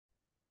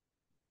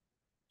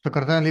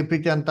ಕರ್ತನಲ್ಲಿ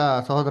ಪ್ರೀತಿ ಅಂತ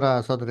ಸಹೋದರ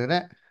ಸಹೋದರಿಯರೇ,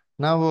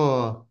 ನಾವು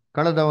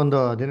ಕಳೆದ ಒಂದು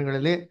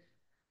ದಿನಗಳಲ್ಲಿ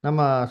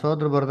ನಮ್ಮ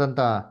ಸಹೋದರು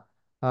ಬರೆದಂಥ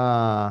ಆ,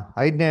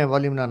 5ನೇ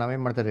ವಾಲ್ಯೂಮ್ನ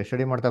ನಾವೇನು ಮಾಡ್ತಾ ಇದ್ರಿ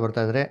ಸ್ಟಡಿ ಮಾಡ್ತಾ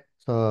ಬರ್ತಾ ಇದ್ರಿ.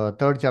 So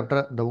third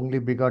chapter the only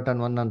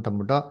begotten one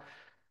ಅಂತಂದ್ಬಿಟ್ಟು,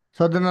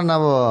 ಸೊ ಅದನ್ನು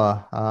ನಾವು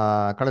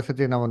ಕಳೆದ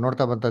ಸತಿ ನಾವು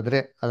ನೋಡ್ತಾ ಬರ್ತಾ ಇದ್ರಿ.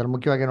 ಅದ್ರ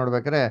ಮುಖ್ಯವಾಗಿ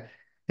ನೋಡ್ಬೇಕಾದ್ರೆ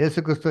ಯೇಸು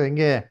ಕ್ರಿಸ್ತು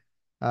ಹೆಂಗೆ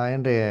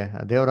ಏನ್ರಿ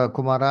ದೇವರ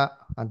ಕುಮಾರ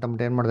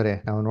ಅಂತಂದ್ಬಿಟ್ಟು ಏನು ಮಾಡಿದ್ರಿ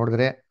ನಾವು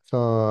ನೋಡಿದ್ರಿ. ಸೊ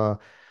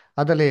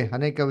ಅದರಲ್ಲಿ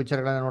ಅನೇಕ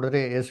ವಿಚಾರಗಳನ್ನ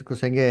ನೋಡಿದ್ರಿ. ಯೇಸು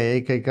ಕ್ರಿಸ್ತು ಹೆಂಗೆ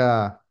ಏಕೈಕ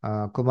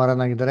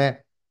ಕುಮಾರನಾಗಿದ್ದಾರೆ,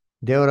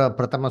 ದೇವರ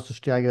ಪ್ರಥಮ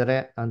ಸೃಷ್ಟಿಯಾಗಿದ್ದಾರೆ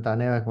ಅಂತ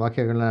ಅನೇಕ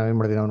ವಾಕ್ಯಗಳನ್ನ ಏನು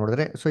ಮಾಡಿದ್ವಿ ನಾವು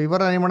ನೋಡಿದ್ರೆ. ಸೊ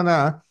ಇವರ ಏನು ಮಾಡೋಣ,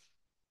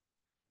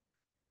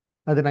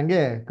 ಅದು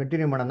ನನಗೆ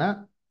ಕಂಟಿನ್ಯೂ ಮಾಡೋಣ.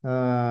 ಆ,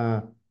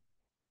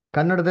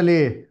 ಕನ್ನಡದಲ್ಲಿ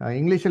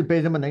ಇಂಗ್ಲೀಷಲ್ಲಿ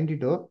ಪೇಜ್ ನಂಬರ್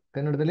 92,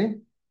 ಕನ್ನಡದಲ್ಲಿ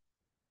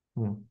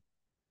ಹ್ಮ್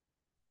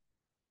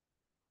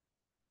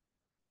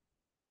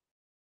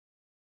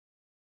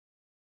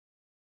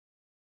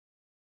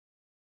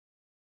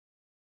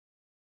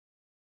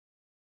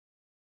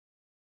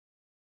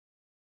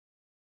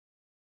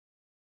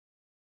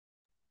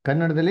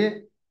ಕನ್ನಡದಲ್ಲಿ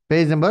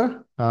ಪೇಜ್ ನಂಬರ್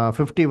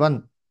 51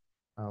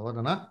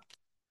 ಓದೋಣ.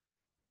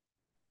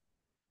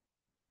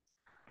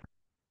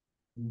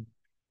 ಹ್ಮ್.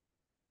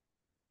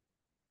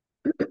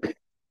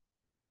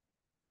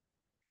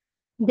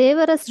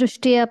 ದೇವರ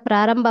ಸೃಷ್ಟಿಯ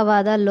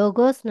ಪ್ರಾರಂಭವಾದ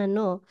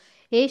ಲೋಗೋಸ್ನನ್ನು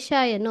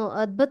ಏಷಾಯನು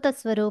ಅದ್ಭುತ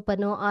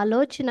ಸ್ವರೂಪನು,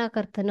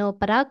 ಆಲೋಚನಾಕರ್ತನು,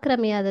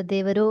 ಪರಾಕ್ರಮಿಯಾದ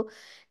ದೇವರು,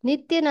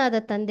 ನಿತ್ಯನಾದ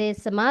ತಂದೆ,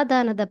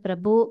 ಸಮಾಧಾನದ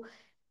ಪ್ರಭು,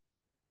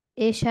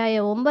 ಏಷಾಯ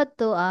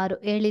 9:6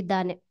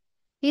 ಹೇಳಿದ್ದಾನೆ.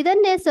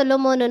 ಇದನ್ನೇ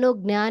ಸೊಲೊಮೋನನು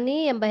ಜ್ಞಾನಿ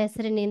ಎಂಬ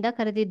ಹೆಸರಿನಿಂದ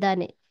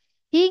ಕರೆದಿದ್ದಾನೆ.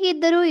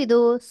 ಹೀಗಿದ್ದರೂ ಇದು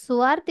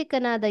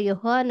ಸುವಾರ್ತಿಕನಾದ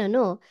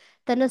ಯೋಹಾನನು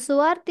ತನ್ನ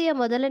ಸುವಾರ್ತೆಯ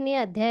ಮೊದಲನೆಯ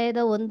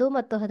ಅಧ್ಯಾಯದ 1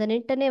 ಮತ್ತು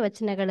 18ನೇ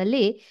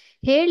ವಚನಗಳಲ್ಲಿ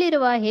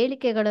ಹೇಳಿರುವ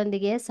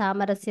ಹೇಳಿಕೆಗಳೊಂದಿಗೆ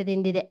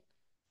ಸಾಮರಸ್ಯದಿಂದಿದೆ.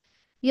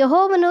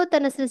 ಯೆಹೋವನು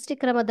ತನ್ನ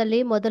ಸೃಷ್ಟಿಕ್ರಮದಲ್ಲಿ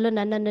ಮೊದಲು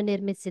ನನ್ನನ್ನು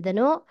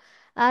ನಿರ್ಮಿಸಿದನು.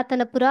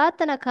 ಆತನ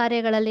ಪುರಾತನ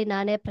ಕಾರ್ಯಗಳಲ್ಲಿ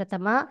ನಾನೇ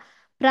ಪ್ರಥಮ.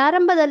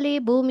 ಪ್ರಾರಂಭದಲ್ಲಿ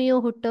ಭೂಮಿಯು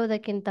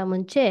ಹುಟ್ಟುವುದಕ್ಕಿಂತ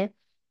ಮುಂಚೆ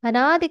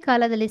ಅನಾದಿ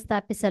ಕಾಲದಲ್ಲಿ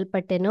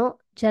ಸ್ಥಾಪಿಸಲ್ಪಟ್ಟೆನು.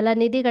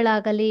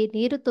 ಜಲನಿಧಿಗಳಾಗಲಿ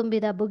ನೀರು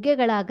ತುಂಬಿದ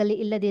ಬುಗ್ಗೆಗಳಾಗಲಿ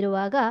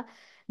ಇಲ್ಲದಿರುವಾಗ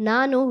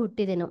ನಾನು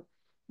ಹುಟ್ಟಿದೆನು.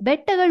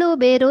 ಬೆಟ್ಟಗಳು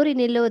ಬೇರೂರಿ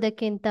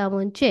ನಿಲ್ಲುವುದಕ್ಕಿಂತ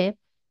ಮುಂಚೆ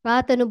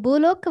ಆತನು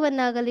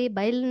ಭೂಲೋಕವನ್ನಾಗಲಿ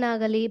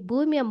ಬಯಲನ್ನಾಗಲಿ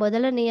ಭೂಮಿಯ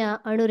ಮೊದಲನೆಯ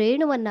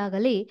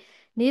ಅಣುರೇಣುವನ್ನಾಗಲಿ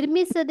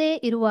ನಿರ್ಮಿಸದೇ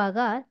ಇರುವಾಗ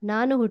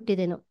ನಾನು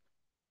ಹುಟ್ಟಿದೆನು.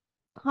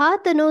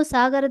 ಆತನು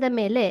ಸಾಗರದ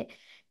ಮೇಲೆ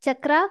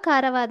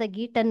ಚಕ್ರಾಕಾರವಾದ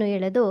ಗೀಟನ್ನು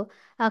ಎಳೆದು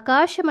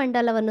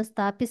ಆಕಾಶಮಂಡಲವನ್ನು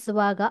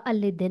ಸ್ಥಾಪಿಸುವಾಗ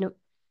ಅಲ್ಲಿದ್ದೆನು.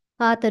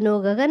 ಆತನು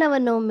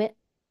ಗಗನವನ್ನು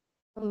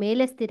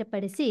ಮೇಲೆ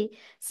ಸ್ಥಿರಪಡಿಸಿ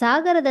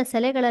ಸಾಗರದ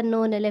ಸೆಲೆಗಳನ್ನು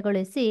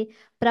ನೆಲೆಗೊಳಿಸಿ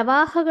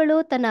ಪ್ರವಾಹಗಳು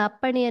ತನ್ನ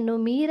ಅಪ್ಪಣೆಯನ್ನು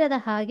ಮೀರದ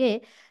ಹಾಗೆ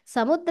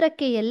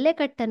ಸಮುದ್ರಕ್ಕೆ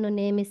ಎಲ್ಲೆಕಟ್ಟನ್ನು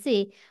ನೇಮಿಸಿ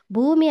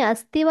ಭೂಮಿಯ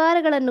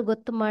ಅಸ್ಥಿವಾರಗಳನ್ನು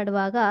ಗೊತ್ತು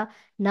ಮಾಡುವಾಗ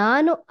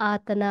ನಾನು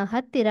ಆತನ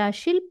ಹತ್ತಿರ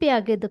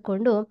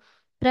ಶಿಲ್ಪಿಯಾಗಿದ್ದುಕೊಂಡು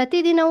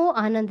ಪ್ರತಿದಿನವೂ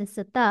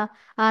ಆನಂದಿಸುತ್ತಾ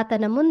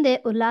ಆತನ ಮುಂದೆ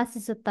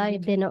ಉಲ್ಲಾಸಿಸುತ್ತಾ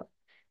ಇದ್ದೆನು.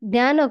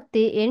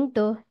 ಜ್ಞಾನೋಕ್ತಿ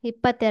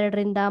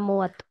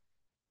 8:22-30.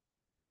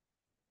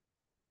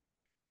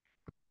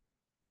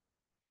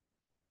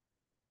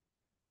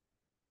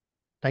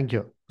 Thank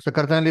you. ಸೊ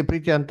ಕರ್ತನಲ್ಲಿ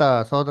ಪ್ರೀತಿ ಅಂತ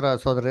ಸಹೋದರ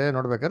ಸಹೋದರೇ,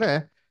 ನೋಡ್ಬೇಕಾದ್ರೆ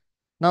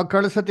ನಾವು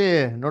ಕಳೆದ ಸತಿ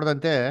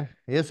ನೋಡಿದಂತೆ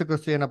ಯೇಸು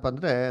ಕ್ರಿಸ್ತು ಏನಪ್ಪ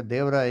ಅಂದ್ರೆ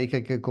ದೇವರ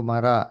ಏಕೈಕ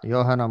ಕುಮಾರ.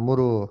 ಯೋಹಾನ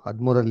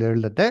 3:13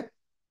 ಹೇಳುತ್ತೆ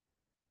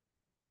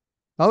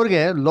ಅವ್ರಿಗೆ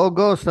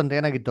ಲೋಗೋಸ್ ಅಂತ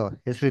ಏನಾಗಿತ್ತು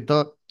ಹೆಸರಿತ್ತು.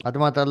 ಅದು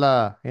ಮಾತ್ರ ಅಲ್ಲ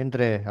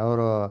ಏನ್ರಿ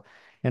ಅವರು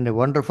ಏನ್ರಿ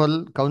ವಂಡರ್ಫುಲ್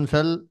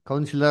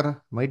ಕೌನ್ಸಿಲರ್,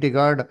 ಮೈಟಿ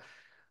ಗಾಡ್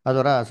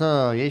ಅದರ. ಸೊ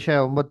ಏಷ್ಯಾ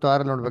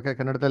 9:6 ನೋಡ್ಬೇಕಾದ್ರೆ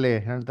ಕನ್ನಡದಲ್ಲಿ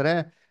ಹೇಳ್ತಾರೆ,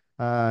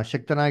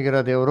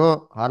 ಶಕ್ತನಾಗಿರೋ ದೇವರು,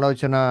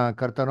 ಆಲೋಚನಾ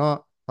ಕರ್ತನು,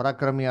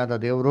 ಪರಾಕ್ರಮಿಯಾದ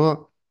ದೇವರು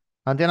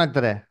ಅಂತ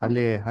ಏನಾಗ್ತಾರೆ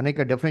ಅಲ್ಲಿ ಅನೇಕ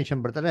ಡೆಫಿನೇಷನ್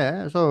ಬರ್ತಾರೆ.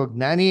 ಸೊ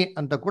ಜ್ಞಾನಿ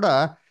ಅಂತ ಕೂಡ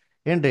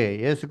ಏನ್ರಿ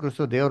ಯೇಸು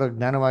ಕ್ರಿಸ್ತು ದೇವರ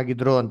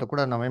ಜ್ಞಾನವಾಗಿದ್ರು ಅಂತ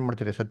ಕೂಡ ನಾವೇನ್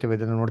ಮಾಡ್ತೀರಿ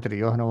ಸತ್ಯವೇದನ ನೋಡ್ತೀರಿ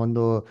ಯೋಹನ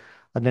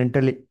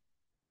 1:18.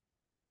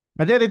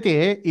 ಅದೇ ರೀತಿ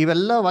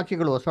ಇವೆಲ್ಲ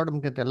ವಾಕ್ಯಗಳು ಹೊಸ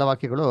ಒಡಂಬಡಿಕೆ ಎಲ್ಲ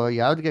ವಾಕ್ಯಗಳು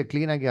ಯಾವ್ದಕ್ಕೆ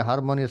ಕ್ಲೀನ್ ಆಗಿ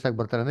ಹಾರ್ಮೋನಿಯಸ್ ಆಗಿ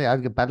ಬರ್ತಾರೆ ಅಂದ್ರೆ,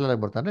 ಯಾವ್ದಕ್ಕೆ ಪ್ಯಾರಲ್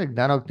ಆಗಿ ಬರ್ತಾರೆ ಅಂದ್ರೆ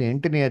ಜ್ಞಾನೋಕ್ತಿ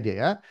 8ನೇ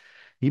ಅಧ್ಯಾಯ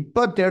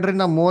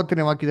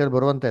 22-30 ವಾಕ್ಯದಲ್ಲಿ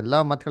ಬರುವಂತ ಎಲ್ಲಾ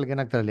ಮಾತುಗಳಿಗೆ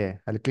ಏನಾಗ್ತಾರೆ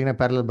ಅಲ್ಲಿ ಕ್ಲೀನ್ ಆಗಿ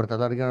ಪ್ಯಾರಲ್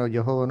ಬರ್ತದೆ. ಅವ್ರಿಗೆ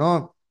ಯೆಹೋವನು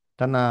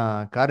ತನ್ನ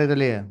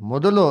ಕಾರ್ಯದಲ್ಲಿ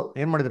ಮೊದಲು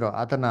ಏನ್ ಮಾಡಿದ್ರು,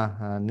 ಆತನ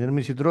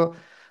ನಿರ್ಮಿಸಿದ್ರು.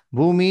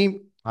 ಭೂಮಿ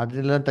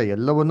ಅದ್ರಲ್ಲಂತ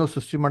ಎಲ್ಲವನ್ನೂ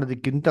ಸೃಷ್ಟಿ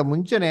ಮಾಡೋದಕ್ಕಿಂತ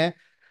ಮುಂಚೆನೆ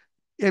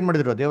ಏನ್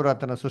ಮಾಡಿದ್ರು, ದೇವರು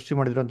ಆತನ ಸೃಷ್ಟಿ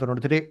ಮಾಡಿದ್ರು ಅಂತ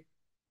ನೋಡ್ತೀರಿ.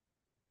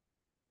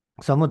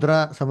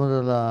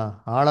 ಸಮುದ್ರದ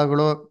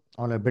ಆಳಗಳು,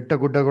 ಆಮೇಲೆ ಬೆಟ್ಟ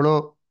ಗುಡ್ಡಗಳು,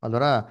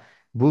 ಅದರ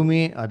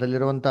ಭೂಮಿ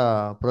ಅದರಲ್ಲಿರುವಂಥ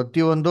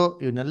ಪ್ರತಿಯೊಂದು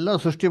ಇವನ್ನೆಲ್ಲ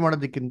ಸೃಷ್ಟಿ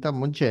ಮಾಡೋದಕ್ಕಿಂತ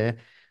ಮುಂಚೆ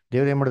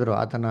ದೇವ್ರು ಏನು ಮಾಡಿದ್ರು,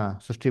 ಆತನ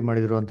ಸೃಷ್ಟಿ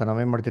ಮಾಡಿದ್ರು ಅಂತ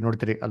ನಾವೇನು ಮಾಡ್ತೀವಿ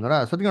ನೋಡ್ತೀರಿ ಅಲ್ವರ.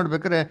 ಸತಿ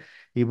ನೋಡ್ಬೇಕಾದ್ರೆ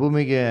ಈ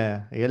ಭೂಮಿಗೆ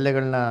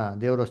ಎಲ್ಲೆಗಳನ್ನ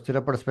ದೇವರು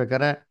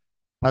ಸ್ಥಿರಪಡಿಸ್ಬೇಕಾರೆ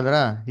ಅದರ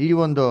ಈ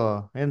ಒಂದು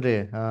ಏನ್ರಿ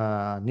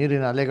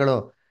ನೀರಿನ ಅಲೆಗಳು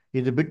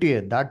ಇದು ಬಿಟ್ಟು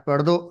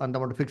ದಾಟ್ಬಾರ್ದು ಅಂತ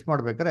ಮಾಡಿ ಫಿಕ್ಸ್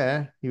ಮಾಡ್ಬೇಕಾರೆ,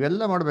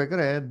 ಇವೆಲ್ಲ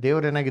ಮಾಡ್ಬೇಕಾರೆ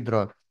ದೇವ್ರು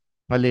ಏನಾಗಿದ್ರು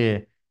ಅಲ್ಲಿ,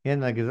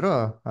 ಏನಾಗಿದ್ರು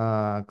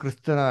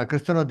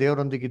ಕ್ರಿಸ್ತನು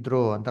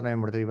ದೇವರೊಂದಿಗಿದ್ರು ಅಂತ ನಾವು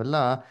ಏನು ಮಾಡ್ತೀವಿ. ಇವೆಲ್ಲ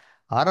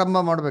ಆರಂಭ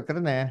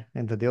ಮಾಡ್ಬೇಕಾದ್ರೆ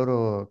ಎಂತ ದೇವರು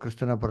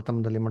ಕ್ರಿಸ್ತನ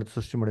ಪ್ರಥಮದಲ್ಲಿ ಮಾಡಿ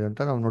ಸೃಷ್ಟಿ ಮಾಡಿದ್ರು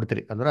ಅಂತ ನಾವು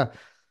ನೋಡ್ತೀರಿ ಅಲ್ವರ.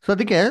 ಸೊ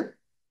ಅದಕ್ಕೆ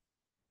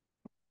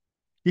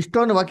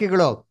ಇಷ್ಟೊಂದು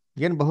ವಾಕ್ಯಗಳು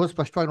ಏನು ಬಹು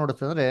ಸ್ಪಷ್ಟವಾಗಿ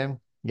ನೋಡುತ್ತೆ ಅಂದ್ರೆ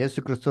ಯೇಸು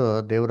ಕ್ರಿಸ್ತು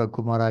ದೇವರ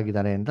ಕುಮಾರ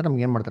ಆಗಿದ್ದಾನೆ ಅಂತ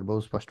ನಮ್ಗೆ ಏನ್ ಮಾಡ್ತಾರೆ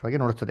ಬಹು ಸ್ಪಷ್ಟವಾಗಿ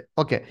ನೋಡುತ್ತದೆ.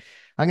 ಓಕೆ,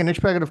 ಹಾಗೆ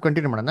ನೆಕ್ಸ್ಟ್ ಪ್ಯಾರಾಗ್ರಾಫ್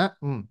ಕಂಟಿನ್ಯೂ ಮಾಡೋಣ.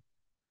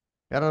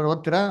 ಯಾರು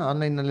ಓದ್ತೀರಾ?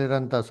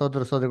 ಆನ್ಲೈನ್ನಲ್ಲಿರೋಂಥ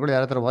ಸೋದರ ಸೋದರಿಗಳು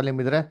ಯಾರ ಹತ್ರ ವಾಲ್ಯೂಮ್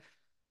ಇದ್ರೆ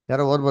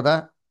ಯಾರೋ ಓದ್ಬೋದಾ?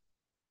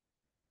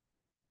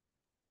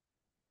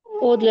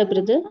 ಓದ್ಲಾ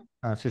ಬ್ರದರ್?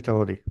 ಸಿಸ್ಟರ್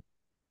ಓದಿ.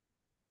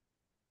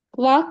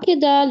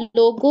 ವಾಕ್ಯದ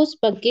ಲೋಗೋಸ್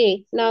ಬಗ್ಗೆ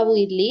ನಾವು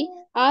ಇಲ್ಲಿ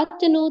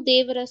ಆತನು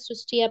ದೇವರ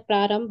ಸೃಷ್ಟಿಯ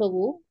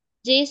ಪ್ರಾರಂಭವು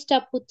ಜ್ಯೇಷ್ಠ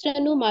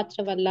ಪುತ್ರನು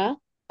ಮಾತ್ರವಲ್ಲ,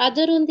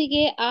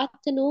 ಅದರೊಂದಿಗೆ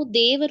ಆತನು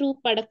ದೇವರು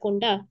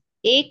ಪಡಕೊಂಡ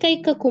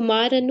ಏಕೈಕ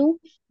ಕುಮಾರನು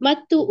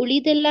ಮತ್ತು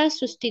ಉಳಿದೆಲ್ಲ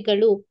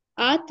ಸೃಷ್ಟಿಗಳು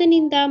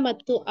ಆತನಿಂದ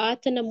ಮತ್ತು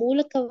ಆತನ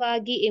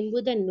ಮೂಲಕವಾಗಿ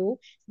ಎಂಬುದನ್ನು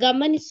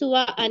ಗಮನಿಸುವ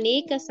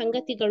ಅನೇಕ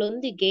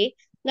ಸಂಗತಿಗಳೊಂದಿಗೆ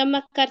ನಮ್ಮ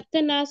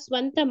ಕರ್ತನ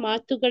ಸ್ವಂತ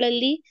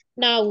ಮಾತುಗಳಲ್ಲಿ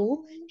ನಾವು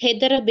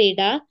ಹೆದರಬೇಡ,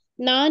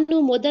 ನಾನು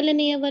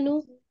ಮೊದಲನೆಯವನು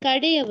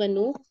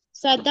ಕಡೆಯವನು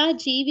ಸದಾ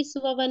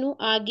ಜೀವಿಸುವವನು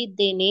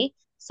ಆಗಿದ್ದೇನೆ,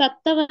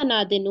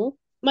 ಸತ್ತವನಾದೆನು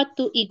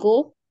ಮತ್ತು ಇಗೋ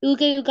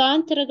ಯುಗ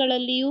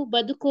ಯುಗಾಂತರಗಳಲ್ಲಿಯೂ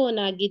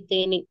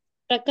ಬದುಕುವವನಾಗಿದ್ದೇನೆ.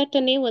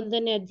 ಪ್ರಕಟಣೆ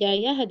 1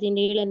 ಅಧ್ಯಾಯ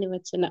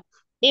 17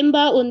 ಎಂಬ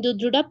ಒಂದು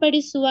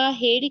ದೃಢಪಡಿಸುವ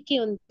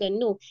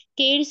ಹೇಳಿಕೆಯೊಂದನ್ನು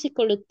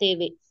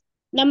ಕೇಳಿಸಿಕೊಳ್ಳುತ್ತೇವೆ.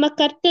 ನಮ್ಮ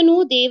ಕರ್ತನು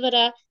ದೇವರ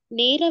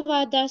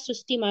ನೇರವಾದ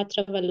ಸೃಷ್ಟಿ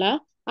ಮಾತ್ರವಲ್ಲ,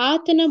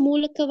 ಆತನ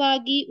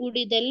ಮೂಲಕವಾಗಿ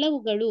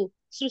ಉಳಿದೆಲ್ಲವುಗಳು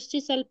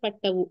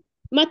ಸೃಷ್ಟಿಸಲ್ಪಟ್ಟವು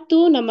ಮತ್ತು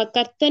ನಮ್ಮ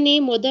ಕರ್ತನೇ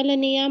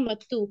ಮೊದಲನೆಯ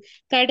ಮತ್ತು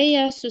ಕಡೆಯ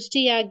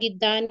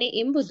ಸೃಷ್ಟಿಯಾಗಿದ್ದಾನೆ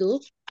ಎಂಬುದು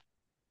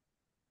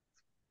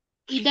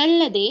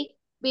ಇದಲ್ಲದೆ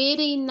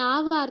ಬೇರೆ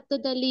ಇನ್ನಾವ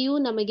ಅರ್ಥದಲ್ಲಿಯೂ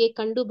ನಮಗೆ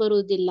ಕಂಡು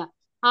ಬರುವುದಿಲ್ಲ.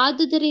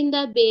 ಆದುದರಿಂದ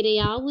ಬೇರೆ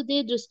ಯಾವುದೇ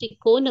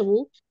ದೃಷ್ಟಿಕೋನವು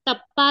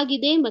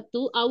ತಪ್ಪಾಗಿದೆ ಮತ್ತು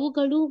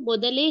ಅವುಗಳು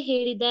ಮೊದಲೇ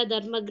ಹೇಳಿದ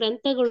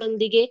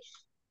ಧರ್ಮಗ್ರಂಥಗಳೊಂದಿಗೆ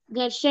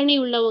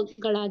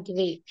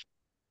ಘರ್ಷಣೆಯುಳ್ಳವುಗಳಾಗಿವೆ.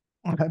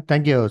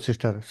 Thank you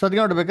sister. ಸೊ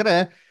ಅದಕ್ಕೆ ನೋಡ್ಬೇಕಾದ್ರೆ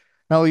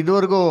ನಾವು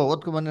ಇದುವರೆಗೂ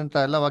ಓದ್ಕೊಂಡ್ ಬಂದಂಥ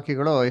ಎಲ್ಲ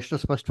ವಾಕ್ಯಗಳು ಎಷ್ಟು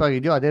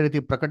ಸ್ಪಷ್ಟವಾಗಿದೆಯೋ ಅದೇ ರೀತಿ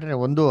ಪ್ರಕಟಣೆ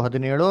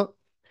 1:17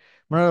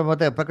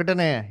 ಮತ್ತೆ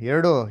ಪ್ರಕಟಣೆ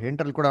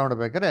 2:8 ಕೂಡ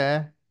ನೋಡ್ಬೇಕಾದ್ರೆ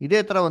ಇದೇ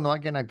ತರ ಒಂದು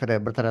ವಾಕ್ಯ ಏನಾಗ್ತಾರೆ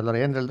ಬರ್ತಾರೆ ಎಲ್ಲರೂ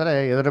ಏನ್ ಹೇಳ್ತಾರೆ,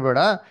 ಹೆದರಬೇಡ,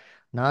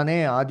 ನಾನೇ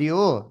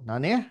ಆದಿಯು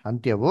ನಾನೇ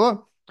ಅಂತ್ಯವು,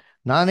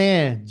 ನಾನೇ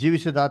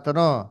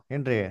ಜೀವಿಸಿದಾತನೋ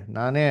ಏನ್ರಿ,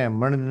 ನಾನೇ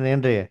ಮಣ್ಣಿನ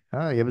ಏನ್ರಿ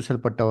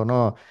ಎಬ್ಬಿಸಲ್ಪಟ್ಟವನು,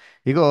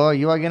 ಈಗೋ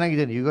ಇವಾಗ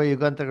ಏನಾಗಿದ್ದೀನಿ, ಯುಗ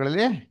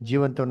ಯುಗಾಂತರಗಳಲ್ಲಿ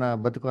ಜೀವಂತವನ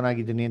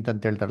ಬದುಕವನಾಗಿದ್ದೀನಿ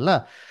ಅಂತ ಹೇಳ್ತಾರಲ್ಲ.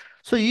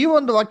 ಸೊ ಈ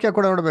ಒಂದು ವಾಕ್ಯ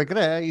ಕೂಡ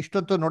ನೋಡ್ಬೇಕಾದ್ರೆ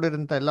ಇಷ್ಟೊತ್ತು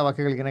ನೋಡಿರೋಂಥ ಎಲ್ಲ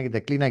ವಾಕ್ಯಗಳಿಗೆ ಏನಾಗಿದೆ,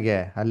 ಕ್ಲೀನಾಗಿ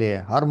ಅಲ್ಲಿ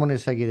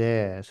ಹಾರ್ಮೋನಿಯಸ್ ಆಗಿದೆ,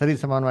 ಸರಿ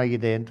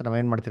ಸಮಾನವಾಗಿದೆ ಅಂತ ನಾವು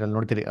ಏನು ಮಾಡ್ತೀರಿ ಅಲ್ಲಿ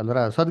ನೋಡ್ತೀರಿ ಅಲ್ವರ.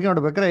 ಸೊ ಅದಕ್ಕೆ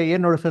ನೋಡ್ಬೇಕಾದ್ರೆ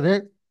ಏನು ನೋಡಿಸ್ತದೆ,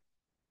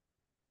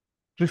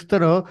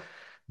 ಕ್ರಿಸ್ತನು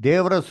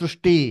ದೇವರ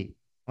ಸೃಷ್ಟಿ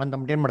ಅಂತ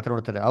ನಮ್ಗೆ ಏನು ಮಾಡ್ತಾರೆ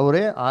ನೋಡ್ತಾರೆ,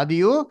 ಅವರೇ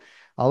ಆದಿಯು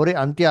ಅವರೇ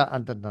ಅಂತ್ಯ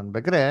ಅಂತಂದು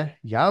ಅನ್ಬೇಕಾದ್ರೆ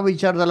ಯಾವ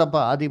ವಿಚಾರದಲ್ಲಪ್ಪ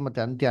ಆದಿ ಮತ್ತೆ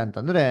ಅಂತ್ಯ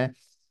ಅಂತಂದ್ರೆ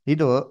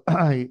ಇದು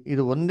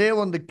ಇದು ಒಂದೇ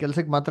ಒಂದು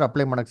ಕೆಲಸಕ್ಕೆ ಮಾತ್ರ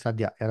ಅಪ್ಲೈ ಮಾಡಕ್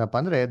ಸಾಧ್ಯ. ಯಾರಪ್ಪ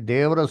ಅಂದ್ರೆ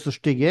ದೇವರ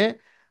ಸೃಷ್ಟಿಗೆ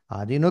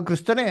ಆದಿನೂ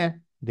ಕ್ರಿಸ್ತನೇ,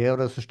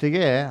 ದೇವರ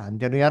ಸೃಷ್ಟಿಗೆ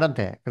ಅಂತ್ಯನು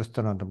ಯಾರಂತೆ,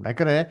 ಕ್ರಿಸ್ತನು ಅಂತ.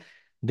 ಯಾಕಂದ್ರೆ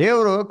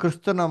ದೇವರು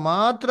ಕ್ರಿಸ್ತನ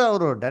ಮಾತ್ರ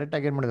ಅವರು ಡೈರೆಕ್ಟ್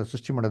ಆಗಿ ಏನ್ ಮಾಡಿದ್ರು,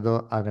 ಸೃಷ್ಟಿ ಮಾಡೋದು.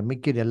 ಆದ್ರೆ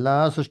ಮಿಕ್ಕಿದ ಎಲ್ಲಾ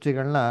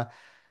ಸೃಷ್ಟಿಗಳನ್ನ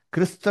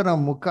ಕ್ರಿಸ್ತನ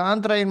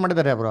ಮುಖಾಂತರ ಏನ್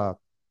ಮಾಡಿದ್ದಾರೆ ಅವರು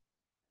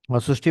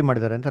ಸೃಷ್ಟಿ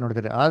ಮಾಡಿದ್ದಾರೆ ಅಂತ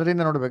ನೋಡ್ತಾರೆ.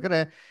 ಆದ್ರಿಂದ ನೋಡ್ಬೇಕಾದ್ರೆ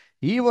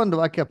ಈ ಒಂದು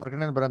ವಾಕ್ಯ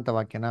ಪ್ರಕಟಣೆಯಲ್ಲಿ ಬರೋಂಥ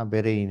ವಾಕ್ಯನ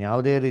ಬೇರೆ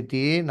ಇನ್ಯಾವುದೇ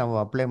ರೀತಿ ನಾವು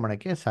ಅಪ್ಲೈ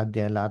ಮಾಡೋಕ್ಕೆ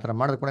ಸಾಧ್ಯ ಇಲ್ಲ. ಆ ಥರ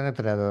ಮಾಡಿದ ಕೂಡ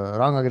ಏನಾಗ್ತಾರೆ, ಅದು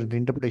ರಾಂಗ್ ಆಗಿರುತ್ತೆ,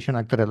 ಇಂಟರ್ಪ್ರಿಟೇಷನ್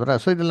ಆಗ್ತಾರೆ ಅಲ್ವರ.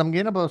 ಸೊ ಇದ್ರಲ್ಲಿ ನಮ್ಗೆ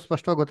ಏನಪ್ಪ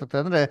ಸ್ಪಷ್ಟವಾಗಿ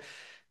ಗೊತ್ತಾಗ್ತದೆ ಅಂದರೆ,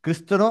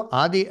 ಕ್ರಿಸ್ತನು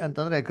ಆದಿ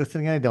ಅಂತಂದರೆ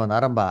ಕ್ರಿಸ್ತನಿಗೆ ಏನಿದೆ, ಒಂದು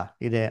ಆರಂಭ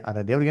ಇದೆ,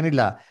 ಆದರೆ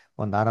ದೇವ್ರಿಗೇನಿಲ್ಲ,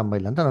 ಒಂದು ಆರಂಭ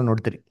ಇಲ್ಲ ಅಂತ ನಾವು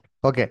ನೋಡ್ತೀರಿ.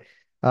 Okay,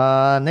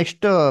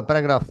 next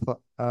paragraph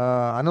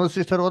ಅನುವ್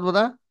sister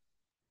ಓದ್ಬೋದಾ?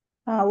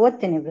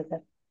 ಓದ್ತೀನಿ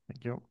ಬ್ರದರ್.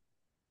 Thank you.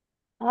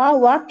 ಆ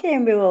ವಾಕ್ಯ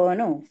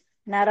ಎಂಬುವವನು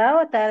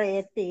ನರಾವತಾರ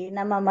ಎತ್ತಿ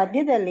ನಮ್ಮ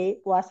ಮಧ್ಯದಲ್ಲಿ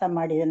ವಾಸ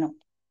ಮಾಡಿದನು.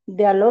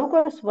 The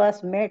logos was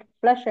made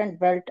flesh and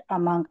dwelt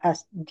among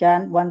us.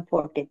 John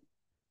 1:14.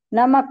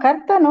 ನಮ್ಮ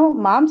ಕರ್ತನು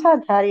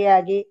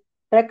ಮಾಂಸಧಾರಿಯಾಗಿ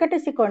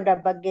ಪ್ರಕಟಿಸಿಕೊಂಡ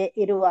ಬಗ್ಗೆ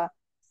ಇರುವ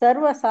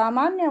ಸರ್ವ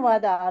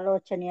ಸಾಮಾನ್ಯವಾದ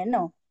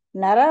ಆಲೋಚನೆಯನ್ನು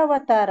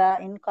ನರಾವತಾರ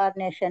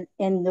ಇನ್ಕಾರ್ನೇಷನ್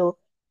ಎಂದು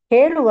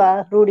ಹೇಳುವ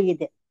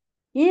ರೂಢಿಯಿದೆ.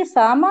 ಈ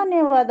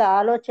ಸಾಮಾನ್ಯವಾದ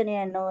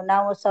ಆಲೋಚನೆಯನ್ನು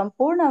ನಾವು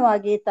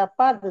ಸಂಪೂರ್ಣವಾಗಿ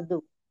ತಪ್ಪಾದದ್ದು,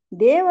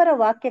 ದೇವರ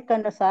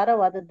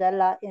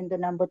ವಾಕ್ಯಕ್ಕನುಸಾರವಾದದ್ದಲ್ಲ ಎಂದು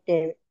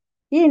ನಂಬುತ್ತೇವೆ.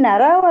 ಈ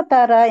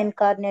ನರಾವತಾರ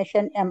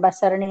ಇನ್ಕಾರ್ನೇಷನ್ ಎಂಬ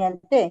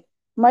ಸರಣಿಯಂತೆ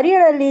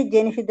ಮರಿಯಳಲ್ಲಿ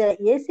ಜನಿಸಿದ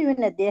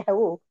ಯೇಸುವಿನ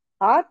ದೇಹವು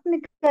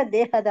ಆತ್ಮಿಕ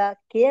ದೇಹದ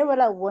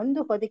ಕೇವಲ ಒಂದು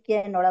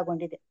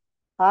ಹೊದಿಕೆಯನ್ನೊಳಗೊಂಡಿದೆ.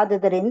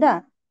 ಆದುದರಿಂದ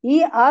ಈ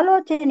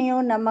ಆಲೋಚನೆಯು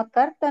ನಮ್ಮ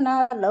ಕರ್ತನ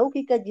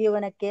ಲೌಕಿಕ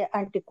ಜೀವನಕ್ಕೆ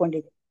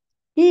ಅಂಟಿಕೊಂಡಿದೆ.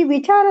 ಈ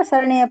ವಿಚಾರ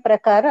ಸರಣಿಯ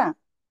ಪ್ರಕಾರ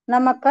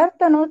ನಮ್ಮ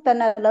ಕರ್ತನು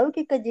ತನ್ನ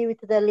ಲೌಕಿಕ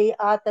ಜೀವಿತದಲ್ಲಿ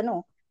ಆತನು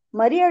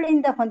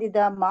ಮರಿಯಳಿಂದ ಹೊಂದಿದ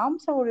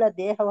ಮಾಂಸವುಳ್ಳ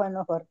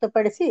ದೇಹವನ್ನು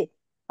ಹೊರತುಪಡಿಸಿ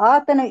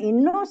ಆತನು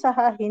ಇನ್ನೂ ಸಹ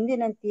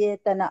ಹಿಂದಿನಂತೆಯೇ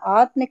ತನ್ನ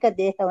ಆತ್ಮಿಕ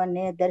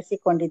ದೇಹವನ್ನೇ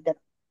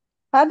ಧರಿಸಿಕೊಂಡಿದ್ದನು.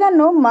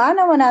 ಅದನ್ನು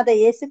ಮಾನವನಾದ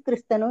ಯೇಸು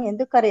ಕ್ರಿಸ್ತನು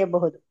ಎಂದು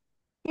ಕರೆಯಬಹುದು.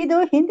 ಇದು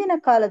ಹಿಂದಿನ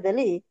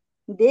ಕಾಲದಲ್ಲಿ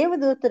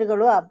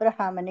ದೇವದೂತರುಗಳು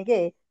ಅಬ್ರಹಾಮನಿಗೆ,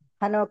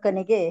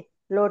 ಹನೋಕನಿಗೆ,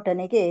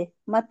 ಲೋಟನಿಗೆ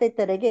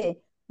ಮತ್ತಿತರಿಗೆ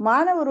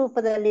ಮಾನವ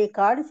ರೂಪದಲ್ಲಿ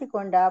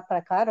ಕಾಣಿಸಿಕೊಂಡ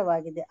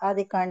ಪ್ರಕಾರವಾಗಿದೆ.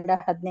 ಆದಿಕಾಂಡ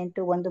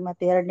 18:1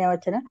 ಮತ್ತು 2ನೇ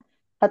ವಚನ,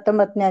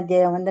 19ನೇ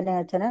ಅಧ್ಯಾಯ 1ನೇ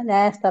ವಚನ,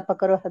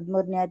 ನ್ಯಾಯಸ್ಥಾಪಕರು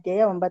 13ನೇ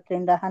ಅಧ್ಯಾಯ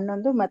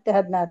 9-11 ಮತ್ತೆ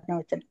 16ನೇ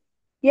ವಚನ.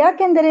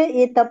 ಯಾಕೆಂದರೆ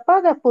ಈ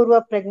ತಪ್ಪಾದ ಪೂರ್ವ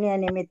ಪ್ರಜ್ಞೆಯ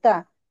ನಿಮಿತ್ತ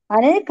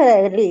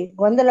ಅನೇಕರಲ್ಲಿ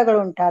ಗೊಂದಲಗಳು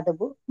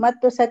ಉಂಟಾದವು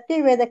ಮತ್ತು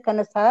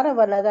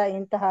ಸತ್ಯವೇದಕ್ಕನುಸಾರವಲ್ಲದ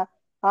ಇಂತಹ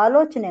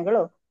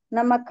ಆಲೋಚನೆಗಳು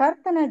ನಮ್ಮ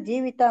ಕರ್ತನ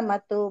ಜೀವಿತ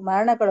ಮತ್ತು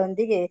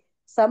ಮರಣಗಳೊಂದಿಗೆ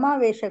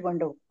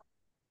ಸಮಾವೇಶಗೊಂಡವು.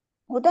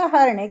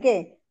 ಉದಾಹರಣೆಗೆ,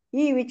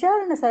 ಈ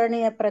ವಿಚಾರಣೆ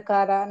ಸರಣಿಯ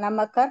ಪ್ರಕಾರ ನಮ್ಮ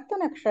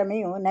ಕರ್ತನ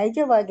ಕ್ಷಮೆಯು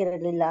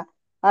ನೈಜವಾಗಿರಲಿಲ್ಲ,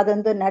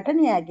 ಅದೊಂದು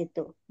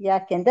ನಟನೆಯಾಗಿತ್ತು.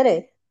 ಯಾಕೆಂದರೆ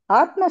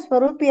ಆತ್ಮ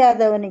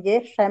ಸ್ವರೂಪಿಯಾದವನಿಗೆ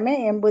ಕ್ಷಮೆ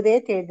ಎಂಬುದೇ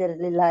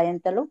ತಿಳಿದಿರಲಿಲ್ಲ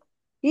ಎಂತಲೂ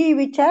ಈ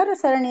ವಿಚಾರ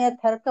ಸರಣಿಯ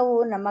ತರ್ಕವು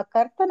ನಮ್ಮ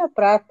ಕರ್ತನ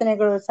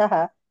ಪ್ರಾರ್ಥನೆಗಳು ಸಹ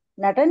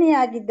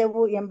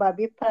ನಟನೆಯಾಗಿದ್ದವು ಎಂಬ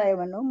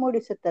ಅಭಿಪ್ರಾಯವನ್ನು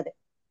ಮೂಡಿಸುತ್ತದೆ.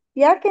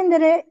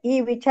 ಯಾಕೆಂದರೆ ಈ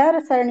ವಿಚಾರ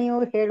ಸರಣಿಯು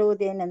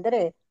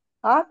ಹೇಳುವುದೇನೆಂದರೆ,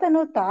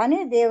 ಆತನು ತಾನೇ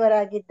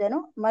ದೇವರಾಗಿದ್ದನು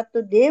ಮತ್ತು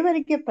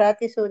ದೇವರಿಗೆ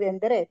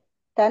ಪ್ರಾರ್ಥಿಸುವುದೆಂದರೆ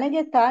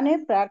ತನಗೆ ತಾನೇ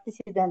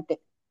ಪ್ರಾರ್ಥಿಸಿದಂತೆ.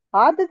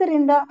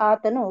 ಆದುದರಿಂದ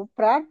ಆತನು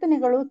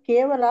ಪ್ರಾರ್ಥನೆಗಳು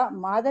ಕೇವಲ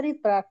ಮಾದರಿ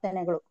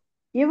ಪ್ರಾರ್ಥನೆಗಳು.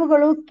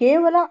 ಇವುಗಳು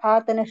ಕೇವಲ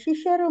ಆತನ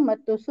ಶಿಷ್ಯರು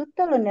ಮತ್ತು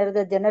ಸುತ್ತಲೂ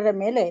ನೆರೆದ ಜನರ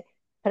ಮೇಲೆ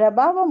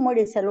ಪ್ರಭಾವ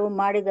ಮೂಡಿಸಲು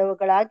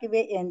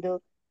ಮಾಡಿದವುಗಳಾಗಿವೆ ಎಂದು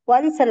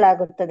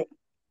ವಾದಿಸಲಾಗುತ್ತದೆ.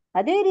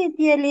 ಅದೇ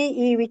ರೀತಿಯಲ್ಲಿ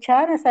ಈ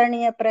ವಿಚಾರ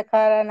ಸರಣಿಯ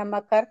ಪ್ರಕಾರ ನಮ್ಮ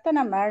ಕರ್ತನ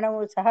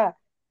ಮರಣವೂ ಸಹ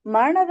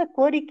ಮರಣದ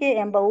ಕೋರಿಕೆ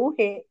ಎಂಬ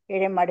ಊಹೆ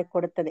ಎಡೆ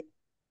ಮಾಡಿಕೊಡುತ್ತದೆ.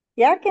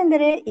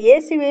 ಯಾಕೆಂದರೆ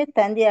ಯೇಸುವೆ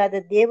ತಂದೆಯಾದ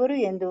ದೇವರು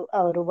ಎಂದು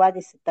ಅವರು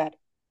ವಾದಿಸುತ್ತಾರೆ.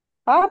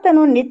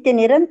 ಆತನು ನಿತ್ಯ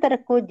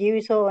ನಿರಂತರಕ್ಕೂ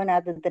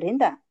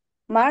ಜೀವಿಸುವವನಾದದ್ದರಿಂದ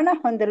ಮರಣ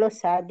ಹೊಂದಲು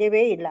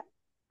ಸಾಧ್ಯವೇ ಇಲ್ಲ.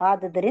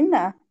 ಆದುದರಿಂದ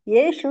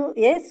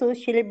ಯೇಸು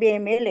ಶಿಲುಬೆಯ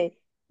ಮೇಲೆ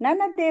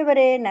ನನ್ನ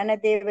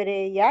ದೇವರೇ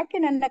ಯಾಕೆ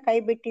ನನ್ನ ಕೈ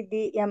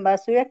ಬಿಟ್ಟಿದ್ದಿ ಎಂಬ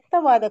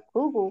ಸುವ್ಯಕ್ತವಾದ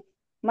ಕೂಗು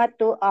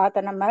ಮತ್ತು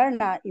ಆತನ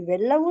ಮರಣ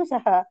ಇವೆಲ್ಲವೂ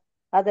ಸಹ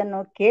ಅದನ್ನು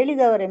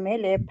ಕೇಳಿದವರ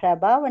ಮೇಲೆ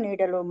ಪ್ರಭಾವ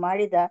ನೀಡಲು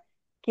ಮಾಡಿದ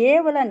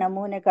ಕೇವಲ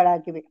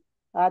ನಮೂನೆಗಳಾಗಿವೆ.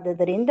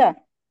 ಆದುದರಿಂದ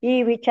ಈ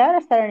ವಿಚಾರ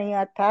ಸರಣಿಯ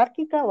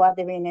ತಾರ್ಕಿಕ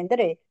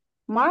ವಾದವೇನೆಂದರೆ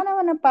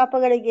ಮಾನವನ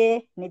ಪಾಪಗಳಿಗೆ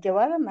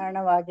ನಿಜವಾದ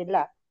ಮರಣವಾಗಿಲ್ಲ,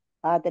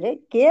 ಆದರೆ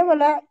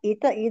ಕೇವಲ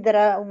ಇದರ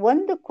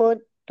ಒಂದು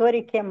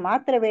ತೋರಿಕೆ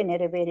ಮಾತ್ರವೇ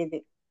ನೆರವೇರಿದೆ.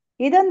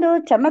 ಇದೊಂದು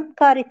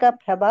ಚಮತ್ಕಾರಿಕ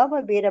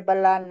ಪ್ರಭಾವ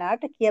ಬೀರಬಲ್ಲ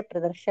ನಾಟಕೀಯ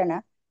ಪ್ರದರ್ಶನ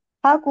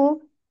ಹಾಗೂ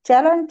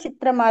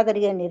ಚಲನಚಿತ್ರ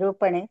ಮಾದರಿಯ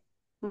ನಿರೂಪಣೆ,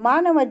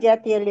 ಮಾನವ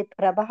ಜಾತಿಯಲ್ಲಿ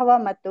ಪ್ರಭಾವ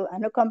ಮತ್ತು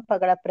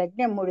ಅನುಕಂಪಗಳ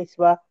ಪ್ರಜ್ಞೆ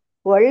ಮೂಡಿಸುವ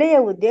ಒಳ್ಳೆಯ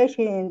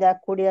ಉದ್ದೇಶದಿಂದ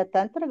ಕೂಡಿದ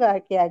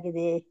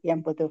ತಂತ್ರಗಾರಿಕೆಯಾಗಿದೆ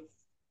ಎಂಬುದು.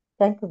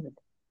 Thank you.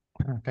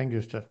 Thank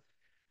you sir.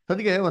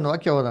 ಅದಕ್ಕೆ ಒಂದು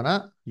ವಾಕ್ಯ ಓದೋಣ.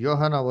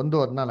 ಯೋಹಾನ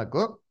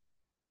 1:14.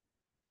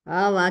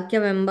 ಆ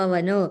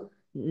ವಾಕ್ಯವೆಂಬವನು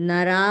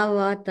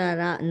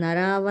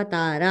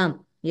ನರಾವತಾರ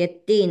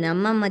ಎತ್ತಿ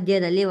ನಮ್ಮ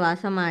ಮಧ್ಯದಲ್ಲಿ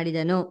ವಾಸ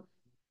ಮಾಡಿದನು.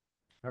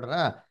 ನೋಡ್ರ,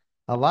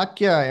 ಆ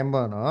ವಾಕ್ಯ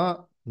ಎಂಬವನು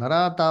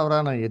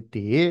ನರಾವತಾರನ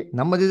ಎತ್ತಿ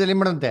ನಮ್ಮ ಮಧ್ಯದಲ್ಲಿ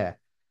ಮಾಡಂತೆ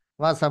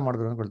ವಾಸ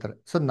ಮಾಡಿದ್ರು ಅಂದ್ಕೊಳ್ತಾರೆ.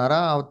 ಸೊ ನರ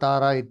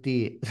ಅವತಾರ ಎತ್ತಿ.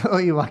 ಸೊ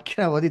ಈ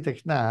ವಾಕ್ಯನ ಓದಿದ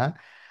ತಕ್ಷಣ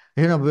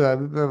ಏನೋ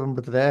ಅಭಿಪ್ರಾಯ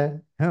ಬಂದ್ಬಿಡ್ತದೆ.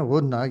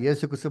 ಓದ್ನ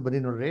ಯೇಸು ಕ್ರಿಸ್ತ ಬಂದಿ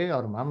ನೋಡ್ರಿ,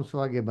 ಅವ್ರ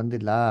ಮಾಂಸವಾಗಿ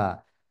ಬಂದಿಲ್ಲ,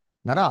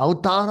 ನರ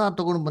ಅವತಾರ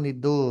ತಗೊಂಡು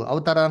ಬಂದಿದ್ದು.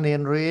 ಅವತಾರ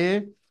ಏನ್ರಿ?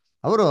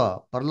 ಅವರು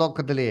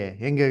ಪರಲೋಕದಲ್ಲಿ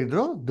ಹೆಂಗೆ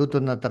ಇದ್ರು,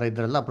 ದೂತನ ತರ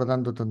ಇದ್ರಲ್ಲ, ಪ್ರಧಾನ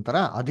ದೂತನ ತರ,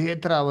 ಅದೇ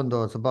ತರ ಒಂದು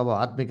ಸ್ವಭಾವ,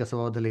 ಆತ್ಮಿಕ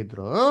ಸ್ವಭಾವದಲ್ಲಿ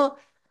ಇದ್ರು,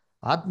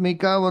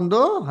 ಆತ್ಮಿಕ ಒಂದು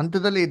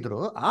ಹಂತದಲ್ಲಿ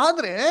ಇದ್ರು.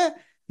 ಆದ್ರೆ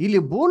ಇಲ್ಲಿ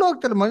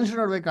ಭೂಲೋಕದಲ್ಲಿ ಮನುಷ್ಯ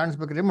ನೋಡ್ಬೇಕು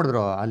ಕಾಣಿಸ್ಬೇಕಾದ್ರೆ ಏನ್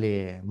ಮಾಡಿದ್ರು? ಅಲ್ಲಿ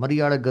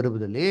ಮರಿಯಾಳ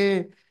ಗರ್ಭದಲ್ಲಿ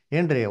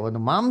ಏನ್ರಿ ಒಂದು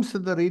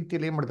ಮಾಂಸದ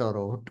ರೀತಿಯಲ್ಲಿ ಏನ್ ಮಾಡ್ತಾರೆ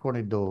ಅವರು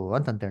ಹುಟ್ಕೊಂಡಿದ್ದು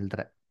ಅಂತ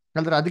ಹೇಳ್ತಾರೆ.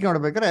 ಅಲ್ದ್ರೆ ಅದಕ್ಕೆ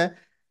ನೋಡ್ಬೇಕಾದ್ರೆ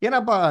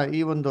ಏನಪ್ಪ ಈ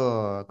ಒಂದು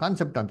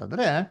ಕಾನ್ಸೆಪ್ಟ್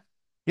ಅಂತಂದ್ರೆ,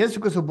 ಯೇಸು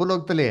ಕ್ರಿಸ್ತ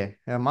ಭೂಲೋಕದಲ್ಲಿ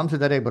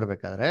ಮಾಂಸಧಾರಿಯಾಗಿ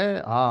ಬರ್ಬೇಕಾದ್ರೆ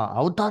ಆ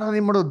ಅವತಾರ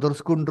ಏನ್ ಮಾಡೋದು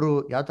ಧರಿಸ್ಕೊಂಡ್ರು.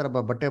 ಯಾವ ತರ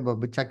ಬಟ್ಟೆ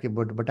ಬಿಚ್ಚಾಕಿ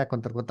ಬಟ್ಟೆ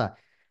ಹಾಕೊಂತಾರೆ ಗೊತ್ತಾ?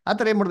 ಆ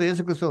ಥರ ಏನ್ ಮಾಡೋದು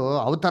ಯೇಸು ಕ್ರಿಸ್ತ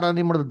ಅವತಾರ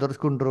ಏನ್ ಮಾಡೋದು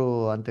ಧರಿಸ್ಕೊಂಡ್ರು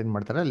ಅಂತ ಏನ್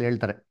ಮಾಡ್ತಾರೆ ಅಲ್ಲಿ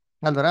ಹೇಳ್ತಾರೆ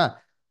ಅಲ್ವರ.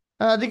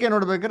 ಅದಕ್ಕೆ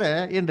ನೋಡ್ಬೇಕಾದ್ರೆ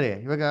ಏನ್ರಿ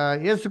ಇವಾಗ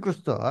ಯೇಸು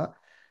ಕ್ರಿಸ್ತ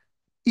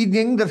ಈಗ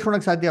ಹೆಂಗ್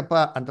ಧರಿಸ್ಕೊಳಕ್ ಸಾಧ್ಯಪ್ಪ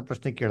ಅಂತ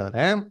ಪ್ರಶ್ನೆ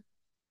ಕೇಳಿದ್ರೆ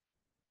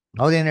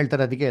ಅವ್ರೇನ್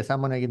ಹೇಳ್ತಾರೆ? ಅದಕ್ಕೆ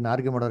ಸಾಮಾನ್ಯವಾಗಿ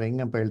ಆರ್ಗ್ಯೂ ಮಾಡೋರು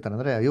ಹೆಂಗಪ್ಪ ಹೇಳ್ತಾರೆ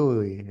ಅಂದ್ರೆ, ಅಯ್ಯೋ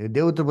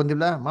ದೇವತರು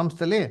ಬಂದಿಲ್ಲ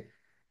ಮಾಂಸದಲ್ಲಿ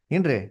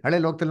ಏನ್ರಿ, ಹಳೆ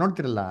ಲೋಕದಲ್ಲಿ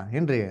ನೋಡ್ತಿರಲ್ಲ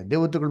ಏನ್ರಿ,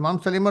 ದೇವತೆಗಳು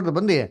ಮಾಂಸದಲ್ಲಿ ಏನ್ ಮಾಡಿದ್ರು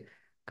ಬಂದು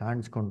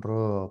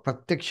ಕಾಣಿಸ್ಕೊಂಡ್ರು,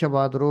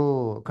 ಪ್ರತ್ಯಕ್ಷವಾದ್ರು,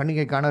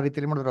 ಕಣ್ಣಿಗೆ ಕಾಣೋ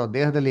ರೀತಿಯಲ್ಲಿ ಮಾಡಿದ್ರು,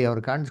 ದೇಹದಲ್ಲಿ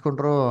ಅವ್ರು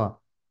ಕಾಣಿಸ್ಕೊಂಡ್ರು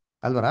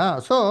ಅಲ್ವರ.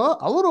 ಸೊ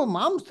ಅವರು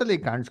ಮಾಂಸದಲ್ಲಿ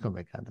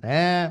ಕಾಣಿಸ್ಕೊಬೇಕಾದ್ರೆ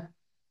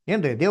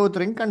ಏನ್ರಿ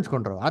ದೇವತರು ಹೆಂಗ್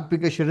ಕಾಣಿಸ್ಕೊಂಡ್ರು?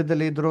 ಆತ್ಮಿಕ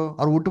ಶರೀರದಲ್ಲಿ ಇದ್ರು.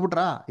 ಅವ್ರು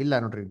ಹುಟ್ಟುಬಿಟ್ರಾ? ಇಲ್ಲ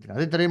ನೋಡ್ರಿ,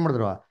 ಅದೇ ತರ ಏನ್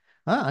ಮಾಡಿದ್ರು,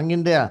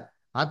 ಹಂಗಿಂದೆ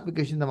ಆತ್ಮಿಕ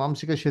ಶರೀರದಿಂದ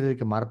ಮಾಂಸಿಕ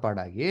ಶರೀರಕ್ಕೆ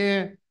ಮಾರ್ಪಾಡಾಗಿ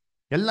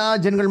ಎಲ್ಲಾ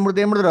ಜನಗಳ ಮುಡ್ದು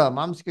ಏನ್ ಮಾಡಿದ್ರು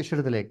ಮಾಂಸಿಕ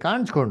ಶರೀರದಲ್ಲಿ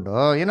ಕಾಣಿಸ್ಕೊಂಡು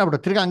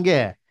ಏನಾಗ್ಬಿಟ್ರು ತಿರ್ಗಾ ಹಂಗೆ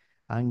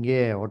ಹಂಗೆ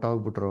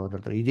ಹೊಟ್ಟೋಗ್ಬಿಟ್ರು.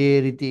 ಅದ್ರ ಇದೇ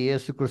ರೀತಿ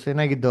ಯೇಸು ಕ್ರಿಸ್ತ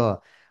ಏನಾಗಿದ್ದು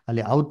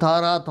ಅಲ್ಲಿ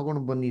ಅವತಾರ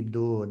ತಗೊಂಡು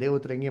ಬಂದಿದ್ದು,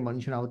 ದೇವತರು ಹೆಂಗೆ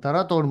ಮನುಷ್ಯನ ಅವತಾರ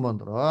ತಗೊಂಡು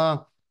ಬಂದ್ರು,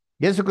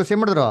 ಯೇಸು ಕ್ರಿಸ್ತ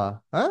ಏನ್ ಮಾಡಿದ್ರು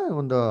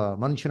ಒಂದು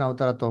ಮನುಷ್ಯನ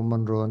ಅವತಾರ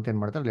ತಗೊಂಡ್ಬಂದ್ರು ಅಂತ ಏನ್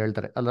ಮಾಡ್ತಾರೆ ಅಲ್ಲಿ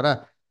ಹೇಳ್ತಾರೆ ಅಲ್ವರ.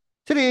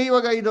 ಸರಿ,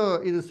 ಇವಾಗ ಇದು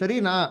ಇದು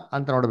ಸರಿನಾ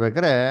ಅಂತ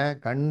ನೋಡ್ಬೇಕಾದ್ರೆ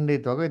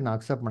ಖಂಡಿತವಾಗ ಇದನ್ನ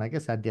ಅಕ್ಸೆಪ್ಟ್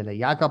ಮಾಡೋಕ್ಕೆ ಸಾಧ್ಯ ಇಲ್ಲ.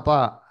 ಯಾಕಪ್ಪ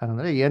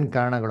ಅಂದ್ರೆ ಏನ್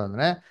ಕಾರಣಗಳು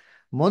ಅಂದ್ರೆ,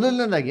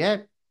 ಮೊದಲನೇದಾಗಿ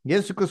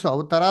ಯೇಸು ಕ್ರಿಸ್ತ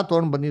ಅವತಾರ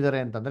ತಗೊಂಡು ಬಂದಿದ್ದಾರೆ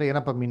ಅಂತಂದ್ರೆ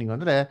ಏನಪ್ಪ ಮೀನಿಂಗ್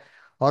ಅಂದ್ರೆ,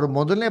 ಅವ್ರ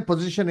ಮೊದಲನೇ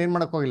ಪೊಸಿಷನ್ ಏನ್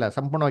ಮಾಡಕ್ ಹೋಗಿಲ್ಲ,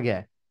 ಸಂಪೂರ್ಣವಾಗಿ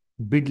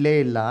ಬಿಡ್ಲೇ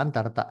ಇಲ್ಲ ಅಂತ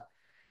ಅರ್ಥ.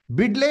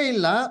 ಬಿಡ್ಲೇ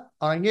ಇಲ್ಲ,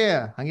 ಹಂಗೆ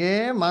ಹಂಗೇ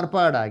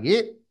ಮಾರ್ಪಾಡಾಗಿ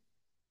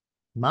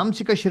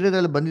ಮಾಂಸಿಕ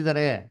ಶರೀರದಲ್ಲಿ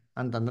ಬಂದಿದ್ದಾರೆ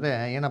ಅಂತಂದ್ರೆ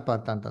ಏನಪ್ಪ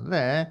ಅರ್ಥ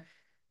ಅಂತಂದ್ರೆ,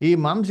 ಈ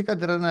ಮಾಂಸಿಕ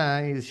ಥರನ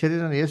ಈ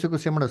ಶರೀರನ ಯೇಸು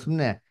ಕ್ರಿಸ್ತ ಮಾಡೋ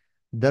ಸುಮ್ಮನೆ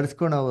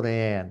ಧರಿಸ್ಕೊಂಡವ್ರೆ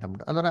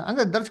ಅಂತಂದ್ಬಿಟ್ಟು ಅದರ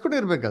ಹಂಗೆ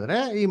ಧರಿಸ್ಕೊಂಡಿರ್ಬೇಕಾದ್ರೆ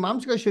ಈ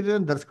ಮಾಂಸಿಕ ಶರೀರ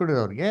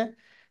ಧರಿಸ್ಕೊಂಡಿರೋರಿಗೆ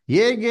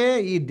ಹೇಗೆ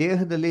ಈ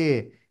ದೇಹದಲ್ಲಿ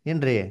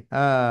ಏನ್ರಿ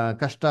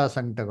ಕಷ್ಟ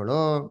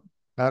ಸಂಕಟಗಳು,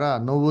 ಅವರ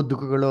ನೋವು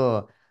ದುಃಖಗಳು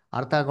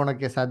ಅರ್ಥ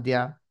ಆಗೋಣಕ್ಕೆ ಸಾಧ್ಯ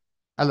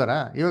ಅಲ್ವರ.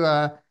 ಇವಾಗ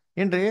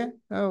ಏನ್ರಿ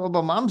ಒಬ್ಬ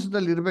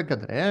ಮಾಂಸದಲ್ಲಿ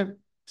ಇರ್ಬೇಕಾದ್ರೆ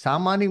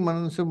ಸಾಮಾನ್ಯ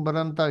ಮನಸ್ಸು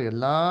ಬರೋಂಥ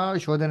ಎಲ್ಲ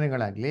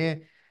ಶೋಧನೆಗಳಾಗ್ಲಿ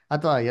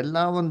ಅಥವಾ ಎಲ್ಲ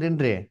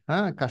ಒಂದೇನ್ರಿ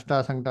ಕಷ್ಟ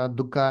ಸಂಕಟ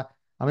ದುಃಖ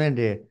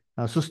ಅವೇನ್ರಿ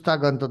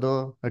ಸುಸ್ತಾಗೋಂಥದ್ದು,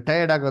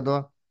 ಟಯರ್ಡ್ ಆಗೋದು,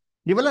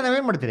 ಇವೆಲ್ಲ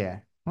ನಾವೇನ್ ಮಾಡ್ತೀರಿ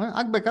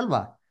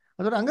ಆಗ್ಬೇಕಲ್ವಾ?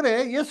 ಅದ್ರ ಹಂಗಾರೆ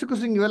ಯೇಸು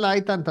ಕ್ರಿಸ್ತಂಗೆ ಇವೆಲ್ಲ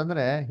ಆಯ್ತಾ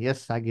ಅಂತಂದ್ರೆ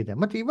ಎಸ್ ಆಗಿದೆ.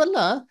 ಮತ್ತೆ ಇವೆಲ್ಲ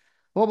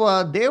ಒಬ್ಬ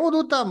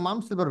ದೇವದೂತ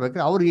ಮಾಂಸ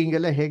ಬರ್ಬೇಕ್ರೆ ಅವ್ರಿಗೆ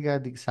ಹಿಂಗೆಲ್ಲ ಹೇಗೆ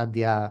ಅದಕ್ಕೆ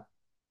ಸಾಧ್ಯ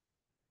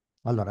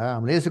ಅಲ್ವರ.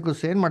 ಆಮೇಲೆ ಯೇಸು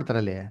ಕ್ರಿಸ್ತ ಏನ್ ಮಾಡ್ತಾರೆ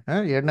ಅಲ್ಲಿ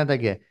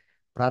ಎರಡನೇದಾಗಿ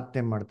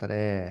ಪ್ರಾರ್ಥನೆ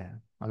ಮಾಡ್ತಾರೆ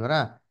ಅಲ್ವರ.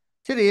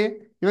 ಸರಿ,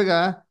 ಇವಾಗ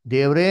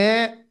ದೇವರೇ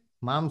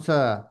ಮಾಂಸ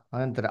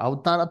ಅಂತಾರೆ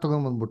ಅವತಾರ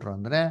ತಗೊಂಡ್ಬಂದ್ಬಿಟ್ರು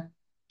ಅಂದ್ರೆ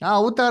ಆ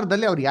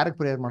ಅವತಾರದಲ್ಲಿ ಅವ್ರು ಯಾರಿಗೆ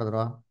ಪ್ರೇಯರ್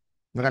ಮಾಡಿದ್ರು?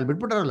 ಇವಾಗ ಅಲ್ಲಿ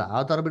ಬಿಟ್ಬಿಟ್ರಲ್ಲ,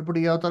 ಅವತಾರ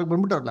ಬಿಟ್ಬಿಟ್ಟು ಈ ಅವತಾರಕ್ಕೆ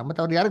ಬಂದ್ಬಿಟ್ರಲ್ಲ,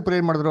 ಮತ್ತೆ ಅವ್ರು ಯಾರಿಗೆ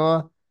ಪ್ರೇಯರ್ ಮಾಡಿದ್ರು?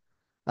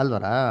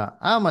 ಅಲ್ವರ.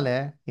 ಆಮೇಲೆ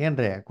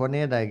ಏನ್ರಿ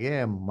ಕೊನೆಯದಾಗಿ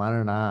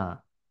ಮರಣ.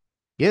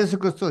 ಯೇಸು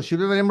ಕ್ರಿಸ್ತು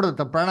ಶಿಲುಬೆ ಮೇಲೆ ಏನ್ ಮಾಡೋದು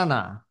ತಮ್ಮ ಪ್ರಾಣನ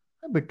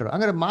ಬಿಟ್ರು.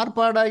 ಹಂಗಾರೆ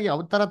ಮಾರ್ಪಾಡಾಗಿ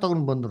ಅವತಾರ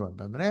ತಗೊಂಡು ಬಂದ್ರು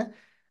ಅಂತಂದ್ರೆ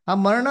ಆ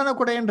ಮರಣನ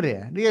ಕೂಡ ಏನ್ರಿ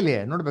ರಿಯಲಿ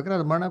ನೋಡ್ಬೇಕ್ರೆ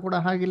ಅದು ಮರಣ ಕೂಡ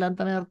ಆಗಿಲ್ಲ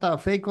ಅಂತಾನೆ ಅರ್ಥ,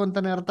 ಫೇಕು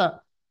ಅಂತಾನೆ ಅರ್ಥ.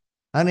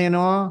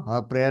 ನಾನೇನು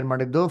ಪ್ರೇಯರ್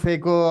ಮಾಡಿದ್ದು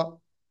ಫೇಕು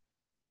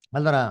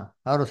ಅಲ್ದರ,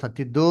 ಅವರು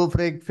ಸತ್ತಿದ್ದು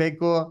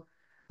ಫೇಕು,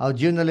 ಅವ್ರ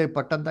ಜೀವನದಲ್ಲಿ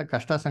ಪಟ್ಟಂತ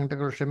ಕಷ್ಟ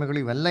ಸಂಕಟಗಳು ಶ್ರಮೆಗಳು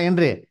ಇವೆಲ್ಲ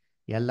ಏನ್ರಿ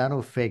ಎಲ್ಲಾನು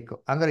ಫೇಕ್.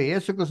 ಹಂಗಾರೆ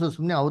ಏಸು ಕ್ರಿಸ್ತು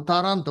ಸುಮ್ಮನೆ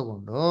ಅವತಾರ ಅಂತ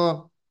ತಗೊಂಡು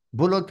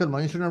ಭೂಲೋಕದಲ್ಲಿ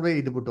ಮನುಷ್ಯನ ನಡುವೆ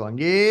ಇದ್ಬಿಟ್ಟು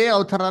ಹಂಗೇ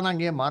ಅವತಾರನ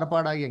ಹಂಗೆ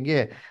ಮಾರ್ಪಾಡಾಗಿ ಹಂಗೆ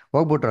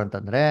ಹೋಗ್ಬಿಟ್ರು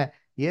ಅಂತಂದ್ರೆ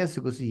ಏಸು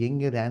ಕ್ರಿಸ್ತು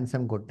ಹೆಂಗೆ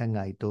ರ್ಯಾನ್ಸಮ್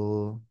ಕೊಟ್ಟಂಗಾಯ್ತು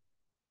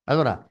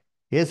ಅಲ್ವರ.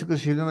 ಏಸು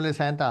ಕ್ರಿಸ್ತು ಶಿಲುಬೆ ಮೇಲೆ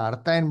ಸಾಯಂತ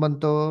ಅರ್ಥ ಏನ್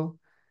ಬಂತು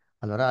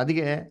ಅಲ್ವರ.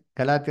 ಅದಕ್ಕೆ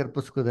ಗಲಾತ್ಯರ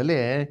ಪುಸ್ತಕದಲ್ಲಿ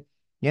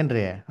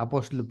ಏನ್ರಿ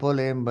ಅಪೋಸ್ಟಲ್ ಪೌಲ್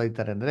ಏನ್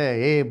ಬೈತಾರೆ ಅಂದ್ರೆ,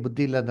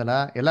 ಬುದ್ಧಿ ಇಲ್ಲದನ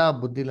ಎಲ್ಲ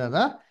ಬುದ್ಧಿ ಇಲ್ಲದ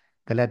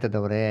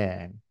ಗಲಾತ್ಯದವರೇ,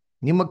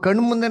 ನಿಮ್ಮ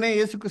ಕಣ್ಣು ಮುಂದೆನೆ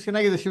ಯೇಸು ಕ್ರಿಸ್ತು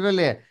ಏನಾಗಿದೆ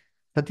ಶಿಲುಬೆಯಲ್ಲಿ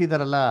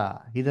ಸತ್ತಿದಾರಲ್ಲ,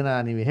 ಇದನ್ನ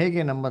ನೀವು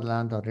ಹೇಗೆ ನಂಬಲ್ಲ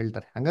ಅಂತ ಅವ್ರು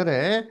ಹೇಳ್ತಾರೆ. ಹಂಗಾರೆ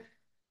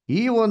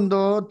ಈ ಒಂದು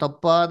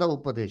ತಪ್ಪಾದ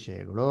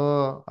ಉಪದೇಶಗಳು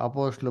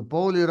ಅಪೋಸ್ಟಲ್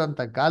ಪೌಲ್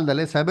ಇರೋಂಥ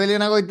ಕಾಲದಲ್ಲಿ ಸಭೆಯಲ್ಲಿ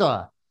ಏನಾಗೋಯ್ತು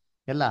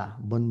ಎಲ್ಲ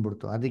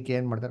ಬಂದ್ಬಿಡ್ತು. ಅದಕ್ಕೆ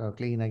ಏನ್ ಮಾಡ್ತಾರೆ ಅವ್ರು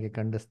ಕ್ಲೀನಾಗಿ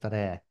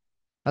ಖಂಡಿಸ್ತಾರೆ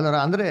ಅಲ್ವರ.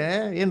 ಅಂದ್ರೆ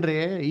ಏನ್ರಿ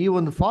ಈ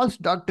ಒಂದು ಫಾಲ್ಸ್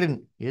ಡಾಕ್ಟ್ರಿನ್,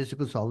 ಯೇಸು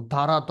ಕ್ರಿಸ್ತು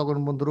ಅವತಾರ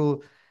ತಗೊಂಡು ಬಂದ್ರು,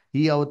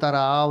 ಈ ಅವತಾರ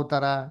ಆ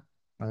ಅವತಾರ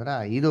ಅಂದ್ರ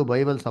ಇದು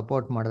ಬೈಬಲ್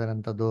ಸಪೋರ್ಟ್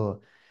ಮಾಡಿದಾರಂಥದ್ದು.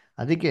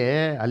 ಅದಕ್ಕೆ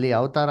ಅಲ್ಲಿ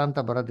ಅವತಾರ ಅಂತ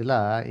ಬರೋದಿಲ್ಲ,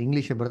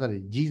 ಇಂಗ್ಲಿಷ್ ಬರ್ತಾರೆ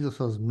ಜೀಸಸ್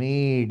ವಾಸ್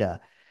ಮೇಡ್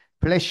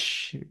ಫ್ಲೆಶ್,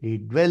 ಈ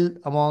ಡ್ವೆಲ್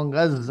ಅಮಾಂಗ್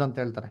ಅಸ್ ಅಂತ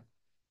ಹೇಳ್ತಾರೆ.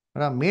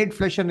 ಮೇಡ್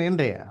ಫ್ಲೆಶ್ ಅನ್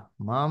ಏನ್ರಿ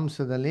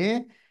ಮಾಂಸದಲ್ಲಿ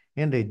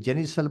ಏನ್ರಿ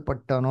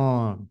ಜನಿಸಲ್ಪಟ್ಟನು,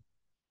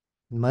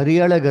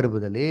 ಮರಿಯಳ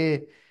ಗರ್ಭದಲ್ಲಿ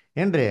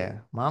ಏನ್ರಿ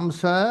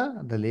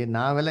ಮಾಂಸದಲ್ಲಿ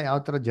ನಾವೆಲ್ಲ ಯಾವ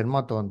ಥರ ಜನ್ಮ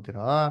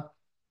ತಗೊಂತೀರೋ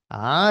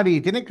ಆ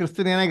ರೀತಿನೇ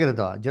ಕ್ರಿಸ್ತನ್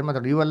ಏನಾಗಿರೋದು ಜನ್ಮ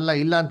ತಗೊಂಡು. ಇವೆಲ್ಲ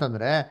ಇಲ್ಲ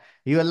ಅಂತಂದ್ರೆ,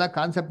 ಇವೆಲ್ಲ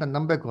ಕಾನ್ಸೆಪ್ಟ್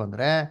ನಂಬಬೇಕು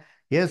ಅಂದ್ರೆ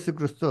ಯೇಸು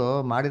ಕ್ರಿಸ್ತು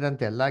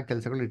ಮಾಡಿದಂಥ ಎಲ್ಲ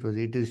ಕೆಲಸಗಳು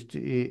ಇಟ್ ಇಸ್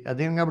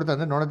ಅದೇನಾಗ್ಬಿಡುತ್ತೆ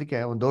ಅಂದ್ರೆ ನೋಡೋದಕ್ಕೆ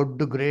ಒಂದು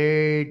ದೊಡ್ಡ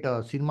ಗ್ರೇಟ್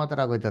ಸಿನಿಮಾ ಥರ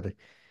ಆಗೋಯ್ತದೆ.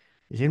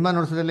 ಸಿನಿಮಾ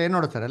ನೋಡ್ಸೋದ್ರಲ್ಲಿ ಏನು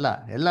ನೋಡ್ತಾರೆ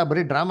ಎಲ್ಲ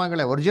ಬರೀ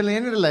ಡ್ರಾಮಾಗಳೇ, ಒರಿಜಿನಲ್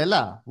ಏನಿರಲ್ಲ, ಎಲ್ಲ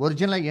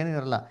ಒರಿಜಿನಲ್ ಆಗಿ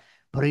ಏನಿರಲ್ಲ,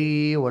 ಬರೀ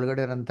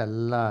ಒಳಗಡೆ ಇರೋಂಥ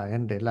ಎಲ್ಲ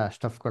ಏನ್ರಿ ಎಲ್ಲ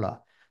ಸ್ಟಫ್ಗಳು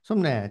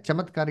ಸುಮ್ಮನೆ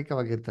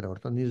ಚಮತ್ಕಾರಿಕವಾಗಿರ್ತಾರೆ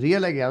ಹೊರತು ನೀವು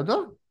ರಿಯಲ್ ಆಗಿ ಯಾವುದು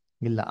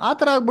ಇಲ್ಲ. ಆ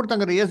ಥರ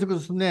ಆಗ್ಬಿಡ್ತಂಗಾರೆ ಯೇಸು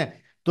ಕ್ರಿಸ್ತು ಸುಮ್ಮನೆ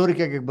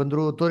ತೋರಿಕೆಗೆ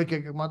ಬಂದರು,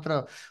 ತೋರಿಕೆಗೆ ಮಾತ್ರ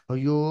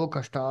ಅಯ್ಯೋ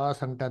ಕಷ್ಟ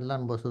ಸಂಕಟ ಎಲ್ಲ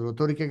ಅನ್ಭವಿಸಿದ್ರು.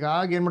 ತೋರಿಕೆಗೆ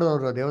ಆಗ ಏನು ಮಾಡೋರು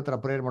ಅವರು ದೇವತರ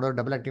ಪ್ರೇಯರ್ ಮಾಡೋರು,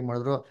 ಡಬಲ್ ಆ್ಯಕ್ಟಿಂಗ್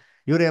ಮಾಡಿದ್ರು,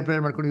 ಇವರೇ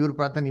ಪ್ರೇಯರ್ ಮಾಡ್ಕೊಂಡು ಇವ್ರ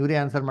ಪ್ರಾರ್ಥನೆ ಇವರೇ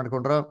ಆನ್ಸರ್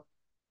ಮಾಡ್ಕೊಂಡ್ರು.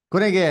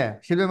 ಕೊನೆಗೆ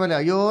ಶಿಲ್ವೆ ಮೇಲೆ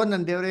ಅಯ್ಯೋ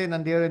ನನ್ನ ದೇವರೇ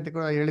ಅಂತ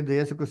ಕೂಡ ಹೇಳಿದ್ದು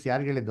ಯೇಸು ಕ್ರಿಸ್ತು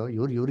ಯಾರಿಗೆ ಹೇಳಿದ್ದು,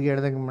 ಇವ್ರಿಗೆ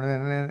ಹೇಳ್ದಂಗೆ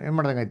ಏನು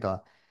ಮಾಡ್ದಂಗಾಯ್ತು,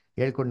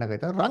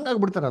 ಹೇಳ್ಕೊಂಡಾಗಾಯ್ತು, ರಾಂಗ್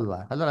ಆಗ್ಬಿಡ್ತಾರಲ್ವಾ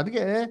ಅಲ್ಲ.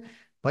 ಅದಕ್ಕೆ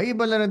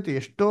ಬೈಬಲ್ಲಂತೂ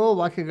ಎಷ್ಟೋ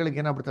ವಾಕ್ಯಗಳಿಗೆ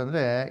ಏನಾಗ್ಬಿಡ್ತಾರೆ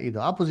ಅಂದರೆ ಇದು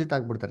ಆಪೋಸಿಟ್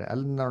ಆಗಿಬಿಡ್ತಾರೆ.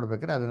 ಅಲ್ಲಿ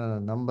ನೋಡ್ಬೇಕಾದ್ರೆ ಅದನ್ನು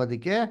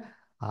ನಂಬೋದಕ್ಕೆ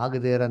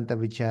ಆಗದೇ ಇರೋಂಥ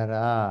ವಿಚಾರ.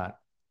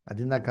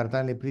 ಅದರಿಂದ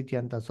ಕರ್ತನಲ್ಲಿ ಪ್ರೀತಿ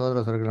ಅಂತ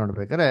ಸೋದರ ಸೋದರಿಗಳು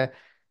ನೋಡ್ಬೇಕಾದ್ರೆ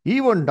ಈ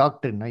ಒಂದು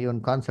ಡಾಕ್ಟ್ರಿನ್, ಈ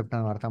ಒಂದು ಕಾನ್ಸೆಪ್ಟ್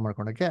ನಾವು ಅರ್ಥ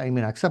ಮಾಡ್ಕೊಳಕ್ಕೆ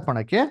ಅಕ್ಸೆಪ್ಟ್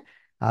ಮಾಡೋಕ್ಕೆ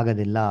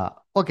ಆಗೋದಿಲ್ಲ.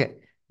 ಓಕೆ,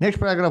 ನೆಕ್ಸ್ಟ್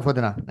ಪ್ಯಾರಾಗ್ರಾಫ್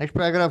ಓದೋಣ. ನೆಕ್ಸ್ಟ್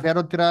ಪ್ಯಾರಾಗ್ರಾಫ್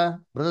ಯಾರು ಓದ್ತೀರಾ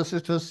ಬ್ರದರ್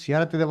ಸಿಸ್ಟರ್ಸ್?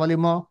 ಯಾರು ಓದ್ತಿದೆ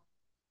ವಾಲ್ಯೂಮು?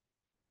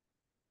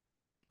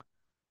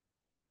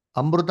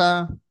 ಅಮೃತ,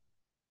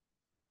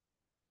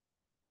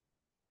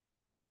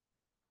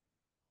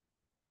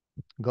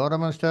 ಗೌರವ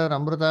ಮಾಸ್ಟರ್,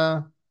 ಅಮೃತ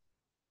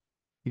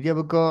ಇದೆಯಾ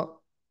book?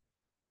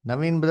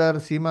 Naveen brother,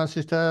 Seema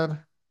sister,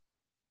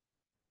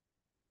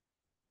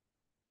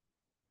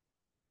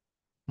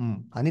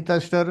 Anita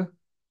sister.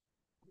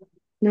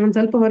 ನಾನು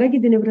ಸ್ವಲ್ಪ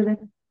ಹೊರಗಿದ್ದೀನಿ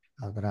ಬ್ರದರ್.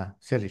 ಹೌದಾ,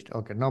 ಸರಿ ಇಷ್ಟ,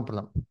 ಓಕೆ, ನೋ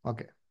ಪ್ರಾಬ್ಲಮ್.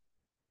 ಓಕೆ.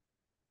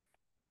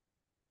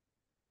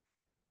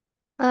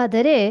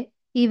 ಆದರೆ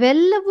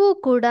ಇವೆಲ್ಲವೂ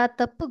ಕೂಡ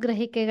ತಪ್ಪು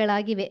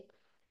ಗ್ರಹಿಕೆಗಳಾಗಿವೆ.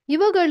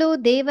 ಇವುಗಳು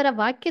ದೇವರ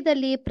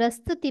ವಾಕ್ಯದಲ್ಲಿ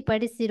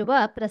ಪ್ರಸ್ತುತಿಪಡಿಸಿರುವ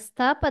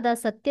ಪ್ರಸ್ತಾಪದ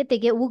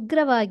ಸತ್ಯತೆಗೆ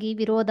ಉಗ್ರವಾಗಿ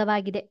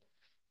ವಿರೋಧವಾಗಿದೆ.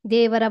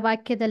 ದೇವರ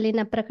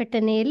ವಾಕ್ಯದಲ್ಲಿನ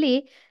ಪ್ರಕಟಣೆಯಲ್ಲಿ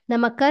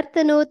ನಮ್ಮ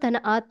ಕರ್ತನು ತನ್ನ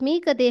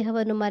ಆತ್ಮೀಕ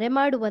ದೇಹವನ್ನು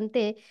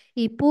ಮರೆಮಾಡುವಂತೆ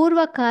ಈ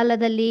ಪೂರ್ವ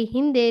ಕಾಲದಲ್ಲಿ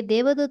ಹಿಂದೆ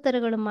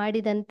ದೇವದೂತರುಗಳು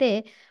ಮಾಡಿದಂತೆ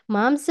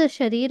ಮಾಂಸ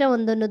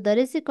ಶರೀರವೊಂದನ್ನು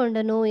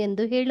ಧರಿಸಿಕೊಂಡನು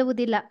ಎಂದು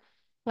ಹೇಳುವುದಿಲ್ಲ.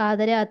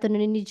 ಆದರೆ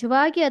ಆತನು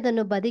ನಿಜವಾಗಿ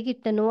ಅದನ್ನು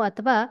ಬದಿಗಿಟ್ಟನು,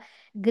 ಅಥವಾ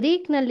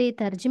ಗ್ರೀಕ್ನಲ್ಲಿ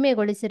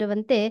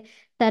ತರ್ಜುಮೆಗೊಳಿಸಿರುವಂತೆ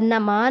ತನ್ನ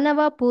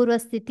ಮಾನವ ಪೂರ್ವ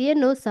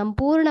ಸ್ಥಿತಿಯನ್ನು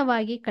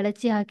ಸಂಪೂರ್ಣವಾಗಿ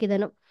ಕಳಚಿ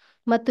ಹಾಕಿದನು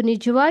ಮತ್ತು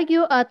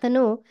ನಿಜವಾಗಿಯೂ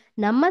ಆತನು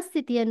ನಮ್ಮ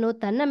ಸ್ಥಿತಿಯನ್ನು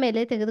ತನ್ನ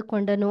ಮೇಲೆ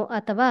ತೆಗೆದುಕೊಂಡನು,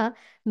 ಅಥವಾ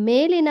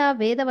ಮೇಲಿನ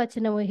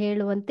ವೇದವಚನವು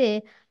ಹೇಳುವಂತೆ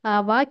ಆ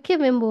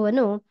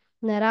ವಾಕ್ಯವೆಂಬುವನು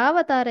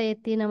ನರಾವತಾರ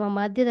ಎತ್ತಿ ನಮ್ಮ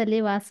ಮಧ್ಯದಲ್ಲಿ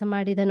ವಾಸ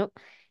ಮಾಡಿದನು.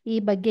 ಈ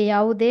ಬಗ್ಗೆ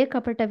ಯಾವುದೇ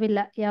ಕಪಟವಿಲ್ಲ,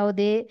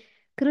 ಯಾವುದೇ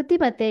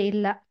ಕೃತಿಮತೆ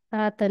ಇಲ್ಲ.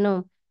 ಆತನು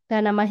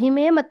ತನ್ನ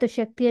ಮಹಿಮೆ ಮತ್ತು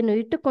ಶಕ್ತಿಯನ್ನು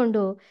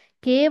ಇಟ್ಟುಕೊಂಡು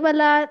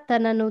ಕೇವಲ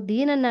ತನ್ನನ್ನು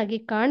ದೀನನಾಗಿ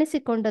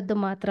ಕಾಣಿಸಿಕೊಂಡದ್ದು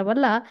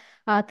ಮಾತ್ರವಲ್ಲ,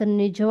 ಆತನು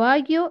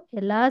ನಿಜವಾಗಿಯೂ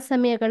ಎಲ್ಲ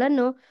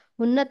ಸಮಯಗಳನ್ನು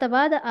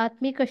ಉನ್ನತವಾದ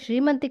ಆತ್ಮಿಕ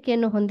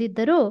ಶ್ರೀಮಂತಿಕೆಯನ್ನು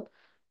ಹೊಂದಿದ್ದರೂ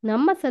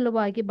ನಮ್ಮ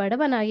ಸಲುವಾಗಿ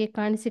ಬಡವನಾಗಿ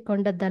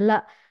ಕಾಣಿಸಿಕೊಂಡದ್ದಲ್ಲ.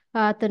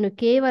 ಆತನು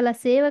ಕೇವಲ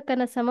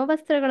ಸೇವಕನ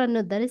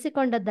ಸಮವಸ್ತ್ರಗಳನ್ನು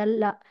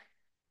ಧರಿಸಿಕೊಂಡದ್ದಲ್ಲ,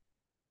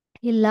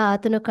 ಇಲ್ಲ,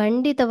 ಆತನು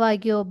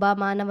ಖಂಡಿತವಾಗಿಯೂ ಒಬ್ಬ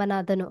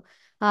ಮಾನವನಾದನು.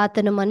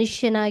 ಆತನು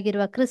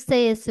ಮನುಷ್ಯನಾಗಿರುವ ಕ್ರಿಸ್ತ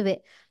ಯೇಸುವೆ.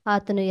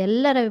 ಆತನು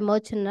ಎಲ್ಲರ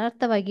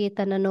ವಿಮೋಚನಾರ್ಥವಾಗಿ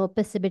ತನ್ನನ್ನು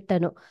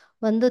ಒಪ್ಪಿಸಿಬಿಟ್ಟನು.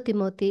 1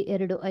 ತಿಮೋತಿ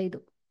 2:5.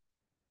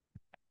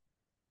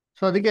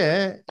 ಸೊ ಅದಕ್ಕೆ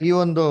ಈ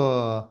ಒಂದು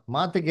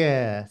ಮಾತಿಗೆ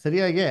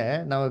ಸರಿಯಾಗಿ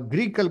ನಾವು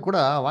ಗ್ರೀಕಲ್ಲಿ ಕೂಡ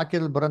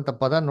ವಾಕ್ಯದಲ್ಲಿ ಬರೋಂಥ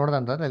ಪದ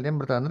ನೋಡ್ದಂತಂದ್ರೆ ಅಲ್ಲಿ ಏನ್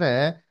ಬರ್ತದೆ ಅಂದ್ರೆ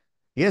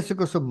ಯೇಸು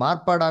ಕ್ರಿಸ್ತು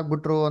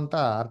ಮಾರ್ಪಾಡಾಗ್ಬಿಟ್ರು ಅಂತ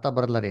ಅರ್ಥ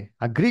ಬರಲ್ಲ ರೀ.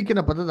 ಆ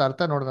ಗ್ರೀಕಿನ ಪದದ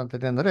ಅರ್ಥ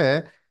ನೋಡ್ದಂಥದ್ದು ಅಂದ್ರೆ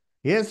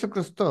ಯೇಸು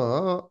ಕ್ರಿಸ್ತು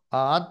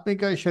ಆ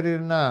ಆತ್ಮಿಕ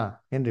ಶರೀರನ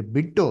ಏನ್ರಿ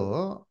ಬಿಟ್ಟು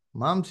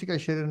ಮಾಂಸಿಕ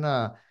ಶರೀರನ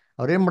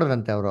ಅವ್ರು ಏನ್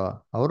ಮಾಡಿದ್ರಂತೆ, ಅವರು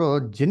ಅವರು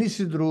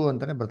ಜನಿಸಿದ್ರು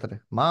ಅಂತಾನೆ ಬರ್ತಾರೆ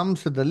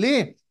ಮಾಂಸದಲ್ಲಿ.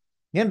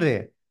 ಏನ್ರಿ,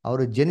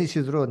 ಅವರು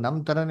ಜನಿಸಿದ್ರು ನಮ್ಮ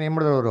ಥರನೇ ಏನ್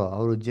ಮಾಡಿದ್ರು,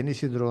 ಅವರು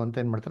ಜನಿಸಿದ್ರು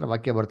ಅಂತ ಏನ್ ಮಾಡ್ತಾರೆ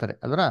ವಾಕ್ಯ ಬರ್ತಾರೆ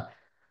ಅದರ.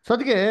 ಸೊ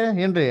ಅದಕ್ಕೆ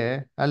ಏನ್ರಿ,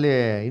 ಅಲ್ಲಿ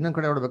ಇನ್ನೊಂದ್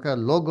ಕಡೆ ನೋಡ್ಬೇಕಾ,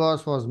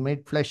 ಲೋಗೋಸ್ ವಾಸ್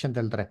ಮೇಡ್ ಫ್ಲೆಶ್ ಅಂತ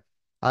ಹೇಳ್ತಾರೆ.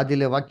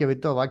 ಆದಿಲೆ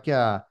ವಾಕ್ಯವಿತ್ತು, ಆ ವಾಕ್ಯ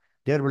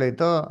ದೇವ್ರ ಬಳಿ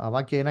ಇತ್ತು, ಆ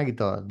ವಾಕ್ಯ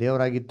ಏನಾಗಿತ್ತು,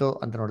 ದೇವರಾಗಿತ್ತು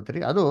ಅಂತ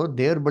ನೋಡ್ತೀರಿ. ಅದು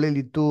ದೇವ್ರ ಬಳಿಲಿ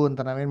ಇತ್ತು ಅಂತ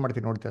ನಾವೇನ್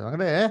ಮಾಡ್ತೀವಿ ನೋಡ್ತೀವಿ.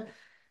 ಅಂದ್ರೆ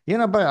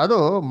ಏನಪ್ಪ ಅದು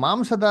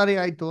ಮಾಂಸಧಾರಿ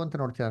ಆಯ್ತು ಅಂತ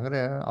ನೋಡ್ತೀವಿ. ಅಂದ್ರೆ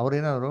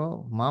ಅವ್ರೇನಾದ್ರು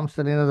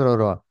ಮಾಂಸದಲ್ಲಿ ಏನಾದ್ರು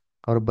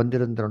ಅವ್ರು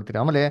ಬಂದಿರೋ ಅಂತ ನೋಡ್ತೀರಿ.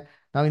 ಆಮೇಲೆ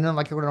ನಾವು ಇನ್ನೊಂದು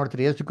ವಾಕ್ಯ ಕೂಡ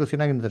ನೋಡ್ತೀರಿ, ಯೇಸು ಕ್ರಿಸ್ತು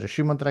ಏನಾಗಿರ್ತಾರೆ,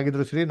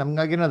 ಶ್ರೀಮಂತರಾಗಿದ್ರು ಸರಿ,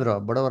 ನಮ್ಗಾಗಿ ಏನಾದ್ರು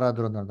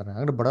ಬಡವರಾದ್ರು ಅಂತ ನೋಡ್ತಾರೆ.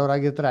 ಅಂದ್ರೆ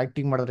ಬಡವರಾಗಿರ್ತಾರೆ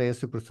ಆಕ್ಟಿಂಗ್ ಮಾಡಿದ್ರೆ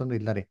ಯೇಸು ಕ್ರಿಸ್ತು ಅಂದ್ರೆ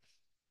ಇಲ್ಲ ರೀ.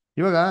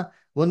 ಇವಾಗ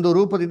ಒಂದು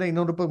ರೂಪದಿಂದ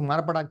ಇನ್ನೊಂದು ರೂಪಕ್ಕೆ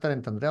ಮಾರ್ಪಾಡಾಗ್ತಾರೆ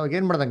ಅಂತಂದ್ರೆ ಅವಾಗ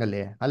ಏನ್ ಮಾಡ್ದಂಗೆ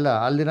ಅಲ್ಲಿ ಅಲ್ಲ,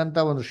 ಅಲ್ಲಿರಂತ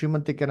ಒಂದು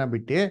ಶ್ರೀಮಂತಿಕೆನ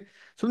ಬಿಟ್ಟು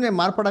ಸುಮ್ಮನೆ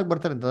ಮಾರ್ಪಾಡಾಗಿ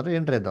ಬರ್ತಾರೆ ಅಂತಂದ್ರೆ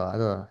ಏನ್ರಿ ಅದು,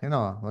 ಅದು ಏನೋ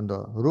ಒಂದು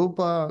ರೂಪ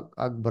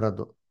ಆಗಿ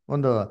ಬರೋದು,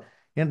 ಒಂದು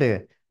ಏನ್ರಿ,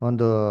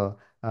 ಒಂದು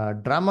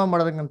ಡ್ರಾಮಾ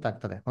ಮಾಡೋದಂಗೆ ಅಂತ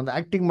ಆಗ್ತಾರೆ, ಒಂದು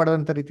ಆಕ್ಟಿಂಗ್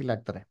ಮಾಡೋದಂತ ರೀತಿಲಿ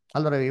ಆಗ್ತಾರೆ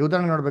ಅಲ್ದ್ರ. ಈ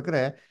ಉದಾಹರಣೆ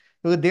ನೋಡ್ಬೇಕಾದ್ರೆ,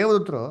 ಇವಾಗ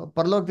ದೇವದೂತರು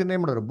ಪರಲೋಕದಿಂದ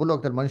ಏನ್ ಮಾಡೋರು,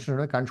 ಭೂಲೋಕದಲ್ಲಿ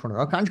ಮನುಷ್ಯನ ಕಾಣಿಸ್ಕೊಂಡ್ರು.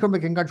 ಅವ್ರು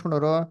ಕಾಣಿಸ್ಕೊಳ್ಬೇಕು, ಹೆಂಗ್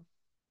ಕಾಣಿಸ್ಕೊಂಡವರು,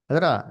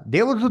 ಅದರ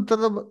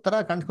ದೇವದೂತರ ತರ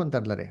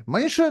ಕಾಣಿಸ್ಕೊಂತ ಇರ್ಲಾರಿ,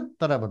 ಮನುಷ್ಯ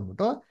ತರ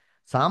ಬಂದ್ಬಿಟ್ಟು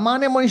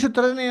ಸಾಮಾನ್ಯ ಮನುಷ್ಯ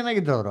ತರನೇ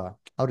ಏನಾಗಿದ್ರು ಅವರು,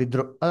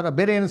 ಅವ್ರಿದ್ರು. ಅದರ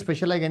ಬೇರೆ ಏನು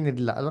ಸ್ಪೆಷಲ್ ಆಗಿ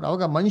ಏನಿರಲಿಲ್ಲ. ಅದ್ರ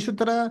ಅವಾಗ ಮನುಷ್ಯ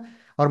ತರ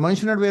ಅವ್ರ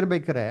ಮನುಷ್ಯ ನಡುವೆ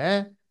ಇರ್ಬೇಕಾರೆ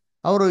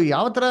ಅವರು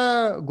ಯಾವ ತರ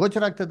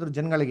ಗೋಚರ ಆಗ್ತಾ ಇದ್ರು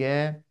ಜನಗಳಿಗೆ,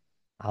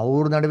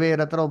 ಅವ್ರ ನಡುವೆ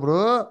ಇರೋ ತರ ಒಬ್ರು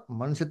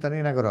ಮನುಷ್ಯ ತರ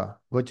ಏನಾಗೋರು,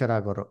 ಗೋಚರ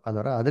ಆಗೋರು.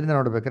 ಅದರ ಅದರಿಂದ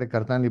ನೋಡ್ಬೇಕಾದ್ರೆ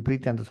ಕರ್ತನಲ್ಲಿ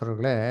ಪ್ರೀತಿ ಅಂತ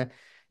ಸ್ವರಗಳೇ,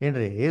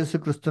 ಏನ್ರಿ, ಯೇಸು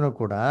ಕ್ರಿಸ್ತನು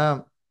ಕೂಡ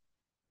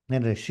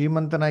ಏನ್ರಿ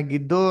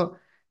ಶ್ರೀಮಂತನಾಗಿದ್ದು,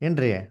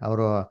 ಏನ್ರಿ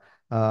ಅವರು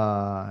ಆ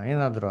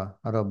ಏನಾದ್ರು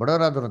ಅವರು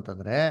ಬಡವರಾದ್ರು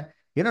ಅಂತಂದ್ರೆ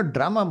ಏನೋ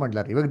ಡ್ರಾಮಾ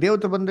ಮಾಡ್ಲಾರ. ಇವಾಗ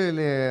ದೇವತೆ ಬಂದು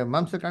ಇಲ್ಲಿ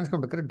ಮಾಂಸ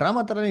ಕಾಣಿಸ್ಕೊಳ್ಬೇಕಾದ್ರೆ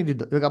ಡ್ರಾಮಾ ಥರನೇ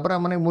ಇದ್ದಿದ್ದು. ಇವಾಗ ಅಬ್ರ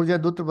ಮನೆಗೆ 3 ಜನ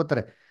ದೂತರು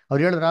ಬರ್ತಾರೆ.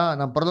 ಅವ್ರು ಹೇಳಿದ್ರ,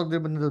 ನಮ್ಮ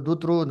ಪರಲೋಕದಲ್ಲಿ ಬಂದಿದ್ದು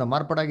ದೂತರು, ನಮ್ಮ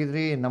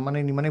ಮಾರ್ಪಾಡಾಗಿದ್ರಿ, ನಿಮ್ಮ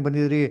ಮನೆಗೆ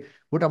ಬಂದಿದ್ರಿ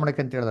ಊಟ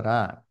ಮಾಡಕ್ಕೆ ಅಂತ ಹೇಳಿದ್ರ.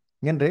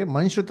 ಏನ್ರಿ,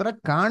 ಮನುಷ್ಯ ಥರ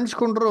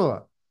ಕಾಣಿಸ್ಕೊಂಡ್ರು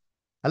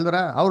ಅಲ್ವರ.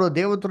 ಅವರು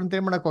ದೇವತರು ಅಂತ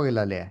ಏನ್ ಮಾಡಕ್ ಹೋಗಿಲ್ಲ,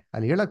 ಅಲ್ಲಿ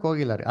ಅಲ್ಲಿ ಹೇಳಕ್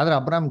ಹೋಗಿಲ್ಲ ರೀ. ಆದ್ರೆ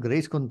ಅಬ್ರಾಮ್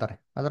ಗ್ರಹಿಸ್ಕೊಂತಾರೆ.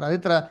 ಅದ್ರ ಅದೇ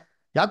ಥರ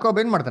ಯಾಕೋಬ್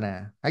ಏನ್ ಮಾಡ್ತಾನೆ,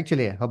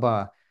 ಆಕ್ಚುಲಿ ಒಬ್ಬ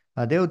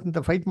ದೇವತಂತ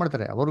ಫೈಟ್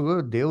ಮಾಡ್ತಾರೆ. ಅವ್ರಿಗೂ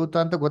ದೇವತ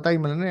ಅಂತ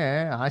ಗೊತ್ತಾದ್ಮೇಲೆ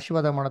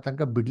ಆಶೀರ್ವಾದ ಮಾಡೋ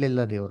ತನಕ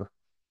ಬಿಡ್ಲಿಲ್ಲ ದೇವರು.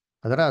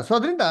 ಅದರ ಸೊ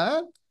ಅದರಿಂದ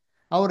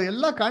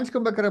ಅವರೆಲ್ಲ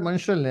ಕಾಣಿಸ್ಕೊಬೇಕಾರೆ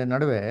ಮನುಷ್ಯರಲ್ಲಿ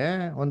ನಡುವೆ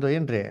ಒಂದು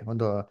ಏನ್ರಿ,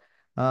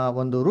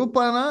 ಒಂದು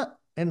ರೂಪನ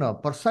ಏನು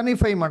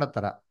ಪರ್ಸನಿಫೈ ಮಾಡೋ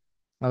ಥರ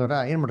ಅದರ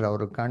ಏನು ಮಾಡ್ರಿ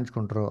ಅವರು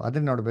ಕಾಣಿಸ್ಕೊಂಡ್ರು.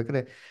 ಅದನ್ನ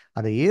ನೋಡ್ಬೇಕ್ರೆ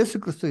ಅದು ಏಸು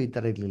ಕ್ರಿಸ್ತು ಈ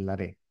ಥರ ಇರಲಿಲ್ಲ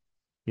ರೀ.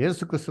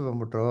 ಏಸು ಕ್ರಿಸ್ತು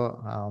ಬಂದ್ಬಿಟ್ರು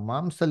ಆ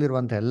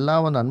ಮಾಂಸದಲ್ಲಿರುವಂಥ ಎಲ್ಲ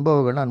ಒಂದು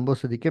ಅನುಭವಗಳನ್ನ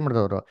ಅನುಭವಿಸೋದಕ್ಕೆ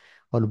ಮಾಡಿದವರು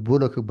ಅವ್ರು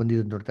ಭೂಲೋಕಕ್ಕೆ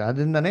ಬಂದಿದ್ದು ನೋಡ್ತಾರೆ.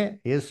 ಅದರಿಂದನೇ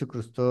ಏಸು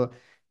ಕ್ರಿಸ್ತು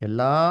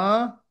ಎಲ್ಲ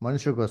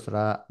ಮನುಷ್ಯರಿಗೋಸ್ಕರ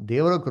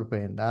ದೇವರ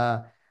ಕೃಪೆಯಿಂದ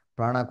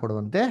ಪ್ರಾಣ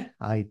ಕೊಡುವಂತೆ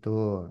ಆಯಿತು.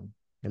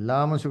 ಎಲ್ಲ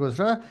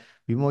ಮನುಷ್ಯರಿಗೋಸ್ಕರ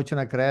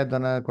ವಿಮೋಚನಾ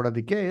ಕ್ರಯಧನ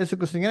ಕೊಡೋದಕ್ಕೆ ಯೇಸು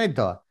ಕ್ರಿಸ್ತನಿಗೆ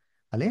ಏನಾಯ್ತು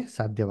ಅಲ್ಲಿ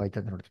ಸಾಧ್ಯವಾಯ್ತು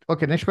ಅಂತ ನೋಡ್ತೀವಿ.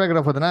 ಓಕೆ, ನೆಕ್ಸ್ಟ್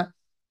ಪ್ಯಾರಾಗ್ರಾಫ್ ಅದನ್ನ,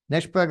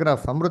 ನೆಕ್ಸ್ಟ್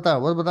ಪ್ಯಾರಾಗ್ರಾಫ್ ಅಮೃತ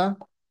ಓದ್ಬೋದಾ?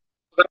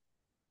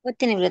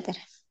 ಓದ್ತೀನಿ ಬ್ರದರ್.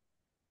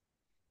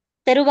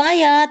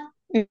 ತರುವಾಯ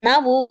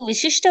ನಾವು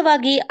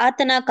ವಿಶಿಷ್ಟವಾಗಿ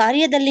ಆತನ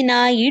ಕಾರ್ಯದಲ್ಲಿನ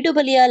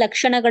ಈಡುಬಲಿಯ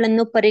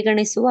ಲಕ್ಷಣಗಳನ್ನು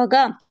ಪರಿಗಣಿಸುವಾಗ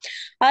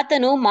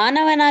ಆತನು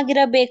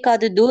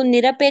ಮಾನವನಾಗಿರಬೇಕಾದುದು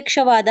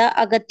ನಿರಪೇಕ್ಷವಾದ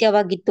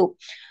ಅಗತ್ಯವಾಗಿತ್ತು.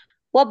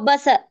 ಒಬ್ಬ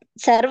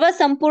ಸರ್ವ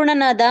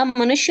ಸಂಪೂರ್ಣನಾದ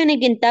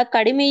ಮನುಷ್ಯನಿಗಿಂತ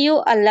ಕಡಿಮೆಯೂ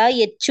ಅಲ್ಲ,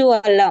 ಹೆಚ್ಚೂ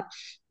ಅಲ್ಲ.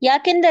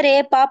 ಯಾಕೆಂದರೆ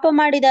ಪಾಪ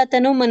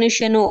ಮಾಡಿದಾತನು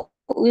ಮನುಷ್ಯನು,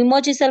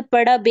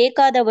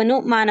 ವಿಮೋಚಿಸಲ್ಪಡಬೇಕಾದವನು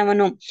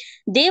ಮಾನವನು.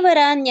 ದೇವರ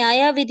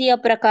ನ್ಯಾಯವಿಧಿಯ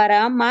ಪ್ರಕಾರ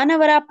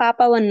ಮಾನವರ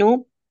ಪಾಪವನ್ನು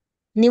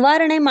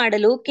ನಿವಾರಣೆ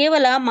ಮಾಡಲು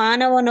ಕೇವಲ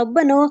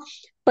ಮಾನವನೊಬ್ಬನು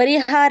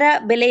ಪರಿಹಾರ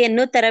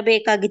ಬೆಲೆಯನ್ನು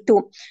ತರಬೇಕಾಗಿತ್ತು.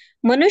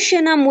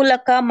 ಮನುಷ್ಯನ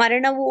ಮೂಲಕ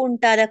ಮರಣವು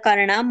ಉಂಟಾದ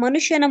ಕಾರಣ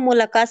ಮನುಷ್ಯನ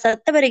ಮೂಲಕ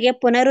ಸತ್ತವರಿಗೆ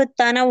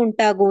ಪುನರುತ್ಥಾನ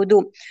ಉಂಟಾಗುವುದು.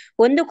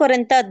 1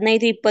 ಕೊರಿಂಥ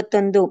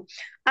 15:21.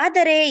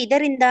 ಆದರೆ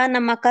ಇದರಿಂದ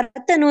ನಮ್ಮ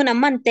ಕರ್ತನು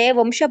ನಮ್ಮಂತೆ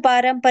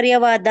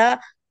ವಂಶಪಾರಂಪರ್ಯವಾದ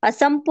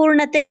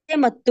ಅಸಂಪೂರ್ಣತೆ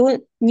ಮತ್ತು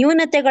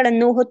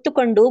ನ್ಯೂನತೆಗಳನ್ನು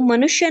ಹೊತ್ತುಕೊಂಡು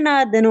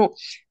ಮನುಷ್ಯನಾದನು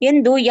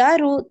ಎಂದು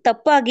ಯಾರು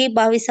ತಪ್ಪಾಗಿ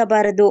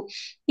ಭಾವಿಸಬಾರದು.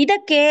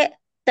 ಇದಕ್ಕೆ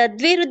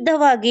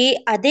ತದ್ವಿರುದ್ಧವಾಗಿ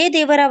ಅದೇ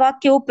ದೇವರ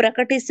ವಾಕ್ಯವು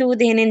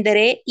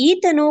ಪ್ರಕಟಿಸುವುದೇನೆಂದರೆ,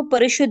 ಈತನು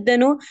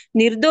ಪರಿಶುದ್ಧನು,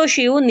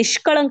 ನಿರ್ದೋಷಿಯು,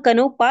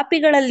 ನಿಷ್ಕಳಂಕನು,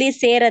 ಪಾಪಿಗಳಲ್ಲಿ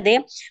ಸೇರದೆ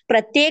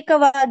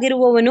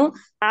ಪ್ರತ್ಯೇಕವಾಗಿರುವವನು,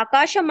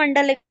 ಆಕಾಶ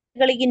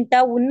ಮಂಡಲಗಳಿಗಿಂತ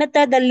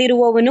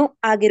ಉನ್ನತದಲ್ಲಿರುವವನು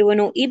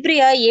ಆಗಿರುವನು.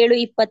 ಇಬ್ರಿಯ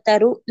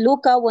 7:26,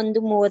 ಲೂಕ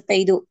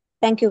 1:35.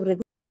 Thank you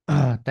brother.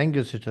 Thank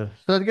you sister.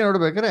 So ಅದಕ್ಕೆ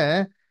ನೋಡ್ಬೇಕಾದ್ರೆ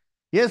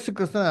ಯೇಸು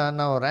ಕ್ರಿಸ್ತನ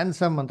ನಾವು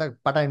ರ್ಯಾನ್ಸಮ್ ಅಂತ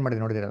ಪಾಠ ಏನು ಮಾಡಿ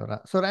ನೋಡಿದ್ರೆ ಅವರ.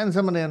 ಸೊ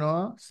ರ್ಯಾನ್ಸಮ್ ಏನು,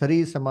 ಸರಿ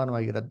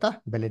ಸಮಾನವಾಗಿರೋಂಥ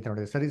ಬೆಲೆ ಅಂತ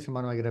ನೋಡಿದ್ರೆ, ಸರಿ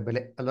ಸಮಾನವಾಗಿರೋ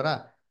ಬೆಲೆ ಅಲ್ಲರ.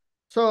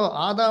 ಸೊ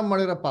ಆದಾಮ್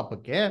ಮಾಡಿರೋ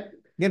ಪಾಪಕ್ಕೆ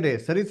ಏನ್ರಿ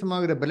ಸರಿ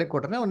ಸಮಾನವಾಗಿರೋ ಬೆಲೆ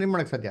ಕೊಟ್ರೆ ಅವ್ನು ಏನು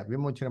ಮಾಡಕ್ಕೆ ಸಾಧ್ಯ,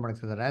 ವಿಮೋಚನೆ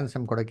ಮಾಡಕ್ಕೆ ಸಾಧ್ಯ,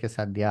 ರ್ಯಾನ್ಸಮ್ ಕೊಡೋಕ್ಕೆ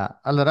ಸಾಧ್ಯ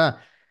ಅಲ್ಲರ.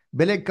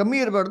 ಬೆಲೆ ಕಮ್ಮಿ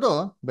ಇರಬಾರ್ದು,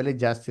 ಬೆಲೆ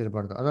ಜಾಸ್ತಿ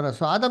ಇರಬಾರ್ದು ಅದರ.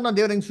 ಸೊ ಆದಾಮ್ನ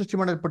ದೇವ್ರು ಹೆಂಗೆ ಸೃಷ್ಟಿ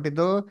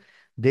ಮಾಡಲ್ಪಟ್ಟಿದ್ದು,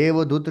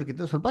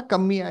 ದೇವದೂತರಿಗಿಂತ ಸ್ವಲ್ಪ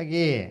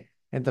ಕಮ್ಮಿಯಾಗಿ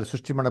ಎಂತ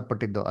ಸೃಷ್ಟಿ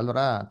ಮಾಡಲ್ಪಟ್ಟಿದ್ದು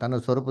ಅಲ್ವರ. ತನ್ನ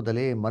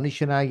ಸ್ವರೂಪದಲ್ಲಿ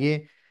ಮನುಷ್ಯನಾಗಿ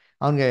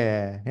ಅವನಿಗೆ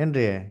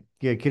ಏನ್ರಿ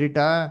ಕಿರೀಟ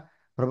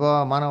ಪ್ರಭಾವ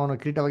ಮಾನವನು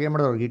ಕಿರೀಟವಾಗಿ ಏನು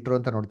ಮಾಡೋರು ಇಟ್ರು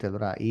ಅಂತ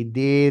ನೋಡ್ತಿದ್ರ.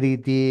 ಇದೇ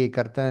ರೀತಿ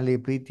ಕರ್ತನಲ್ಲಿ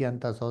ಪ್ರೀತಿ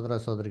ಅಂತ ಸೋದರ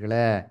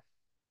ಸೋದರಿಗಳೇ,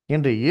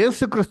 ಏನ್ರಿ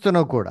ಯೇಸು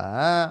ಕ್ರಿಸ್ತನು ಕೂಡ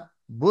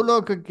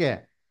ಭೂಲೋಕಕ್ಕೆ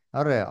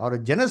ಅವ್ರು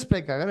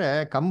ಜನಿಸ್ಬೇಕಾದ್ರೆ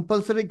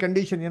ಕಂಪಲ್ಸರಿ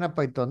ಕಂಡೀಷನ್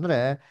ಏನಪ್ಪ ಇತ್ತು ಅಂದ್ರೆ,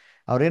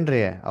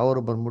 ಅವ್ರೇನ್ರಿ ಅವ್ರು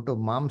ಬಂದ್ಬಿಟ್ಟು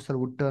ಮಾಂಸಲ್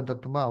ಹುಟ್ಟು ಅಂತ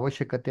ತುಂಬಾ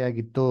ಅವಶ್ಯಕತೆ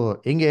ಆಗಿತ್ತು.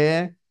 ಹಿಂಗೆ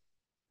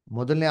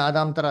ಮೊದಲನೇ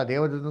ಆದಾಮ್ ತರ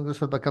ದೇವದೂತನಿಗೆ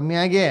ಸ್ವಲ್ಪ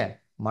ಕಮ್ಮಿಯಾಗಿ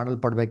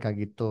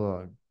ಮಾಡಲ್ಪಡ್ಬೇಕಾಗಿತ್ತು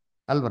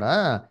ಅಲ್ವರ.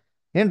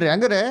 ಏನ್ರಿ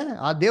ಹಂಗಾರೆ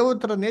ಆ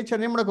ದೇವತರ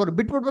ನೇಚರ್ ಏನ್ ಮಾಡಕ್ ಅವ್ರು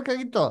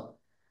ಬಿಟ್ಬಿಡ್ಬೇಕಾಗಿತ್ತು.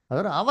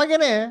 ಅದ್ರ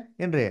ಅವಾಗೇನೆ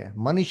ಏನ್ರಿ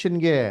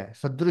ಮನುಷ್ಯನ್ಗೆ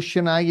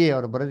ಸದೃಶ್ಯನಾಗಿ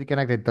ಅವ್ರು ಬರೋದಕ್ಕೆ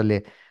ಏನಾಗ್ತಿತ್ತು ಅಲ್ಲಿ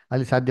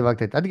ಅಲ್ಲಿ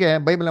ಸಾಧ್ಯವಾಗ್ತೈತೆ. ಅದಕ್ಕೆ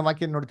ಬೈಬಲ್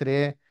ವಾಕ್ಯ ನೋಡ್ತೀರಿ,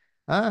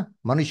 ಆ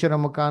ಮನುಷ್ಯರ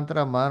ಮುಖಾಂತರ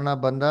ಮರಣ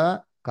ಬಂದ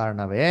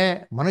ಕಾರಣವೇ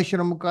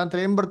ಮನುಷ್ಯನ ಮುಖಾಂತರ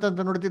ಏನ್ ಬರ್ತದೆ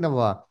ಅಂತ ನೋಡ್ತೀವಿ ನಾವು,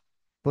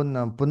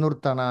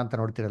 ಪುನರುತ್ಥಾನ ಅಂತ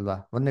ನೋಡ್ತೀರಲ್ವಾ,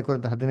 1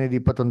 ಕೊರಿಂಥ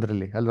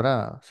 15:21 ಅಲ್ವರಾ.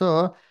 ಸೊ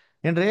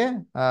ಏನ್ರಿ,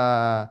 ಆ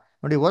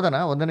ನೋಡಿ ಓದೋಣ,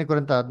 1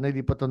 ಕೊರಿಂಥ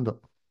 15:21.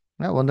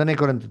 1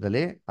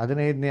 ಕೊರಿಂಥದಲ್ಲಿ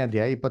 15ನೇ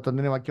ಅಧ್ಯಾಯ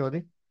 21ನೇ ವಾಕ್ಯ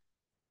ಓದಿ.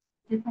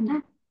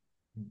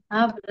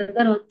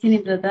 ಬ್ರದರ್ ಓದ್ತೀನಿ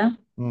ಬ್ರದರ್.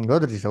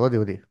 ಓದ್ರಿ ಸರ್, ಓದಿ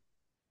ಓದಿ.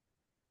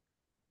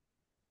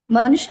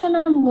 ಮನುಷ್ಯನ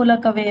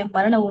ಮೂಲಕವೇ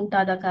ಮರಣ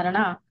ಉಂಟಾದ ಕಾರಣ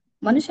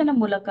ಮನುಷ್ಯನ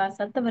ಮೂಲಕ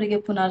ಸತ್ತವರಿಗೆ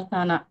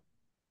ಪುನರುತ್ಥಾನ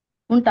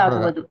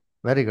ಉಂಟಾಗುವುದು.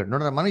 Very good.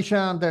 ನೋಡ್ರ, ಮನುಷ್ಯ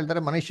ಅಂತ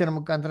ಹೇಳ್ತಾರೆ, ಮನುಷ್ಯನ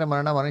ಮುಖಾಂತರ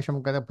ಮರಣ, ಮನುಷ್ಯ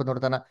ಮುಖಾಂತರ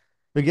ಪುನರುತ್ಥಾನ.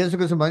 ಈಗ ಯೇಸು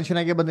ಕ್ರಿಸ್ತ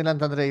ಮನುಷ್ಯನಾಗೆ ಬಂದಿಲ್ಲ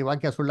ಅಂತಂದ್ರೆ ಈ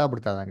ವಾಕ್ಯ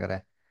ಸುಳ್ಳಾಗ್ಬಿಡ್ತದೆ.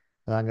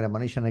 ಹಂಗಾರೆ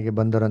ಮನುಷ್ಯನಾಗಿ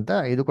ಬಂದರು ಅಂತ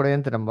ಇದು ಕೂಡ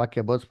ಏನಂತ ನಮ್ಮ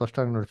ವಾಕ್ಯ ಬಹು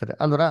ಸ್ಪಷ್ಟವಾಗಿ ನೋಡ್ತಾರೆ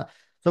ಅಲ್ವರ.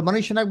 ಸೊ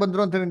ಮನುಷ್ಯನಾಗಿ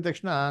ಬಂದರು ಅಂತ ಹೇಳಿದ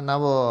ತಕ್ಷಣ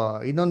ನಾವು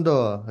ಇನ್ನೊಂದು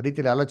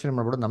ರೀತಿಯಲ್ಲಿ ಆಲೋಚನೆ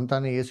ಮಾಡ್ಬಿಡೋದು, ನಮ್ಮ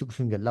ತಾನೇ ಯೇಸು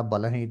ಕ್ರಿಸ್ತನಿಗೆ ಎಲ್ಲ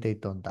ಬಲಹೀನತೆ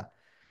ಇತ್ತು ಅಂತ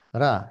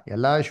ಅರ,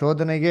 ಎಲ್ಲ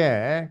ಶೋಧನೆಗೆ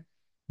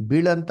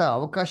ಬೀಳಂತ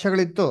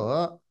ಅವಕಾಶಗಳಿತ್ತು.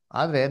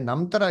 ಆದರೆ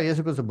ನಮ್ಮ ಥರ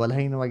ಯೇಸು ಕ್ರಿಸ್ತ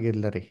ಬಲಹೀನವಾಗಿ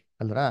ಇರಲಿಲ್ಲ ರೀ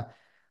ಅಲ್ವರ.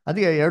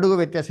 ಅದಕ್ಕೆ ಎರಡಿಗೂ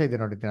ವ್ಯತ್ಯಾಸ ಇದೆ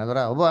ನೋಡಿದ್ದೀನಿ ಅದರ.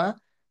 ಒಬ್ಬ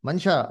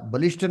ಮನುಷ್ಯ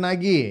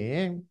ಬಲಿಷ್ಠನಾಗಿ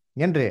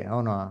ಏನ್ರಿ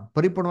ಅವನು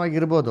ಪರಿಪೂರ್ಣವಾಗಿ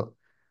ಇರ್ಬೋದು,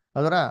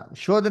 ಅದರ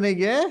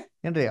ಶೋಧನೆಗೆ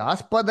ಏನ್ರಿ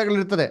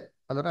ಆಸ್ಪದಗಳಿರ್ತದೆ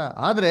ಅದರ.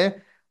 ಆದರೆ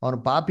ಅವನು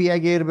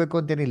ಪಾಪಿಯಾಗೇ ಇರಬೇಕು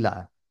ಅಂತೇನಿಲ್ಲ,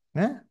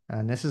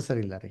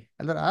 ನೆಸಸರಿ ಇಲ್ಲ ರೀ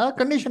ಅಲ್ಲರ. ಆ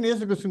ಕಂಡೀಷನ್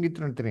ಯೇಸು ಕ್ರಿಸ್ತನಿಗೆ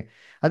ಇತ್ತು ನೋಡ್ತೀನಿ.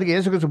 ಅದಕ್ಕೆ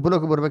ಯೇಸು ಕ್ರಿಸ್ತ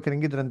ಭೂಲೋಕ ಬರ್ಬೇಕಾದ್ರೆ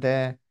ಹೆಂಗಿದ್ರಂತೆ,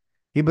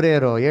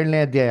 ಇಬ್ರಿಯರು 7ನೇ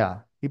ಅಧ್ಯಾಯ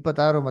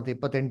 26 ಮತ್ತು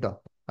 28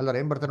 ಅಲ್ಲರ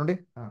ಏನ್ ಬರ್ತಾರೆ ನೋಡಿ.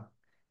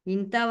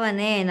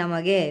 ಇಂಥವನೇ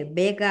ನಮಗೆ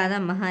ಬೇಕಾದ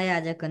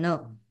ಮಹಾಯಾಜಕನು.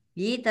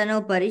 ಈತನು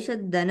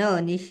ಪರಿಶುದ್ಧನು,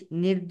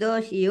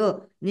 ನಿರ್ದೋಷಿಯು,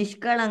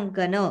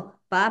 ನಿಷ್ಕಳಂಕನು,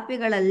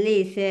 ಪಾಪಿಗಳಲ್ಲಿ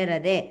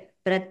ಸೇರದೆ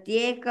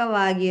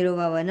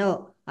ಪ್ರತ್ಯೇಕವಾಗಿರುವವನು,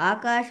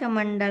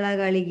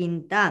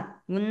 ಆಕಾಶಮಂಡಲಗಳಿಗಿಂತ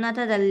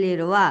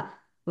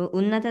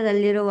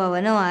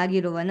ಉನ್ನತದಲ್ಲಿರುವವನು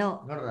ಆಗಿರುವನು.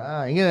 ನೋಡ್ರ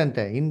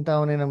ಹಿಂಗೇನಂತೆ,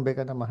 ಇಂಥವನೇ ನಮ್ಗೆ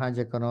ಬೇಕಾದ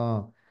ಮಹಾಯಾಜಕನು,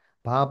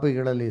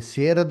 ಪಾಪಿಗಳಲ್ಲಿ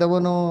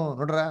ಸೇರದವನು.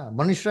 ನೋಡ್ರ,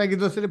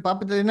 ಮನುಷ್ಯರಾಗಿದ್ದು ಸರಿ,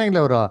 ಪಾಪದಲ್ಲಿ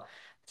ಏನಾಗಿಲ್ಲ ಅವರು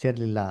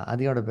ಸೇರ್ಲಿಲ್ಲ.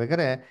 ಅದಕ್ಕೆ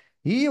ನೋಡ್ಬೇಕಾದ್ರೆ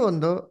ಈ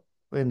ಒಂದು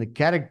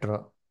ಕ್ಯಾರೆಕ್ಟರ್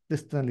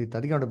ಕ್ರಿಸ್ತನಲ್ಲಿ ಇತ್ತು.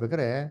 ಅದಕ್ಕೆ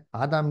ನೋಡ್ಬೇಕಾದ್ರೆ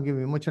ಆದಾಮ್ಗೆ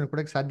ವಿಮೋಚನೆ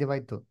ಕೊಡೋಕ್ಕೆ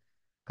ಸಾಧ್ಯವಾಯಿತು.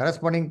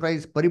 ಕರೆಸ್ಪಾಂಡಿಂಗ್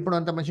ಪ್ರೈಸ್ ಪರಿಪೂರ್ಣ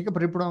ಅಂತ ಮನುಷ್ಯಕ್ಕೆ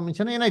ಪರಿಪೂರ್ಣ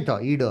ಮನುಷ್ಯನ ಏನಾಯ್ತು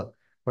ಈಡು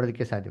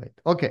ಕೊಡೋದಕ್ಕೆ ಸಾಧ್ಯವಾಯಿತು.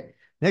 ಓಕೆ,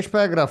 ನೆಕ್ಸ್ಟ್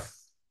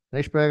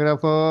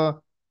ಪ್ಯಾರಾಗ್ರಾಫು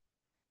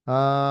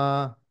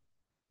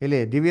ಇಲ್ಲಿ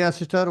ದಿವ್ಯಾ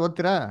ಸಿಸ್ಟರ್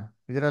ಓದ್ತೀರಾ?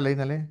 ಇದರ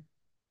ಲೈನಲ್ಲಿ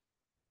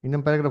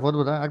ಇನ್ನೊಂದು ಪ್ಯಾರಾಗ್ರಾಫ್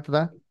ಓದ್ಬೋದಾ,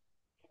 ಆಗ್ತದಾ?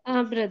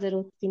 ಬ್ರದರ್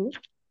ಓದ್ತೀನಿ.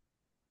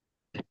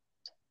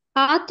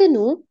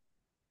 ಆತನು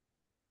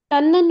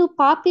ತನ್ನನ್ನು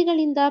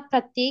ಪಾಪಿಗಳಿಂದ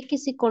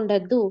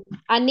ಪ್ರತ್ಯೇಕಿಸಿಕೊಂಡದ್ದು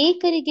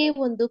ಅನೇಕರಿಗೆ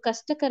ಒಂದು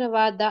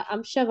ಕಷ್ಟಕರವಾದ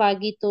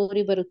ಅಂಶವಾಗಿ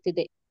ತೋರಿ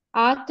ಬರುತ್ತಿದೆ.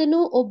 ಆತನು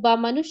ಒಬ್ಬ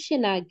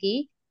ಮನುಷ್ಯನಾಗಿ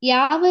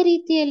ಯಾವ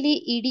ರೀತಿಯಲ್ಲಿ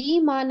ಇಡೀ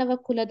ಮಾನವ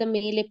ಕುಲದ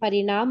ಮೇಲೆ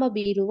ಪರಿಣಾಮ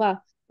ಬೀರುವ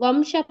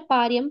ವಂಶ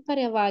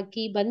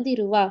ಪಾರಂಪರ್ಯವಾಗಿ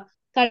ಬಂದಿರುವ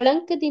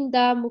ಕಳಂಕದಿಂದ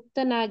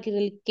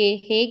ಮುಕ್ತನಾಗಿರಲಿಕ್ಕೆ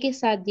ಹೇಗೆ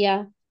ಸಾಧ್ಯ?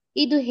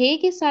 ಇದು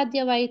ಹೇಗೆ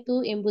ಸಾಧ್ಯವಾಯಿತು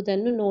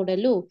ಎಂಬುದನ್ನು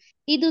ನೋಡಲು,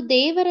 ಇದು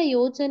ದೇವರ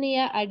ಯೋಜನೆಯ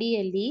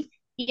ಅಡಿಯಲ್ಲಿ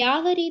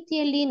ಯಾವ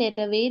ರೀತಿಯಲ್ಲಿ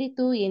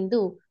ನೆರವೇರಿತು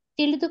ಎಂದು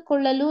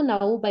ತಿಳಿದುಕೊಳ್ಳಲು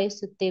ನಾವು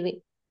ಬಯಸುತ್ತೇವೆ.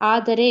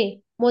 ಆದರೆ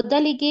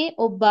ಮೊದಲಿಗೆ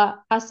ಒಬ್ಬ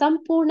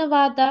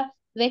ಅಸಂಪೂರ್ಣವಾದ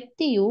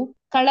ವ್ಯಕ್ತಿಯು,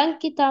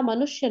 ಕಳಂಕಿತ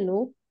ಮನುಷ್ಯನು,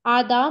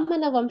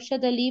 ಆದಾಮನ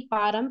ವಂಶದಲ್ಲಿ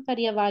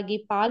ಪಾರಂಪರ್ಯವಾಗಿ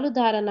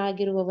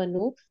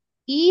ಪಾಲುದಾರನಾಗಿರುವವನು.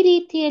 ಈ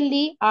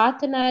ರೀತಿಯಲ್ಲಿ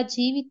ಆತನ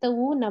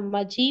ಜೀವಿತವು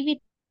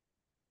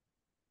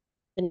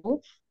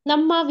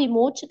ನಮ್ಮ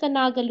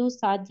ವಿಮೋಚಕನಾಗಲು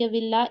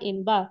ಸಾಧ್ಯವಿಲ್ಲ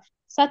ಎಂಬ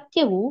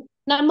ಸತ್ಯವು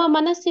ನಮ್ಮ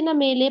ಮನಸ್ಸಿನ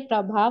ಮೇಲೆ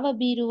ಪ್ರಭಾವ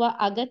ಬೀರುವ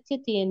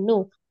ಅಗತ್ಯತೆಯನ್ನು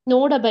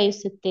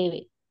ನೋಡಬಯಸುತ್ತೇವೆ.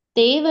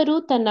 ದೇವರು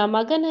ತನ್ನ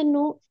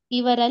ಮಗನನ್ನು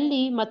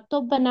ಇವರಲ್ಲಿ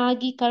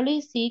ಮತ್ತೊಬ್ಬನಾಗಿ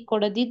ಕಳುಹಿಸಿ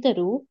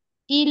ಕೊಡದಿದ್ದರೂ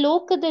ಈ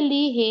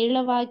ಲೋಕದಲ್ಲಿ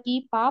ಹೇರಳವಾಗಿ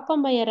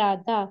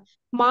ಪಾಪಮಯರಾದ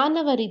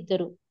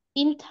ಮಾನವರಿದ್ದರು.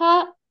 ಇಂಥ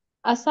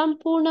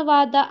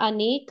ಅಸಂಪೂರ್ಣವಾದ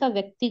ಅನೇಕ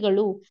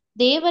ವ್ಯಕ್ತಿಗಳು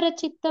ದೇವರ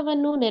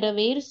ಚಿತ್ತವನ್ನು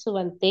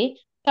ನೆರವೇರಿಸುವಂತೆ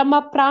ತಮ್ಮ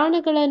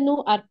ಪ್ರಾಣಗಳನ್ನು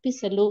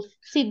ಅರ್ಪಿಸಲು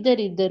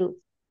ಸಿದ್ಧರಿದ್ದರು.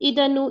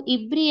 ಇದನ್ನು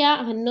ಇಬ್ರಿಯ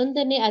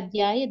 11ನೇ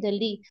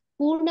ಅಧ್ಯಾಯದಲ್ಲಿ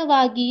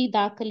ಪೂರ್ಣವಾಗಿ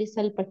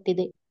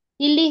ದಾಖಲಿಸಲ್ಪಟ್ಟಿದೆ.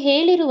 ಇಲ್ಲಿ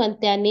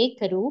ಹೇಳಿರುವಂತೆ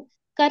ಅನೇಕರು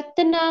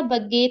ಕರ್ತನ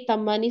ಬಗ್ಗೆ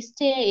ತಮ್ಮ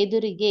ನಿಶ್ಚಯ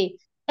ಎದುರಿಗೆ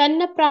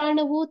ತನ್ನ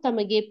ಪ್ರಾಣವು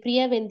ತಮಗೆ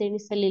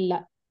ಪ್ರಿಯವೆಂದೆಣಿಸಲಿಲ್ಲ.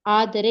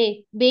 ಆದರೆ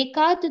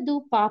ಬೇಕಾದುದು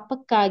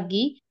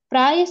ಪಾಪಕ್ಕಾಗಿ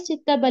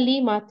ಪ್ರಾಯಶ್ಚಿತ್ತ ಬಲಿ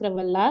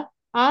ಮಾತ್ರವಲ್ಲ,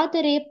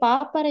 ಆದರೆ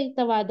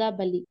ಪಾಪರಹಿತವಾದ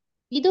ಬಲಿ.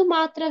 ಇದು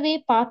ಮಾತ್ರವೇ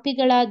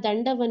ಪಾಪಿಗಳ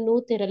ದಂಡವನ್ನು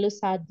ತೆರಲು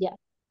ಸಾಧ್ಯ.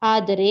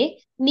 ಆದರೆ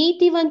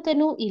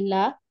ನೀತಿವಂತನೂ ಇಲ್ಲ,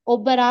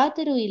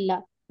 ಒಬ್ಬರಾದರೂ ಇಲ್ಲ.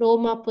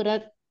 ರೋಮಾಪುರ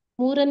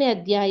 3ನೇ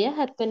ಅಧ್ಯಾಯ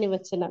 10ನೇ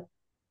ವಚನ.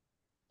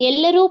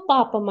 ಎಲ್ಲರೂ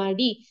ಪಾಪ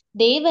ಮಾಡಿ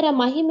ದೇವರ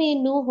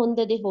ಮಹಿಮೆಯನ್ನು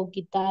ಹೊಂದದೆ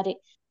ಹೋಗಿದ್ದಾರೆ.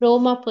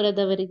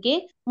 ರೋಮಾಪುರದವರಿಗೆ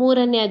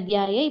 3ನೇ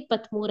ಅಧ್ಯಾಯ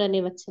 23ನೇ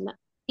ವಚನ.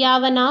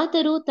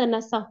 ಯಾವನಾದರೂ ತನ್ನ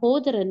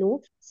ಸಹೋದರನು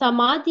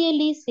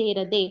ಸಮಾಧಿಯಲ್ಲಿ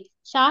ಸೇರದೆ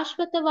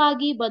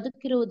ಶಾಶ್ವತವಾಗಿ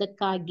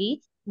ಬದುಕಿರುವುದಕ್ಕಾಗಿ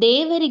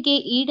ದೇವರಿಗೆ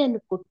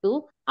ಈಡನ್ನು ಕೊಟ್ಟು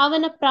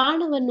ಅವನ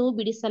ಪ್ರಾಣವನ್ನು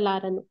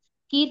ಬಿಡಿಸಲಾರನು.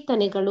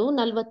 ಕೀರ್ತನೆಗಳು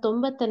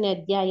 49ನೇ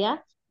ಅಧ್ಯಾಯ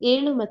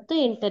 7 ಮತ್ತು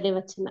 8ನೇ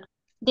ವಚನ.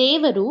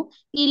 ದೇವರು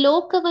ಈ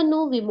ಲೋಕವನ್ನು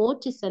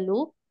ವಿಮೋಚಿಸಲು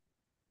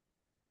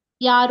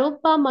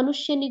ಯಾರೊಬ್ಬ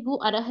ಮನುಷ್ಯನಿಗೂ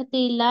ಅರ್ಹತೆ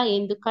ಇಲ್ಲ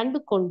ಎಂದು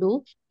ಕಂಡುಕೊಂಡು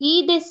ಈ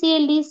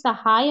ದೆಸೆಯಲ್ಲಿ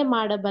ಸಹಾಯ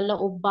ಮಾಡಬಲ್ಲ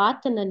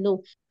ಒಬ್ಬಾತನನ್ನು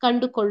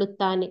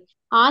ಕಂಡುಕೊಳ್ಳುತ್ತಾನೆ.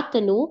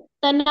 ಆತನು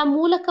ತನ್ನ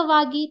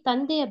ಮೂಲಕವಾಗಿ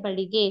ತಂದೆಯ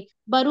ಬಳಿಗೆ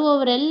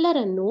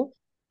ಬರುವವರೆಲ್ಲರನ್ನೂ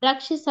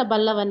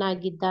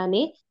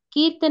ರಕ್ಷಿಸಬಲ್ಲವನಾಗಿದ್ದಾನೆ.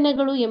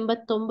 ಕೀರ್ತನೆಗಳು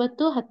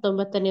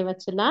 89:19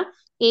 ವಚನ,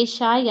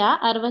 ಏಷಾಯ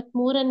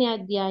 63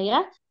 ಅಧ್ಯಾಯ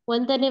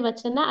 1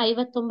 ವಚನ,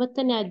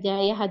 59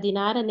 ಅಧ್ಯಾಯ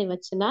 16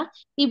 ವಚನ,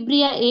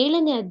 ಇಬ್ರಿಯ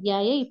 7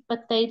 ಅಧ್ಯಾಯ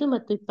 25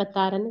 ಮತ್ತು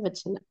 26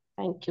 ವಚನ.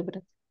 Thank you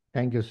brother.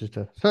 Thank you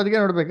sister. So ಅದಕ್ಕೆ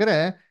ನೋಡ್ಬೇಕಾದ್ರೆ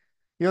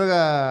ಇವಾಗ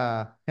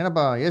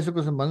ಏನಪ್ಪ, ಯೇಸು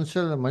ಕ್ರಿಸ್ತ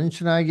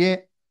ಮನುಷ್ಯನಾಗಿ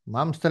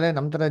ಮಾಂಸದಲ್ಲೇ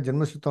ನಮ್ಮ ಥರ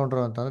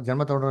ತಗೊಂಡ್ರು ಅಂತಂದ್ರೆ,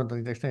 ಜನ್ಮ ತಗೊಂಡ್ರು ಅಂತ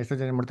ತಕ್ಷಣ ಎಷ್ಟೋ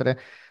ಜನ ಏನ್ ಮಾಡ್ತಾರೆ,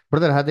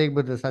 ಬ್ರದರ್ ಅದೇ ಹೇಗೆ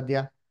ಬರ್ತದೆ ಸಾಧ್ಯ?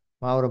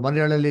 ಅವರು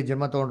ಮರಿಯಳಲ್ಲಿ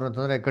ಜನ್ಮ ತಗೊಂಡ್ರು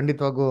ಅಂತಂದ್ರೆ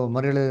ಖಂಡಿತವಾಗೂ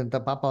ಮರಿಯಳಂತ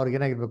ಪಾಪ ಅವ್ರಿಗೆ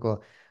ಏನಾಗಿರ್ಬೇಕು,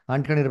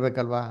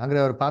 ಅಂಟ್ಕೊಂಡಿರ್ಬೇಕಲ್ವಾ? ಅಂದ್ರೆ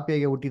ಅವ್ರು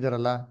ಪಾಪಿಯಾಗಿ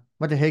ಹುಟ್ಟಿದಾರಲ್ಲ,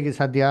 ಮತ್ತೆ ಹೇಗೆ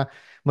ಸಾಧ್ಯ?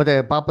 ಮತ್ತೆ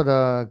ಪಾಪದ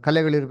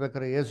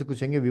ಕಲೆಗಳಿರ್ಬೇಕಾದ್ರೆ ಯೇಸು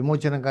ಕ್ರಿಸ್ತ ಹೆಂಗೆ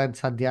ವಿಮೋಚನೆಗೆ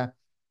ಸಾಧ್ಯ?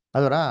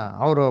 ಅದರ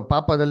ಅವರು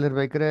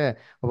ಪಾಪದಲ್ಲಿರ್ಬೇಕಾದ್ರೆ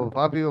ಒಬ್ಬ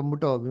ಪಾಪಿ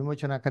ಬಂದ್ಬಿಟ್ಟು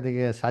ವಿಮೋಚನೆ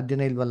ಹಾಕೋದಿಗೆ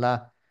ಸಾಧ್ಯನೇ ಇಲ್ವಲ್ಲ?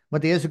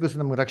 ಮತ್ತೆ ಯೇಸು ಕ್ರಿಸ್ತ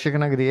ನಮ್ಗೆ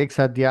ರಕ್ಷಕನಾಗಿದೆ ಹೇಗೆ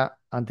ಸಾಧ್ಯ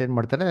ಅಂತ ಏನ್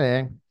ಮಾಡ್ತಾರೆ,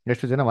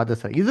 ಎಷ್ಟು ಜನ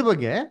ವಾದಿಸ್ತಾರೆ ಇದ್ರ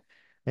ಬಗ್ಗೆ.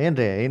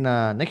 ಏನ್ರಿ ಇನ್ನ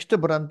ನೆಕ್ಸ್ಟ್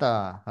ಬರೋಂಥ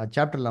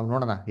ಚಾಪ್ಟರ್ ನಾವು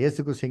ನೋಡೋಣ, ಯೇಸು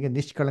ಕ್ರಿಸ್ತ ಹೆಂಗೆ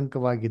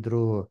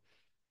ನಿಷ್ಕಳಂಕವಾಗಿದ್ರು.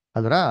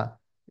 ಅದರ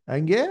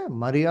ಹಂಗೆ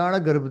ಮರಿಯಾಳ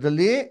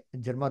ಗರ್ಭದಲ್ಲಿ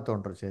ಜನ್ಮ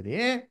ತಗೊಂಡ್ರು ಸರಿ,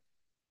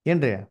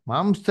 ಏನ್ರಿ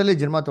ಮಾಂಸದಲ್ಲಿ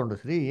ಜನ್ಮ ತಗೊಂಡ್ರು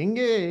ಸರಿ,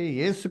 ಹೆಂಗೆ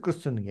ಯೇಸು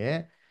ಕ್ರಿಸ್ತನ್ಗೆ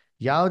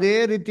ಯಾವುದೇ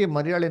ರೀತಿ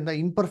ಮರಿಯಾಳಿಂದ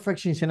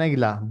ಇನ್ಪರ್ಫೆಕ್ಷನ್ಸ್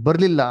ಏನಾಗಿಲ್ಲ,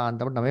 ಬರಲಿಲ್ಲ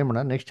ಅಂತ ನಾವೇನ್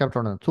ಮಾಡೋಣ, ನೆಕ್ಸ್ಟ್ ಚಾಪ್ಟರ್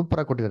ನೋಡೋಣ.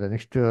 ಸೂಪರ್ ಆಗಿ ಕೊಟ್ಟಿದ್ದಾರೆ,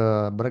 ನೆಕ್ಸ್ಟ್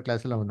ಬರೋ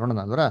ಕ್ಲಾಸಲ್ಲಿ ನಾವು ನೋಡೋಣ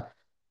ಅಲ್ವರ.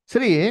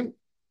 ಸರಿ,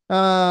 ಆ,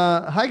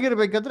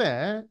 ಹಾಗಿರ್ಬೇಕಾದ್ರೆ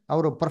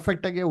ಅವರು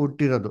ಪರ್ಫೆಕ್ಟಾಗಿ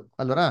ಹುಟ್ಟಿರೋದು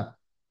ಅಲ್ವರ.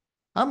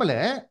 ಆಮೇಲೆ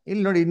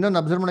ಇಲ್ಲಿ ನೋಡಿ, ಇನ್ನೊಂದು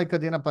ಅಬ್ಸರ್ವ್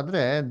ಮಾಡೋದು ಏನಪ್ಪ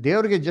ಅಂದ್ರೆ,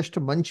 ದೇವ್ರಿಗೆ ಜಸ್ಟ್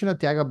ಮನುಷ್ಯನ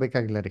ತ್ಯಾಗ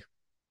ಬೇಕಾಗಿಲ್ಲ ರೀ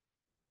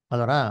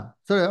ಅಲ್ವರ.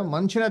 ಸೊ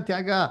ಮನುಷ್ಯನ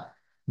ತ್ಯಾಗ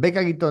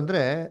ಬೇಕಾಗಿತ್ತು ಅಂದ್ರೆ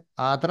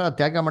ಆ ಥರ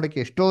ತ್ಯಾಗ ಮಾಡೋಕ್ಕೆ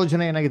ಎಷ್ಟೋ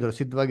ಜನ ಏನಾಗಿದ್ರು,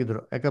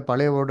 ಸಿದ್ಧವಾಗಿದ್ರು. ಯಾಕಂದ್ರೆ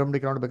ಹಳೆಯ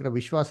ಒಡಂಬಡಿಕೆ ನೋಡ್ಬೇಕಾದ್ರೆ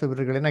ವಿಶ್ವಾಸ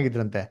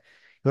ಏನಾಗಿದ್ರಂತೆ,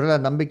 ಇವರೆಲ್ಲ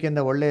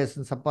ನಂಬಿಕೆಯಿಂದ ಒಳ್ಳೆ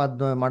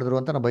ಸಂಪಾದನೆ ಮಾಡಿದ್ರು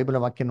ಅಂತ ನಾವು ಬೈಬಲ್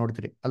ವಾಕ್ಯ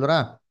ನೋಡ್ತೀರಿ ಅಲ್ವರ.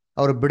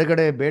 ಅವರು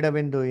ಬಿಡುಗಡೆ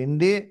ಬೇಡವೆಂದು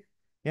ಹಿಂದಿ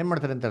ಏನ್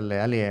ಮಾಡ್ತಾರೆ ಅಂತಲ್ಲ,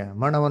 ಅಲ್ಲಿ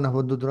ಮರಣವನ್ನು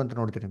ಹೊಂದಿದ್ರು ಅಂತ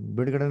ನೋಡ್ತೀರಿ.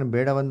 ಬಿಡುಗಡೆ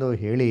ಬೇಡವೆಂದು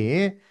ಹೇಳಿ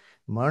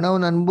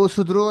ಮರಣವನ್ನು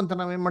ಅನುಭವಿಸಿದ್ರು ಅಂತ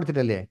ನಾವೇನ್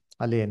ಮಾಡ್ತೀರಿ ಅಲ್ಲಿ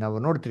ಅಲ್ಲಿ ನಾವು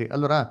ನೋಡ್ತೀರಿ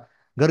ಅಲ್ವರ.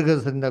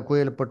 ಗರ್ಗಸದಿಂದ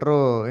ಕೊಯ್ಯಲ್ಪಟ್ಟರು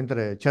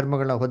ಎಂತಾರೆ,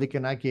 ಚರ್ಮಗಳನ್ನ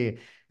ಹೊದಿಕೆನ ಹಾಕಿ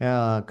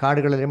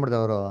ಕಾಡುಗಳಲ್ಲಿ ಏನ್ ಮಾಡಿದ್ರು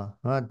ಅವರು,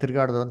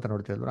 ತಿರ್ಗಾಡ್ದು ಅಂತ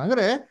ನೋಡ್ತೀವಿ ಅಲ್ವ.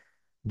 ಹಂಗಾರೆ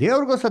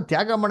ದೇವ್ರಿಗೋಸ್ಕರ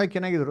ತ್ಯಾಗ ಮಾಡಕ್ಕೆ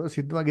ಏನಾಗಿದ್ರು,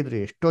 ಸಿದ್ಧವಾಗಿದ್ರಿ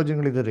ಎಷ್ಟೋ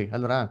ಜನಗಳಿದ್ರಿ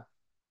ಅಲ್ವರ.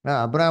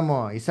 ಅಬ್ರಾಹ್ಮ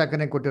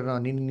ಇಸಾಕನೇ ಕೊಟ್ಟಿರೋ,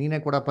 ನೀನೇ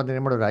ಕೊಡಪ್ಪ ಅಂತ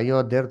ಏನ್ ಮಾಡೋರು, ಅಯ್ಯೋ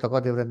ದೇವ್ರು ತಗೋ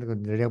ದೇವ್ರ ಅಂತ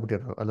ರೆಡಿ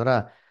ಆಗ್ಬಿಟ್ಟಿರು ಅಲ್ವರ.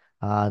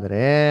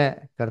 ಆದರೆ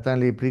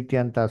ಕರ್ತನಲ್ಲಿ ಪ್ರೀತಿ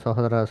ಅಂತ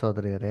ಸಹೋದರ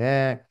ಸಹೋದರಿಯರೇ,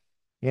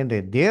 ಏನ್ರಿ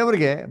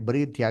ದೇವ್ರಿಗೆ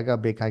ಬರೀ ತ್ಯಾಗ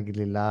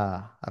ಬೇಕಾಗಿರ್ಲಿಲ್ಲ.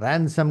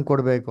 ರ್ಯಾನ್ಸಮ್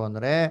ಕೊಡಬೇಕು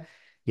ಅಂದ್ರೆ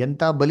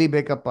ಎಂಥ ಬಲಿ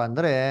ಬೇಕಪ್ಪ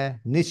ಅಂದ್ರೆ,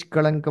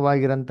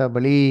 ನಿಷ್ಕಳಂಕವಾಗಿರೋಂಥ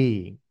ಬಲಿ,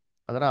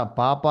 ಅದರ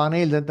ಪಾಪನೇ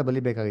ಇಲ್ಲದಂಥ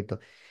ಬಲಿ ಬೇಕಾಗಿತ್ತು.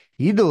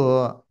 ಇದು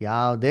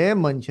ಯಾವುದೇ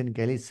ಮನುಷ್ಯನ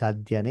ಕೈಲಿ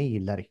ಸಾಧ್ಯನೇ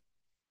ಇಲ್ಲ ರೀ.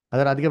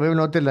 ಅದರ ಅದಕ್ಕೆ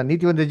ಬೈಬಲ್ ಓದ್ತಿಲ್ಲ,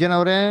 ನೀತಿ ಒಂದು ಜನ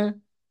ಅವರೇ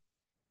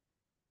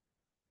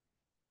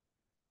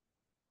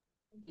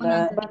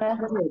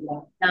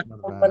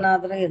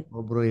ಒಬ್ಬನಾದ್ರೆ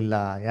ಒಬ್ರು ಇಲ್ಲ,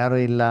 ಯಾರು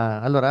ಇಲ್ಲ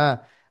ಅಲ್ವರ.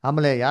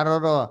 ಆಮೇಲೆ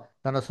ಯಾರು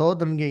ನನ್ನ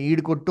ಸಹೋದರನಿಗೆ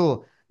ಈಡ್ಕೊಟ್ಟು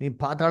ನೀನ್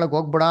ಪಾತಾಳಕ್ಕೆ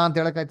ಹೋಗ್ಬೇಡ ಅಂತ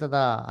ಹೇಳಕ್ಕಾಯ್ತದ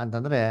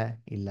ಅಂತಂದ್ರೆ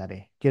ಇಲ್ಲ ರೀ.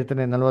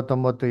 ಕೀರ್ತನೆ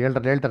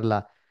 49:7 ಹೇಳ್ತಾರಲ್ಲ,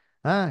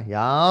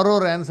 ಯಾರೋ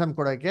ರ್ಯಾನ್ಸಮ್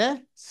ಕೊಡೋಕೆ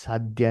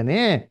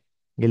ಸಾಧ್ಯನೇ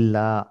ಇಲ್ಲ.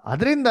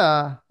 ಅದರಿಂದ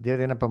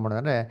ದೇವ್ರು ಏನಪ್ಪ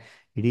ಮಾಡೋದಂದ್ರೆ,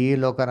 ಇಡೀ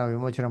ಲೋಕನ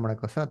ವಿಮೋಚನೆ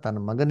ಮಾಡೋಕ್ಕೋಸ್ಕರ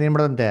ತನ್ನ ಮಗನ ಏನ್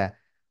ಮಾಡೋದಂತೆ,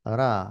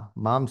 ಅದರ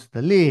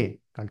ಮಾಂಸದಲ್ಲಿ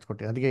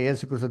ಕಳ್ಸಿಕೊಟ್ಟಿ. ಅದಕ್ಕೆ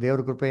ಯೇಸು ಕ್ರಿಸ್ತ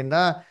ದೇವ್ರ ಕೃಪೆಯಿಂದ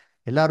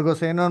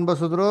ಎಲ್ಲಾರ್ಗೋಸ್ಕರ ಏನೋ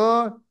ಅನ್ಭವಿಸಿದ್ರು,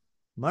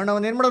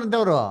 ಮರಣವನ್ನು ಏನ್ ಮಾಡೋದಂತೆ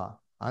ಅವರು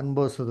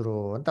ಅನುಭವಿಸಿದ್ರು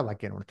ಅಂತ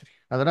ವಾಕ್ಯ ನೋಡ್ತೀರಿ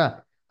ಅದರ.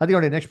 ಅದಕ್ಕೆ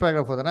ನೋಡಿ ನೆಕ್ಸ್ಟ್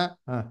ಪ್ಯಾರಾಗ್ರಾಫ್ ಹೋದನ.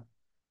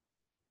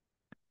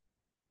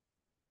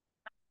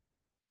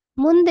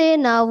 ಮುಂದೆ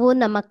ನಾವು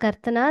ನಮ್ಮ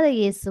ಕರ್ತನಾದ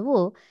ಯೇಸುವು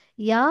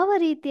ಯಾವ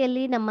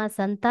ರೀತಿಯಲ್ಲಿ ನಮ್ಮ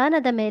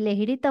ಸಂತಾನದ ಮೇಲೆ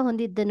ಹಿಡಿತ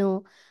ಹೊಂದಿದ್ದನು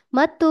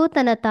ಮತ್ತು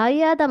ತನ್ನ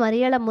ತಾಯಿಯಾದ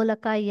ಮರಿಯಳ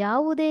ಮೂಲಕ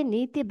ಯಾವುದೇ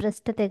ನೀತಿ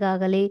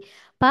ಭ್ರಷ್ಟತೆಗಾಗಲಿ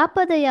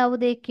ಪಾಪದ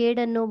ಯಾವುದೇ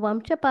ಕೇಡನ್ನು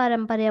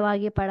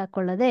ವಂಶಪಾರಂಪರ್ಯವಾಗಿ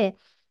ಪಡಕೊಳ್ಳದೆ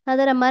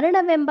ಅದರ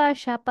ಮರಣವೆಂಬ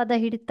ಶಾಪದ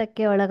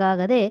ಹಿಡಿತಕ್ಕೆ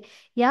ಒಳಗಾಗದೆ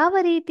ಯಾವ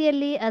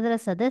ರೀತಿಯಲ್ಲಿ ಅದರ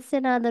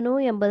ಸದಸ್ಯನಾದನು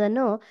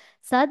ಎಂಬುದನ್ನು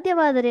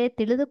ಸಾಧ್ಯವಾದರೆ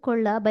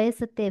ತಿಳಿದುಕೊಳ್ಳ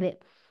ಬಯಸುತ್ತೇವೆ.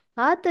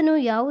 ಆತನು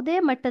ಯಾವುದೇ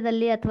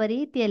ಮಟ್ಟದಲ್ಲಿ ಅಥವಾ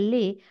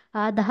ರೀತಿಯಲ್ಲಿ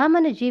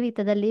ಆದಾಮನ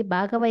ಜೀವಿತದಲ್ಲಿ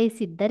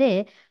ಭಾಗವಹಿಸಿದ್ದರೆ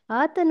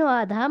ಆತನು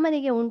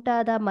ಆದಾಮನಿಗೆ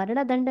ಉಂಟಾದ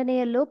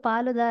ಮರಣದಂಡನೆಯಲ್ಲೂ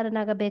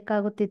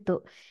ಪಾಲುದಾರನಾಗಬೇಕಾಗುತ್ತಿತ್ತು.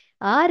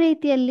 ಆ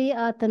ರೀತಿಯಲ್ಲಿ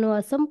ಆತನು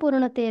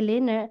ಅಸಂಪೂರ್ಣತೆಯಲ್ಲಿ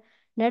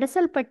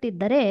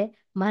ನಡೆಸಲ್ಪಟ್ಟಿದ್ದರೆ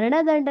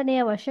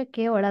ಮರಣದಂಡನೆಯ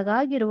ವಶಕ್ಕೆ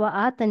ಒಳಗಾಗಿರುವ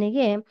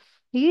ಆತನಿಗೆ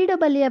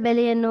ಈಡುಬಲಿಯ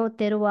ಬೆಲೆಯನ್ನು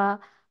ತೆರುವ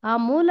ಆ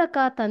ಮೂಲಕ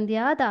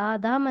ತಂದೆಯಾದ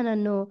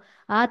ಆದಾಮನನ್ನು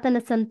ಆತನ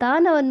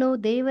ಸಂತಾನವನ್ನು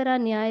ದೇವರ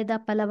ನ್ಯಾಯದ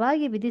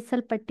ಫಲವಾಗಿ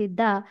ವಿಧಿಸಲ್ಪಟ್ಟಿದ್ದ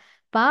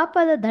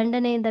ಪಾಪದ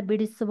ದಂಡನೆಯಿಂದ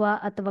ಬಿಡಿಸುವ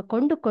ಅಥವಾ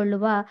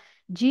ಕೊಂಡುಕೊಳ್ಳುವ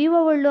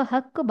ಜೀವವುಳ್ಳ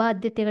ಹಕ್ಕು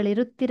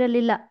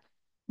ಬಾಧ್ಯತೆಗಳಿರುತ್ತಿರಲಿಲ್ಲ.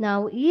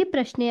 ನಾವು ಈ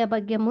ಪ್ರಶ್ನೆಯ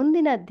ಬಗ್ಗೆ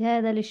ಮುಂದಿನ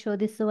ಅಧ್ಯಾಯದಲ್ಲಿ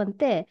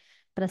ಶೋಧಿಸುವಂತೆ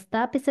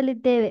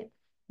ಪ್ರಸ್ತಾಪಿಸಲಿದ್ದೇವೆ.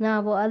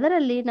 ನಾವು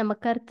ಅದರಲ್ಲಿ ನಮ್ಮ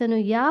ಕರ್ತನು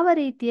ಯಾವ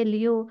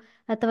ರೀತಿಯಲ್ಲಿಯೂ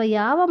ಅಥವಾ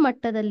ಯಾವ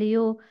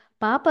ಮಟ್ಟದಲ್ಲಿಯೂ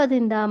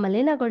ಪಾಪದಿಂದ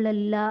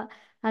ಮಲಿನಗೊಳ್ಳಲಿಲ್ಲ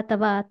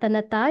ಅಥವಾ ತನ್ನ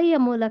ತಾಯಿಯ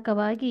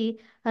ಮೂಲಕವಾಗಿ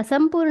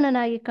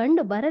ಅಸಂಪೂರ್ಣನಾಗಿ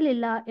ಕಂಡು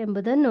ಬರಲಿಲ್ಲ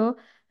ಎಂಬುದನ್ನು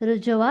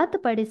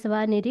ರುಜುವಾತುಪಡಿಸುವ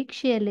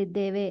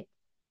ನಿರೀಕ್ಷೆಯಲ್ಲಿದ್ದೇವೆ.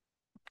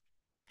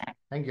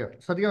 Thank you.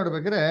 ಸದ್ಯ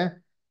ನೋಡ್ಬೇಕಾದ್ರೆ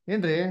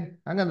ಏನ್ರಿ,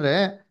 ಹಂಗಂದ್ರೆ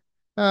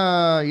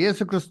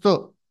ಯೇಸು ಕ್ರಿಸ್ತು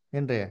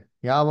ಏನ್ರಿ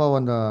ಯಾವ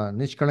ಒಂದು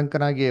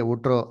ನಿಷ್ಕಳಂಕನಾಗಿ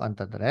ಹುಟ್ರು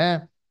ಅಂತಂದ್ರೆ,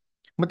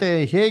 ಮತ್ತೆ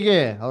ಹೇಗೆ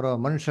ಅವರು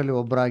ಮನುಷ್ಯರಲ್ಲಿ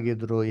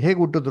ಒಬ್ಬರಾಗಿದ್ರು, ಹೇಗೆ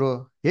ಹುಟ್ಟಿದ್ರು,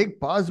 ಹೇಗೆ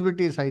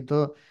ಪಾಸಿಬಿಲಿಟೀಸ್ ಆಯಿತು.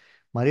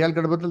 ಮರಿಯಾಲ್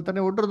ಗರ್ಭದಲ್ಲಿ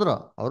ತಾನೇ ಹುಟ್ಟಿದ್ರು,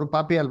 ಅವರು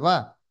ಪಾಪಿ ಅಲ್ವಾ.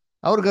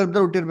 ಅವ್ರ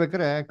ಗರ್ಭದಲ್ಲಿ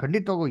ಹುಟ್ಟಿರ್ಬೇಕಾರೆ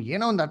ಖಂಡಿತವಾಗೂ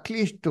ಏನೋ ಒಂದು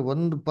ಅಟ್ಲೀಸ್ಟ್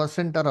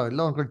 1% ಎಲ್ಲ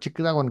ಒಂದು ಕಡೆ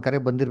ಚಿಕ್ಕದಾಗ ಒಂದು ಕರೆ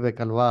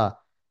ಬಂದಿರ್ಬೇಕಲ್ವಾ.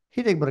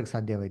 ಹೀಗೆ ಬರೋಕ್ಕೆ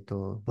ಸಾಧ್ಯವಾಯಿತು?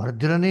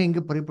 ಬರ್ದಿರನೇ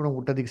ಹಿಂಗೆ ಪರಿಪೂರ್ಣ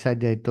ಹುಟ್ಟೋದಕ್ಕೆ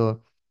ಸಾಧ್ಯ ಆಯಿತು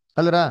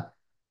ಅಲ್ರ?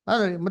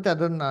 ಆದರೆ ಮತ್ತೆ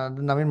ಅದನ್ನ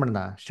ನಾವೇನು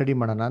ಮಾಡೋಣ, ಸ್ಟಡಿ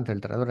ಮಾಡೋಣ ಅಂತ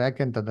ಹೇಳ್ತಾರೆ. ಅದ್ರ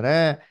ಯಾಕೆ ಅಂತಂದರೆ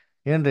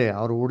ಏನ್ರಿ,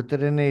 ಅವ್ರು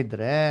ಹುಡ್ತಿರೇನೇ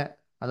ಇದ್ದರೆ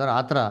ಅದರ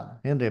ಆ ಥರ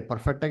ಏನ್ರಿ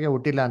ಪರ್ಫೆಕ್ಟಾಗೆ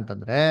ಹುಟ್ಟಿಲ್ಲ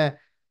ಅಂತಂದರೆ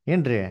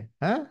ಏನ್ರಿ,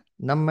 ಹಾಂ,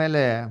 ನಮ್ಮ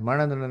ಮೇಲೆ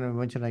ಮರಣದಂಡನೆ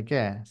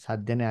ವಿಮೋಚನೆಗೆ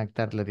ಸಾಧ್ಯನೇ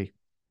ಆಗ್ತಾ ಇರಲಿಲ್ಲ ರೀ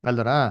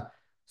ಅಲ್ದರ?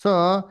 ಸೊ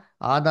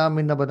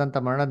ಆದಾಮಿಂದ ಬಂದಂಥ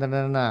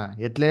ಮರಣದಂಡನೆನ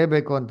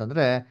ಎತ್ತಲೇಬೇಕು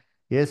ಅಂತಂದರೆ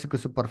ಯೇಸು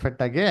ಕ್ರಿಸ್ತು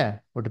ಪರ್ಫೆಕ್ಟಾಗಿ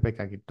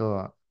ಹುಟ್ಟಬೇಕಾಗಿತ್ತು.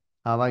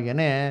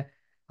 ಆವಾಗೇನೆ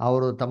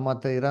ಅವರು ತಮ್ಮ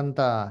ಹತ್ರ ಇರೋಂಥ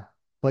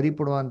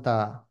ಪರಿಪೂರ್ಣವಂತ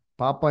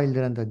ಪಾಪ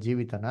ಇಲ್ದಿರೋಂಥ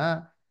ಜೀವಿತನ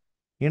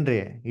ಏನ್ರಿ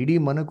ಇಡೀ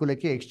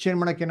ಮನುಕುಲಕ್ಕೆ ಎಕ್ಸ್ಚೇಂಜ್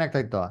ಮಾಡಕ್ಕೆ ಏನಾಗ್ತಾ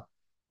ಇತ್ತು,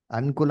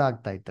 ಅನುಕೂಲ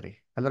ಆಗ್ತಾ ಇತ್ತು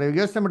ಅಲ್ರ? ಇವಾಗ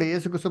ಯೋಚನೆ ಮಾಡಿ,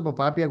 ಯೇಸು ಕ್ರಿಸ್ತು ಸ್ವಲ್ಪ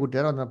ಪಾಪಿಯಾಗಿ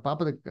ಹುಟ್ಟಿದಾರೆ, ಅದನ್ನ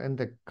ಪಾಪದ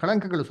ಅಂತ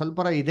ಕಳಂಕಗಳು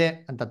ಸ್ವಲ್ಪರ ಇದೆ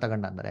ಅಂತ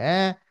ತಗೊಂಡಂದ್ರೆ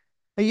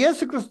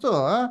ಯೇಸು ಕ್ರಿಸ್ತು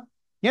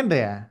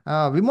ಏನ್ರಿ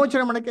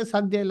ವಿಮೋಚನೆ ಮಾಡೋಕ್ಕೆ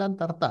ಸಾಧ್ಯ ಇಲ್ಲ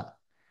ಅಂತ ಅರ್ಥ.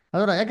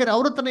 ಅದರ ಯಾಕಂದ್ರೆ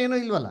ಅವ್ರ ಹತ್ರನೇ ಏನೂ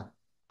ಇಲ್ವಲ್ಲ,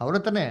 ಅವ್ರ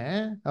ಹತ್ರನೇ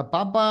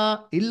ಪಾಪ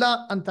ಇಲ್ಲ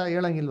ಅಂತ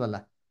ಹೇಳಂಗಿಲ್ವಲ್ಲ.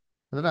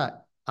 ಅದರ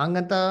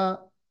ಹಂಗಂತ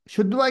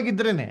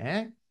ಶುದ್ಧವಾಗಿದ್ರೇನೆ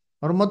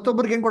ಅವ್ರು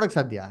ಮತ್ತೊಬ್ಬರಿಗೆ ಹೆಂಗೆ ಕೊಡೋಕ್ಕೆ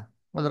ಸಾಧ್ಯ?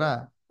 ಅದರ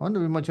ಒಂದು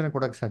ವಿಮೋಚನೆ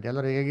ಕೊಡೋಕ್ಕೆ ಸಾಧ್ಯ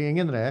ಅಲ್ಲರ? ಹೇಗೆ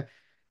ಹೆಂಗಂದ್ರೆ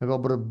ಈಗ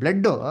ಒಬ್ಬರು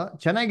ಬ್ಲಡ್ಡು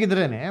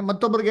ಚೆನ್ನಾಗಿದ್ರೇನೆ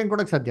ಮತ್ತೊಬ್ರಿಗೆ ಏನು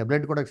ಕೊಡೋಕ್ಕೆ ಸಾಧ್ಯ?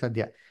 ಬ್ಲಡ್ ಕೊಡೋಕ್ಕೆ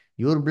ಸಾಧ್ಯ.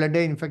 ಇವ್ರ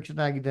ಬ್ಲಡ್ಡೇ ಇನ್ಫೆಕ್ಷನ್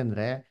ಆಗಿದೆ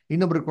ಅಂದರೆ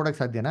ಇನ್ನೊಬ್ರಿಗೆ ಕೊಡೋಕ್ಕೆ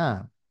ಸಾಧ್ಯನಾ?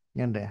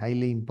 ಏನ್ರಿ,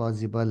 ಹೈಲಿ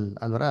ಇಂಪಾಸಿಬಲ್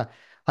ಅಲ್ವರ?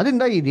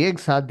 ಅದರಿಂದ ಇದು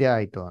ಹೇಗೆ ಸಾಧ್ಯ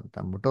ಆಯಿತು ಅಂತ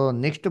ಅಂದ್ಬಿಟ್ಟು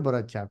ನೆಕ್ಸ್ಟ್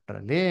ಬರೋ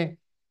ಚಾಪ್ಟ್ರಲ್ಲಿ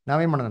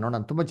ನಾವೇನು ಮಾಡೋಣ ನೋಡೋಣ.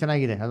 ತುಂಬ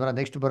ಚೆನ್ನಾಗಿದೆ ಅದರ.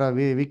 ನೆಕ್ಸ್ಟ್ ಬರೋ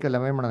ವೀಕಲ್ಲಿ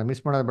ನಾವೇನು ಮಾಡೋಣ,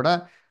 ಮಿಸ್ ಮಾಡೋದು ಬೇಡ.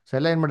 ಸೊ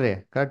ಎಲ್ಲ ಏನು ಮಾಡಿರಿ,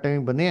 ಕರೆಕ್ಟ್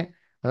ಟೈಮಿಗೆ ಬನ್ನಿ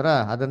ಅದರ.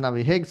 ಅದನ್ನು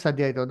ನಾವು ಹೇಗೆ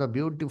ಸಾಧ್ಯ ಆಯಿತು ಅಂತ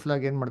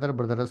ಬ್ಯೂಟಿಫುಲ್ಲಾಗಿ ಏನು ಮಾಡ್ತಾರೆ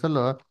ಬರ್ತಾರೆ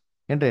ಅಸಲು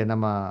ಏನ್ರಿ,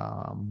 ನಮ್ಮ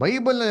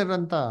ಬೈಬಲ್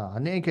ಇರೋಂಥ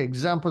ಅನೇಕ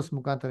ಎಕ್ಸಾಂಪಲ್ಸ್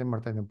ಮುಖಾಂತರ ಏನು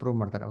ಮಾಡ್ತಾರೆ, ಪ್ರೂವ್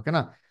ಮಾಡ್ತಾರೆ.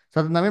 ಓಕೆನಾ? ಸೊ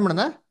ಅದನ್ನ ನಾವೇನು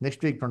ಮಾಡೋಣ,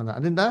 ನೆಕ್ಸ್ಟ್ ವೀಕ್ ನೋಡೋಣ.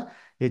 ಅದರಿಂದ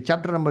ಈ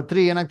ಚಾಪ್ಟರ್ ನಂಬರ್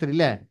 3 ಏನಾಗ್ತಾರೆ,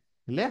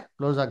 ಇಲ್ಲೇ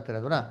ಕ್ಲೋಸ್ ಆಗ್ತಾರೆ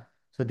ಅದರ.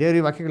 ಸೊ ದೇವ್ರ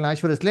ಈ ವಾಕ್ಯಗಳನ್ನ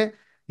ಆಶೀರ್ವದಿಸಲಿ.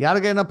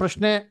 ಯಾರಿಗೇನೋ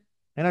ಪ್ರಶ್ನೆ,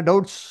 ಏನೋ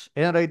ಡೌಟ್ಸ್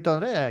ಏನಾರು ಇತ್ತು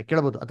ಅಂದರೆ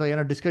ಕೇಳ್ಬೋದು, ಅಥವಾ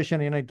ಏನೋ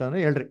ಡಿಸ್ಕಷನ್ ಏನಾಯ್ತು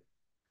ಅಂದರೆ ಹೇಳ್ರಿ.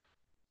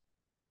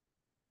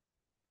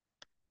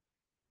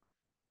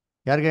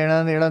 ಯಾರಿಗೆ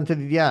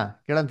ಹೇಳೋಂಥದ್ದಿದೆಯಾ,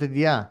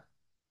 ಕೇಳೋಂಥದ್ದಿದೆಯಾ?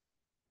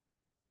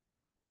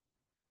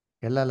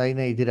 ಎಲ್ಲ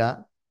ಲೈನೇ ಇದ್ದೀರಾ?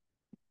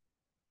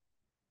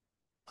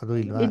 ಅದು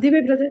ಇಲ್ವಾ? ಇದ್ದೀವಿ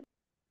brother.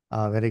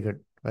 Very good,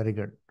 very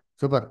good,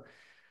 super.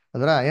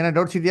 ಅದರ ಏನೋ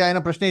ಡೌಟ್ಸ್ ಇದೆಯಾ,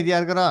 ಏನೋ ಪ್ರಶ್ನೆ ಇದೆಯಾ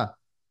ಯಾರಿಗಾರ?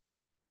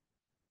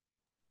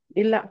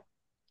 ಇಲ್ಲ.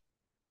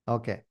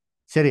 ಓಕೆ,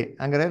 ಸರಿ.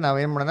 ಹಂಗಾರೆ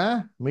ನಾವೇನು ಮಾಡೋಣ,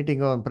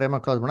 ಮೀಟಿಂಗು ಪ್ರೇಮ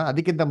ಕ್ಲೋಸ್ ಮಾಡೋಣ.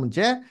 ಅದಕ್ಕಿಂತ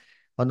ಮುಂಚೆ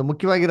ಒಂದು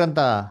ಮುಖ್ಯವಾಗಿರೋಂಥ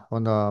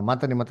ಒಂದು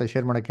ಮಾತು ನಿಮ್ಮ ಹತ್ರ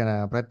ಶೇರ್ ಮಾಡೋಕ್ಕೆ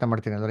ಪ್ರಯತ್ನ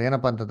ಮಾಡ್ತೀನಿ. ಅಂದ್ರೆ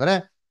ಏನಪ್ಪ ಅಂತಂದರೆ,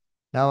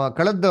 ನಾವು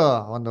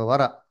ಒಂದು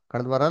ವಾರ,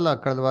 ಕಳೆದ ವಾರ ಅಲ್ಲ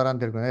ಕಳೆದ ವಾರ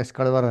ಅಂತ ಹೇಳ್ಕೊಂಡು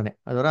ಕಳೆದ ವಾರನೇ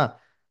ಅದರ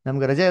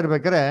ನಮ್ಗೆ ರಜೆ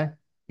ಇರ್ಬೇಕಾರೆ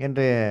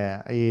ಏನ್ರಿ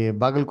ಈ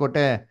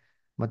ಬಾಗಲಕೋಟೆ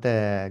ಮತ್ತು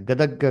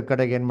ಗದಗ್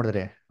ಕಡೆಗೆ ಏನು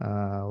ಮಾಡಿದ್ರಿ,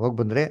 ಹೋಗಿ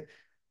ಬಂದ್ರಿ.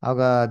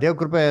 ಆವಾಗ ದೇವ್ರ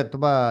ಕೃಪೆ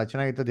ತುಂಬ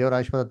ಚೆನ್ನಾಗಿತ್ತು, ದೇವರ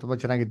ಆಶೀರ್ವಾದ ತುಂಬ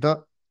ಚೆನ್ನಾಗಿತ್ತು.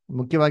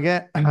 ಮುಖ್ಯವಾಗಿ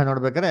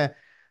ನೋಡ್ಬೇಕಾದ್ರೆ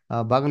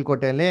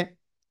ಬಾಗಲಕೋಟೆಯಲ್ಲಿ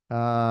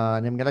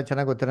ನಿಮಗೆಲ್ಲ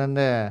ಚೆನ್ನಾಗಿ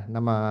ಗೊತ್ತಿರೋಂದೆ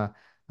ನಮ್ಮ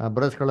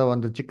ಬ್ರದರ್ಸ್ಗಳು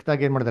ಒಂದು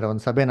ಚಿಕ್ಕದಾಗಿ ಏನು ಮಾಡಿದ್ದಾರೆ,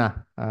 ಒಂದು ಸಭೆನ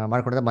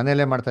ಮಾಡ್ಕೊಂಡಿದ್ದಾರೆ,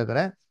 ಮನೆಯಲ್ಲೇ ಮಾಡ್ತಾ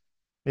ಇದ್ದಾರೆ.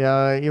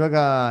 ಇವಾಗ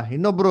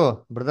ಇನ್ನೊಬ್ಬರು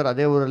ಬ್ರದರ್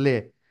ಅದೇ ಊರಲ್ಲಿ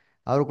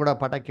ಅವರು ಕೂಡ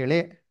ಪಾಠ ಕೇಳಿ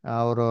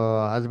ಅವರು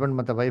ಹಸ್ಬೆಂಡ್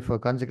ಮತ್ತು ವೈಫ್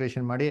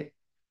ಕಾನ್ಸಂಟ್ರೇಷನ್ ಮಾಡಿ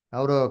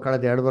ಅವರು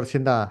ಕಳೆದ 2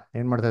 ವರ್ಷದಿಂದ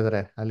ಏನು ಮಾಡ್ತಾ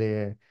ಇದ್ದಾರೆ ಅಲ್ಲಿ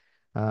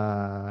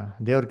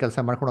ದೇವ್ರ ಕೆಲಸ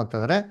ಮಾಡ್ಕೊಂಡು ಹೋಗ್ತಾ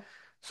ಇದ್ದಾರೆ.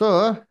 ಸೊ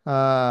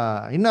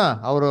ಇನ್ನು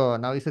ಅವರು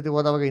ನಾವು ಈ ಸತಿ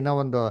ಹೋದವಾಗ ಇನ್ನೂ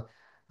ಒಂದು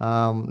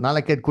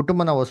 4-5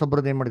 ಕುಟುಂಬನ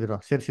ಹೊಸೊಬ್ಬರದ್ದು ಏನು ಮಾಡಿದ್ರು,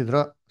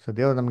 ಸೇರಿಸಿದ್ರು. ಸೊ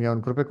ದೇವ್ರು ನಮಗೆ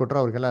ಒಂದು ಕೃಪೆ ಕೊಟ್ಟರು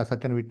ಅವ್ರಿಗೆಲ್ಲ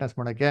ಸತ್ಯನ ವಿಟ್ನೆಸ್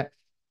ಮಾಡೋಕ್ಕೆ.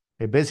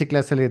 ಈ ಬೇಸಿಕ್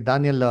ಕ್ಲಾಸಲ್ಲಿ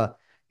ದಾನಿಯಲ್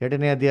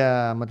 2ನೇ ಅಧ್ಯಾಯ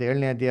ಮತ್ತು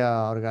 7ನೇ ಅಧ್ಯಾಯ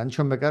ಅವ್ರಿಗೆ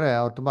ಹಂಚ್ಕೊಬೇಕಾದ್ರೆ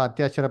ಅವ್ರು ತುಂಬ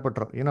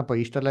ಅತ್ಯಾಶ್ಚರ್ಯಪಟ್ಟರು. ಏನಪ್ಪ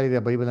ಇಷ್ಟೆಲ್ಲ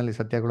ಇದೆ ಬೈಬಲ್ನಲ್ಲಿ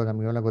ಸತ್ಯಗಳು,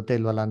 ನಮಗೆಲ್ಲ ಗೊತ್ತೇ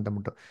ಇಲ್ವಲ್ಲ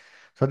ಅಂತಂದ್ಬಿಟ್ಟು.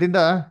 ಸೊ ಅದರಿಂದ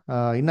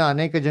ಇನ್ನೂ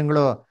ಅನೇಕ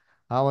ಜನಗಳು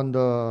ಆ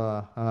ಒಂದು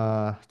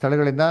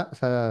ಸ್ಥಳಗಳಿಂದ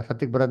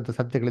ಸತ್ಯಕ್ಕೆ ಬರೋಂಥ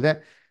ಸತ್ಯಗಳಿದೆ.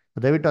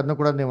 ದಯವಿಟ್ಟು ಅದನ್ನು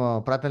ಕೂಡ ನೀವು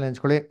ಪ್ರಾರ್ಥನೆ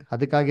ಹಂಚ್ಕೊಳ್ಳಿ.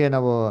 ಅದಕ್ಕಾಗಿ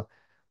ನಾವು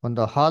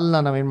ಒಂದು ಹಾಲ್ನ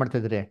ನಾವೇನು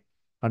ಮಾಡ್ತಾಯಿದ್ದೀರಿ,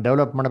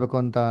 ಡೆವಲಪ್ ಮಾಡಬೇಕು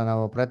ಅಂತ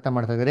ನಾವು ಪ್ರಯತ್ನ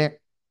ಮಾಡ್ತಾಯಿದ್ದೀರಿ.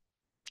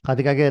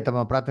 ಅದಕ್ಕಾಗಿ ತಮ್ಮ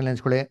ಪ್ರಾರ್ಥನೆ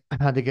ಹಂಚ್ಕೊಳ್ಳಿ.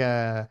 ಅದಕ್ಕೆ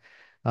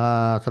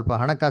ಸ್ವಲ್ಪ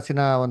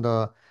ಹಣಕಾಸಿನ ಒಂದು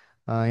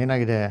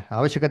ಏನಾಗಿದೆ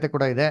ಅವಶ್ಯಕತೆ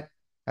ಕೂಡ ಇದೆ.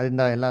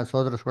 ಅದರಿಂದ ಎಲ್ಲ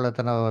ಸೋದರಗಳ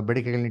ಹತ್ರ ನಾವು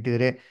ಬೇಡಿಕೆಗಳನ್ನ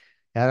ಇಟ್ಟಿದ್ದೀರಿ.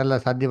 ಯಾರೆಲ್ಲ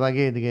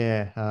ಸಾಧ್ಯವಾಗಿ ಇದಕ್ಕೆ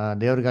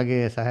ದೇವ್ರಿಗಾಗಿ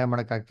ಸಹಾಯ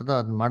ಮಾಡೋಕ್ಕಾಗ್ತದೋ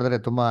ಅದನ್ನ ಮಾಡಿದ್ರೆ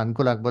ತುಂಬ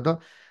ಅನುಕೂಲ ಆಗ್ಬೋದು.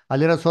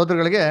 ಅಲ್ಲಿರೋ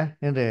ಸೋದರಗಳಿಗೆ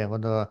ಏನ್ರಿ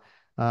ಒಂದು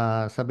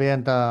ಸಭೆ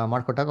ಅಂತ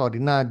ಮಾಡಿಕೊಟ್ಟಾಗ ಅವ್ರು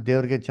ಇನ್ನೂ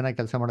ದೇವ್ರಿಗೆ ಚೆನ್ನಾಗಿ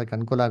ಕೆಲಸ ಮಾಡೋಕ್ಕೆ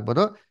ಅನುಕೂಲ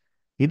ಆಗ್ಬೋದು.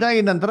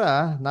 ಇದಾಗಿದ ನಂತರ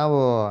ನಾವು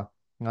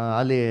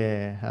ಅಲ್ಲಿ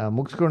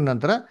ಮುಗಿಸ್ಕೊಂಡ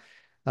ನಂತರ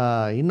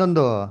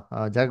ಇನ್ನೊಂದು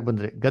ಜಾಗಕ್ಕೆ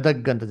ಬಂದ್ರಿ,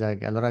 ಗದಗ್ ಅಂತ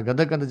ಜಾಗಕ್ಕೆ. ಅಲ್ಲರ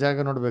ಗದಗ್ ಅಂತ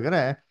ಜಾಗ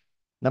ನೋಡ್ಬೇಕಾದ್ರೆ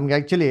ನಮ್ಗೆ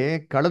ಆ್ಯಕ್ಚುಲಿ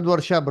ಕಳೆದ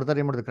ವರ್ಷ ಬರ್ತಾರೆ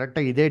ಏನು ಮಾಡಿದ್ರು,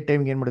 ಕರೆಕ್ಟಾಗಿ ಇದೇ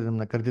ಟೈಮ್ಗೆ ಏನು ಮಾಡಿದ್ರು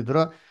ನಮ್ಮನ್ನ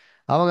ಕರೆದಿದ್ರು.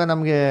 ಆವಾಗ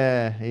ನಮಗೆ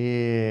ಈ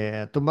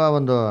ತುಂಬ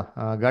ಒಂದು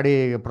ಗಾಡಿ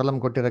ಪ್ರಾಬ್ಲಮ್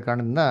ಕೊಟ್ಟಿರೋ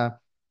ಕಾರಣದಿಂದ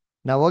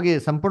ನಾವು ಹೋಗಿ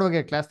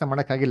ಸಂಪೂರ್ಣವಾಗಿ ಕ್ಲಾಸ್ನ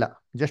ಮಾಡೋಕ್ಕಾಗಿಲ್ಲ.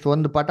 ಜಸ್ಟ್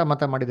ಒಂದು ಪಾಠ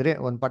ಮಾತ್ರ ಮಾಡಿದಿರಿ,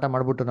 ಒಂದು ಪಾಠ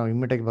ಮಾಡಿಬಿಟ್ಟು ನಾವು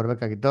ಇಮ್ಮಿಡಿಯಾಗಿ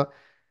ಬರಬೇಕಾಗಿತ್ತು.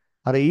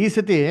 ಆದರೆ ಈ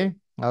ಸತಿ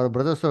ಅವ್ರ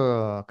ಬ್ರದರ್ಸು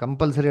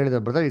ಕಂಪಲ್ಸರಿ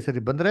ಹೇಳಿದ್ರು, ಬ್ರದರ್ ಈ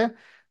ಸತಿ ಬಂದರೆ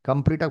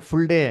ಕಂಪ್ಲೀಟಾಗಿ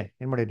ಫುಲ್ ಡೇ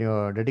ಏನು ಮಾಡಿ ನೀವು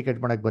ಡೆಡಿಕೇಟ್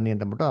ಮಾಡೋಕ್ಕೆ ಬನ್ನಿ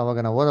ಅಂತಂದ್ಬಿಟ್ಟು. ಆವಾಗ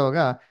ನಾವು ಹೋದವಾಗ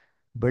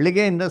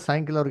ಬೆಳಿಗ್ಗೆಯಿಂದ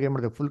ಸಾಯಂಕಾಲವ್ರಿಗೆ ಏನು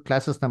ಮಾಡಿದೆ, ಫುಲ್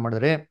ಕ್ಲಾಸಸ್ನ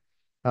ಮಾಡಿದ್ರೆ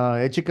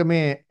ಹೆಚ್ಚು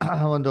ಕಮ್ಮಿ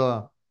ಒಂದು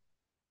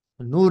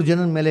 100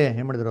 ಜನದ ಮೇಲೆ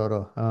ಏನು ಮಾಡಿದ್ರು ಅವರು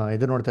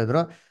ಎದುರು ನೋಡ್ತಾ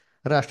ಇದ್ರು.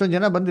 ಆದರೆ ಅಷ್ಟೊಂದು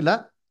ಜನ ಬಂದಿಲ್ಲ,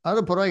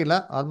 ಆದರೂ ಪರವಾಗಿಲ್ಲ.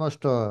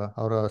 ಆಲ್ಮೋಸ್ಟ್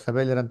ಅವರ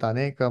ಸಭೆಯಲ್ಲಿರೋಂಥ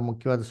ಅನೇಕ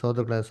ಮುಖ್ಯವಾದ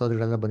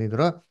ಸೋದರಿಗಳೆಲ್ಲ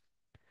ಬಂದಿದ್ದರು.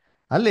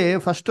 ಅಲ್ಲಿ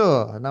ಫಸ್ಟು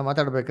ನಾವು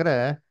ಮಾತಾಡ್ಬೇಕಾದ್ರೆ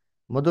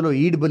ಮೊದಲು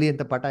ಈಡ್ ಬಲಿ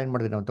ಅಂತ ಪಾಠ ಏನು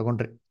ಮಾಡಿದ್ರಿ ನಾವು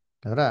ತೊಗೊಂಡ್ರಿ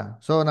ಅದರ.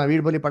 ಸೊ ನಾವು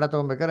ಈಡ್ ಬಲಿ ಪಾಠ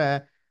ತೊಗೊಬೇಕಾರೆ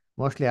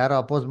ಮೋಸ್ಟ್ಲಿ ಯಾರೋ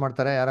ಅಪೋಸ್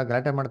ಮಾಡ್ತಾರೆ, ಯಾರೋ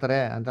ಗಲಾಟೆ ಮಾಡ್ತಾರೆ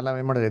ಅಂತೆಲ್ಲ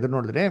ಏನು ಮಾಡಿದ್ರಿ ಎದುರು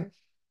ನೋಡಿದ್ರಿ.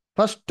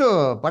 ಫಸ್ಟು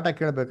ಪಾಠ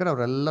ಕೇಳಬೇಕಾದ್ರೆ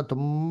ಅವರೆಲ್ಲ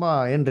ತುಂಬ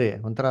ಏನ್ರಿ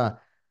ಒಂಥರ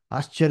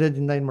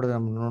ಆಶ್ಚರ್ಯದಿಂದ ಏನು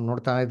ಮಾಡಿದ್ರು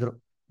ನೋಡ್ತಾ ಇದ್ರು.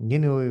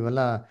 ಏನು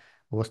ಇವೆಲ್ಲ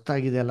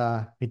ಹೊಸ್ತಾಗಿದೆಯಲ್ಲ,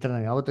 ಈ ಥರ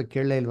ನಾವು ಯಾವತ್ತೂ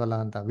ಕೇಳಲೇ ಇಲ್ವಲ್ಲ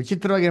ಅಂತ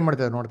ವಿಚಿತ್ರವಾಗಿ ಏನು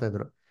ಮಾಡ್ತಾ ನೋಡ್ತಾ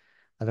ಇದ್ರು.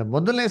 ಆದರೆ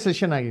ಮೊದಲನೇ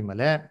ಸೆಷನ್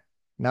ಆಗಿದ್ಮೇಲೆ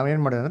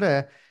ನಾವೇನು ಮಾಡಿದ್ವಿ ಅಂದರೆ,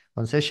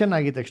 ಒಂದು ಸೆಷನ್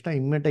ಆಗಿದ ತಕ್ಷಣ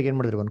ಇಮ್ಮಿಡಿಯೇಟಾಗಿ ಏನು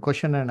ಮಾಡಿದ್ರು, ಒಂದು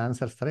ಕ್ವಶನ್ ಆ್ಯಂಡ್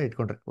ಆನ್ಸರ್ಸ್ ಥರ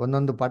ಇಟ್ಕೊಂಡ್ರಿ.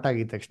 ಒಂದೊಂದು ಪಾಠ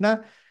ಆಗಿದ ತಕ್ಷಣ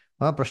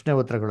ಪ್ರಶ್ನೆ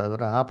ಉತ್ತರಗಳು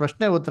ಅದರ ಆ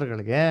ಪ್ರಶ್ನೆ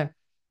ಉತ್ತರಗಳಿಗೆ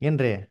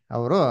ಏನ್ರಿ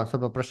ಅವರು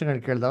ಸ್ವಲ್ಪ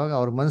ಪ್ರಶ್ನೆಗಳು ಕೇಳಿದವಾಗ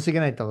ಅವ್ರ ಮನಸ್ಸಿಗೆ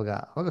ಏನಾಯ್ತು, ಅವಾಗ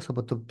ಅವಾಗ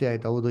ಸ್ವಲ್ಪ ತೃಪ್ತಿ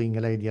ಆಯ್ತು, ಹೌದು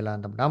ಹಿಂಗೆಲ್ಲ ಇದೆಯಲ್ಲ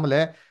ಅಂತ. ಆಮೇಲೆ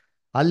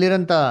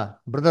ಅಲ್ಲಿರೋಂಥ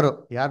ಬ್ರದರು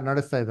ಯಾರು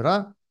ನಡೆಸ್ತಾ ಇದ್ರೋ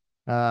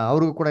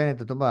ಅವ್ರಿಗೂ ಕೂಡ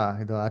ಏನಾಯ್ತು, ತುಂಬ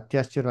ಇದು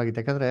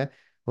ಅತ್ಯಾಶ್ಚರ್ಯವಾಗಿತ್ತು. ಯಾಕಂದರೆ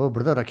ಓ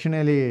ಬ್ರದರ್,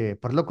 ರಕ್ಷಣೆಯಲ್ಲಿ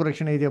ಪರಲೋಕ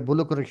ರಕ್ಷಣೆ ಇದೆಯಾ,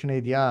 ಭೂಲೋಕ ರಕ್ಷಣೆ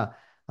ಇದೆಯಾ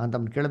ಅಂತ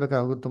ಕೇಳಬೇಕಾದ್ರೆ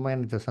ಅವ್ರಿಗೂ ತುಂಬ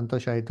ಏನಾಯ್ತು,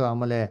 ಸಂತೋಷ ಆಯಿತು.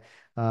 ಆಮೇಲೆ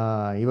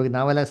ಇವಾಗ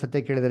ನಾವೆಲ್ಲ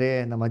ಸತ್ಯ ಕೇಳಿದರೆ,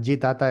 ನಮ್ಮ ಅಜ್ಜಿ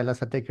ತಾತ ಎಲ್ಲ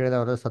ಸತ್ಯ ಕೇಳಿದ್ರೆ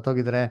ಅವರು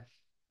ಸತ್ತೋಗಿದ್ದಾರೆ,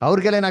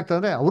 ಅವ್ರಿಗೆಲ್ಲ ಏನಾಗ್ತದೆ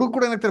ಅಂದರೆ ಅವ್ರಿಗೂ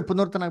ಕೂಡ ಏನಾಗ್ತಾರೆ,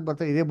 ಪುನರ್ತನ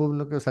ಬರ್ತಾರೆ, ಇದೇ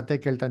ಭೂಲೋಕ ಸತ್ಯ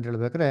ಕೇಳ್ತಾ ಅಂತ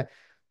ಹೇಳ್ಬೇಕಾದ್ರೆ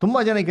ತುಂಬ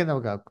ಜನಕ್ಕೆ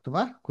ಅವಾಗ ತುಂಬ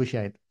ಖುಷಿ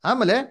ಆಯಿತು.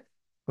 ಆಮೇಲೆ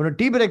ಒಂದು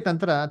ಟೀ ಬ್ರೇಕ್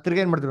ನಂತರ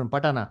ತಿರ್ಗಿ ಏನು ಮಾಡಿದ್ರು, ಒಂದು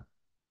ಪಾಠನ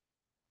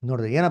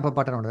ನೋಡಿದ್ರೆ. ಏನಪ್ಪ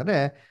ಪಾಠ ನೋಡಿದ್ರೆ,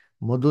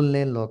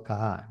 ಮೊದಲನೇ ಲೋಕ.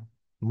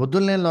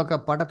 ಮೊದಲನೇ ಲೋಕ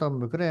ಪಾಠ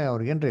ತೊಗೊಂಡ್ಬೇಕಾರೆ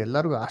ಅವ್ರಿಗೇನ್ರಿ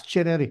ಎಲ್ಲರಿಗೂ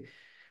ಆಶ್ಚರ್ಯ ರೀ.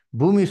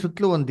 ಭೂಮಿ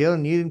ಸುತ್ತಲೂ ಒಂದು ದೇವ್ರ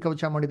ನೀರಿನ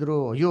ಕವಚ ಮಾಡಿದ್ರು.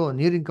 ಅಯ್ಯೋ,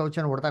 ನೀರಿನ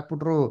ಕವಚನ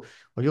ಹೊಡೆದಾಕ್ಬಿಟ್ರು.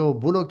 ಅಯ್ಯೋ,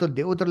 ಭೂಲೋಕದಲ್ಲಿ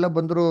ದೇವತೆಲ್ಲ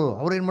ಬಂದರು,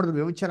 ಅವ್ರು ಏನು ಮಾಡಿದ್ರು,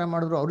 ವ್ಯಭಿಚಾರ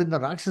ಮಾಡಿದ್ರು, ಅವರಿಂದ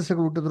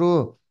ರಾಕ್ಷಸಗಳು ಹುಟ್ಟಿದ್ರು.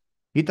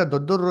 ಈ ಥರ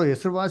ದೊಡ್ಡ ದೊಡ್ಡ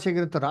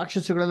ಹೆಸರುವಾಸಿಯಾಗಿರುತ್ತೆ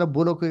ರಾಕ್ಷಸಗಳೆಲ್ಲ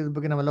ಭೂಲೋಕ ಇದ್ರ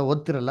ಬಗ್ಗೆ ನಾವೆಲ್ಲ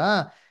ಓದ್ತಿರಲ್ಲ,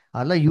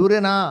 ಅಲ್ಲ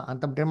ಇವರೇನಾ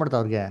ಅಂತ ಏನು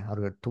ಮಾಡ್ತಾರೆ,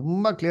 ಅವ್ರಿಗೆ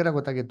ತುಂಬ ಕ್ಲಿಯರಾಗಿ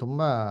ಗೊತ್ತಾಗಿ,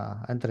 ತುಂಬ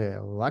ಅಂತಾರೆ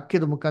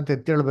ವಾಕ್ಯದ ಮುಖಾಂತರ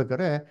ಎತ್ತಿ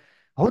ಹೇಳ್ಬೇಕಾದ್ರೆ,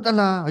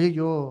 ಹೌದಲ್ಲ,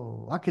 ಅಯ್ಯೋ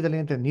ವಾಕ್ಯದಲ್ಲಿ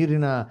ಅಂತ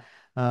ನೀರಿನ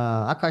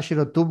ಆಕಾಶ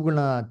ಇರೋ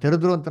ತೂಬುಗಳನ್ನ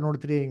ತೆರೆದ್ರು ಅಂತ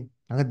ನೋಡ್ತೀರಿ,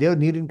 ಹಂಗೆ ದೇವ್ರು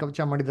ನೀರಿನ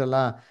ಕವಚ ಮಾಡಿದ್ರಲ್ಲ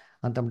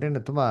ಅಂತ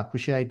ತುಂಬ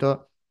ಖುಷಿ ಆಯಿತು.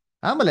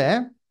 ಆಮೇಲೆ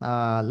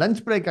ಲಂಚ್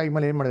ಬ್ರೇಕ್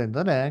ಆಗಿದ್ಮೇಲೆ ಏನು ಮಾಡಿದೆ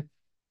ಅಂತಂದರೆ,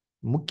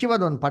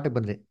 ಮುಖ್ಯವಾದ ಒಂದು ಪಾಠಕ್ಕೆ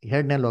ಬಂದ್ರಿ.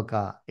 ಎರಡನೇ ಲೋಕ.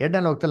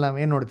 ಎರಡನೇ ಲೋಕದಲ್ಲಿ ನಾವು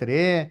ಏನು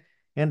ನೋಡ್ತೀರಿ,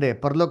 ಏನ್ರಿ,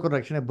 ಪರಲೋಕ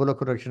ರಕ್ಷಣೆ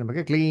ಭೂಲೋಕ ರಕ್ಷಣೆ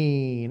ಬಗ್ಗೆ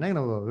ಕ್ಲೀನಾಗಿ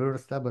ನಾವು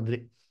ವಿವರಿಸ್ತಾ ಬಂದ್ರಿ.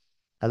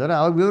 ಅದರ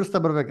ಅವಾಗ ವಿವರಿಸ್ತಾ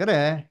ಬರ್ಬೇಕಾದ್ರೆ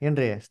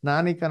ಏನ್ರಿ,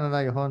 ಸ್ನಾನಿಕನಾದ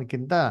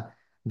ಯೋಹಾನಕ್ಕಿಂತ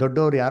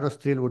ದೊಡ್ಡವ್ರು ಯಾರೋ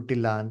ಸ್ತ್ರೀಲಿ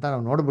ಹುಟ್ಟಿಲ್ಲ ಅಂತ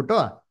ನಾವು ನೋಡ್ಬಿಟ್ಟು,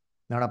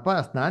 ನೋಡಪ್ಪ,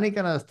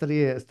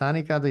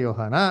 ಸ್ನಾನಿಕಾದ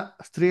ಯೋಹಾನ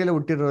ಸ್ತ್ರೀಯಲ್ಲಿ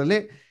ಹುಟ್ಟಿರೋರಲ್ಲಿ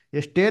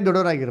ಎಷ್ಟೇ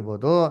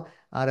ದೊಡ್ಡವರಾಗಿರ್ಬೋದು,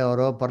 ಆದರೆ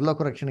ಅವರು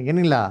ಪರಲೋಕ ರಕ್ಷಣೆಗೆ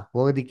ಏನಿಲ್ಲ,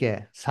 ಹೋಗೋದಿಕ್ಕೆ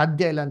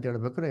ಸಾಧ್ಯ ಇಲ್ಲ ಅಂತ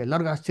ಹೇಳ್ಬೇಕಾದ್ರೆ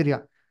ಎಲ್ಲರಿಗೂ ಆಶ್ಚರ್ಯ.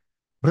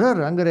 ಬ್ರದರ್,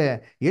 ಹಂಗಾರೆ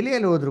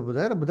ಎಲ್ಲಿ ಹೋದ್ರು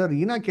ಬ್ರದರ್, ಬ್ರದರ್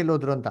ಈನಾಕ್ ಎಲ್ಲಿ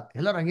ಹೋದ್ರು ಅಂತ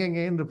ಎಲ್ಲರೂ ಹಂಗೆ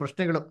ಹಂಗೆ ಏನ್ರಿ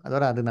ಪ್ರಶ್ನೆಗಳು.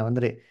 ಅದರ ಅದನ್ನ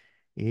ಬಂದ್ರಿ,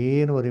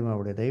 ಏನು ವರಿ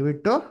ಮಾಡ್ಬಿಡಿ,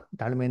 ದಯವಿಟ್ಟು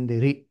ತಾಳ್ಮೆಯಿಂದ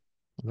ಇರಿ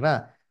ಅಂದ್ರ.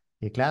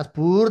 ಈ ಕ್ಲಾಸ್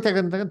ಪೂರ್ತಿ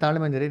ಆಗಂತ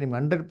ತಾಳ್ಮೆಯಿಂದ ಇರಿ, ನಿಮ್ಗೆ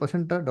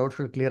 100%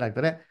 ಡೌಟ್ಸ್ಗಳು ಕ್ಲಿಯರ್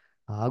ಆಗ್ತಾರೆ.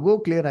 ಹಾಗೂ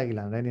ಕ್ಲಿಯರ್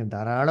ಆಗಿಲ್ಲ ಅಂದರೆ ನೀವು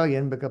ಧಾರಾಳವಾಗಿ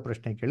ಏನು ಬೇಕಾ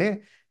ಪ್ರಶ್ನೆ ಕೇಳಿ,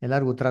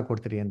 ಎಲ್ಲರಿಗೂ ಉತ್ತರ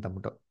ಕೊಡ್ತೀರಿ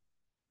ಅಂತಂದ್ಬಿಟ್ಟು.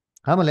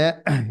 ಆಮೇಲೆ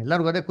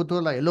ಎಲ್ಲರಿಗೂ ಅದೇ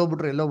ಕುತೂಹಲ,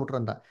 ಎಲ್ಲೋಗ್ಬಿಟ್ರು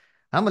ಅಂತ.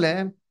 ಆಮೇಲೆ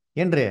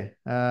ಏನ್ರಿ,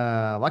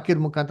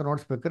 ವಾಕ್ಯದ ಮುಖಾಂತರ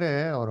ನೋಡಿಸ್ಬೇಕಾರೆ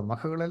ಅವ್ರ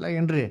ಮಖಗಳೆಲ್ಲ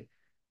ಏನ್ರಿ,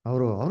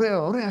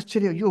 ಅವರೇ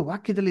ಆಶ್ಚರ್ಯ, ಅಯ್ಯೋ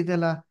ವಾಕ್ಯದಲ್ಲಿ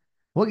ಇದೆಯಲ್ಲ,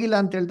 ಹೋಗಿಲ್ಲ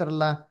ಅಂತ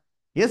ಹೇಳ್ತಾರಲ್ಲ,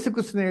 ಏಸು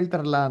ಕ್ರಿಸ್ತನ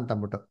ಹೇಳ್ತಾರಲ್ಲ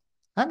ಅಂತಂದ್ಬಿಟ್ಟು.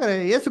 ಹಾಗಾದ್ರೆ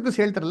ಏಸು ಕ್ರಿಸ್ತ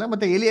ಹೇಳ್ತಾರಲ್ಲ,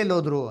 ಮತ್ತೆ ಎಲ್ಲಿ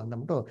ಹೋದ್ರು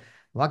ಅಂತಂದ್ಬಿಟ್ಟು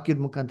ವಾಕ್ಯದ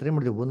ಮುಖಾಂತರ ಏನು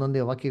ಮಾಡಿದ್ವಿ,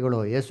 ಒಂದೊಂದೇ ವಾಕ್ಯಗಳು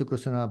ಏಸು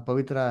ಕ್ರಿಸ್ತನ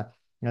ಪವಿತ್ರ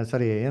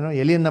ಏನೋ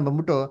ಎಲಿಯನ್ನ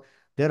ಬಂದ್ಬಿಟ್ಟು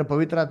ದೇವರ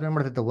ಪವಿತ್ರ ಆತ್ಮ ಏನು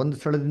ಮಾಡ್ತಾ ಇತ್ತು, ಒಂದು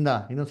ಸ್ಥಳದಿಂದ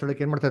ಇನ್ನೊಂದು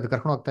ಸ್ಥಳಕ್ಕೆ ಏನು ಮಾಡ್ತಾ ಇತ್ತು,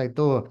 ಕರ್ಕೊಂಡು ಹೋಗ್ತಾ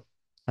ಇತ್ತು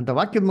ಅಂತ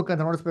ವಾಕ್ಯದ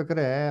ಮುಖಾಂತರ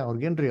ನೋಡಿಸ್ಬೇಕಾರೆ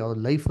ಅವ್ರಿಗೇನ್ರಿ, ಅವ್ರ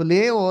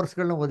ಲೈಫಲ್ಲೇ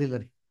ವರ್ಸ್ಗಳನ್ನ ಓದಿಲ್ಲ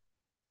ರೀ.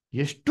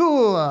 ಎಷ್ಟು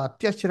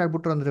ಅತ್ಯಾಶ್ಚರ್ಯ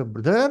ಆಗ್ಬಿಟ್ರು ಅಂದ್ರೆ,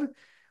 ಬ್ರದರ್,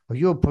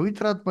 ಅಯ್ಯೋ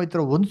ಪವಿತ್ರಾತ್ಮ ಈ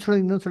ಥರ ಒಂದು ಸ್ಥಳ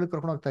ಇನ್ನೊಂದು ಸ್ಥಳಕ್ಕೆ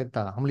ಕರ್ಕೊಂಡು ಹೋಗ್ತಾ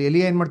ಇತ್ತಾ. ಆಮೇಲೆ ಎಲ್ಲಿ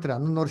ಏನು ಮಾಡ್ತಾರೆ,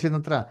 11 ವರ್ಷದ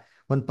ನಂತರ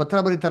ಒಂದು ಪತ್ರ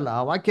ಬರೀತಲ್ಲ,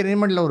 ಆ ವಾಕ್ಯನ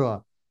ಏನು ಮಾಡಲಿಲ್ಲ ಅವರು.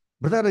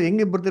 ಬ್ರದರ್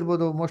ಹೆಂಗೆ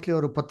ಬರ್ದಿರ್ಬೋದು, ಮೋಸ್ಟ್ಲಿ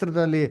ಅವರು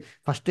ಪತ್ರದಲ್ಲಿ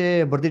ಫಸ್ಟೇ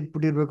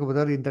ಬರ್ದಿಟ್ಬಿಟ್ಟಿರ್ಬೇಕು,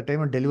 ಬ್ರದರ್ ಇಂಥ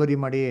ಟೈಮಲ್ಲಿ ಡೆಲಿವರಿ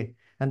ಮಾಡಿ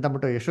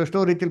ಅಂತಂದ್ಬಿಟ್ಟು ಎಷ್ಟೆಷ್ಟೋ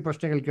ರೀತಿಯಲ್ಲಿ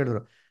ಪ್ರಶ್ನೆಗಳು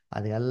ಕೇಳಿದ್ರು.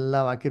 ಅದೆಲ್ಲ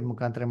ವಾಕ್ಯದ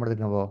ಮುಖಾಂತರ ಏನು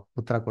ಮಾಡಿದ್ರಿ, ನಾವು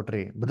ಉತ್ತರ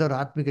ಕೊಟ್ರಿ. ಬ್ರದರ್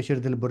ಆತ್ಮಿಕ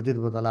ಶರೀರದಲ್ಲಿ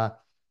ಬರ್ದಿರ್ಬೋದಲ್ಲ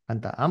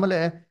ಅಂತ. ಆಮೇಲೆ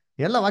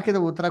ಎಲ್ಲ ವಾಕ್ಯದ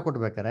ಉತ್ತರ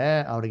ಕೊಟ್ಬೇಕಾರೆ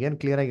ಅವ್ರಿಗೇನು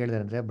ಕ್ಲಿಯರ್ ಆಗಿ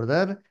ಹೇಳಿದ್ರೆ ಅಂದರೆ,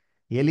 ಬ್ರದರ್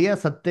ಎಲಿಯ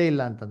ಸತ್ತೇ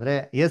ಇಲ್ಲ ಅಂತಂದ್ರೆ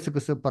ಏಸು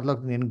ಕ್ರಿಸ್ತ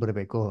ಪರಲೋಕದಿಂದ ಹೆಂಗೆ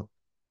ಬರಬೇಕು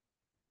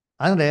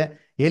ಅಂದ್ರೆ,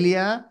 ಎಲಿಯ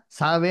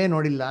ಸಾವೇ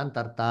ನೋಡಿಲ್ಲ ಅಂತ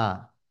ಅರ್ಥ.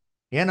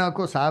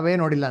 ಏನಕ್ಕೂ ಸಾವೇ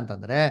ನೋಡಿಲ್ಲ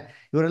ಅಂತಂದ್ರೆ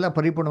ಇವರೆಲ್ಲ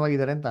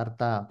ಪರಿಪೂರ್ಣವಾಗಿದ್ದಾರೆ ಅಂತ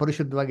ಅರ್ಥ,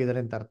 ಪರಿಶುದ್ಧವಾಗಿದ್ದಾರೆ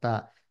ಅಂತ ಅರ್ಥ.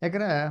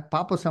 ಯಾಕಂದ್ರೆ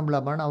ಪಾಪ ಸಂಬಳ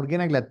ಮರಣ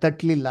ಅವ್ರಿಗೇನಾಗಿಲ್ಲ,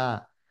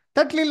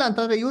 ತಟ್ಲಿಲ್ಲ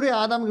ಅಂತಂದ್ರೆ ಇವರೇ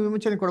ಆದಾಮ್ಗೆ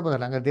ವಿಮೋಚನೆ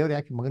ಕೊಡ್ಬೋದಲ್ಲ, ಹಂಗಾರೆ ದೇವ್ರು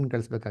ಯಾಕೆ ಮಗನ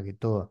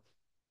ಕಳಿಸ್ಬೇಕಾಗಿತ್ತು.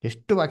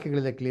 ಎಷ್ಟು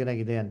ವಾಕ್ಯಗಳಿದೆ ಕ್ಲಿಯರ್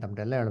ಆಗಿದೆ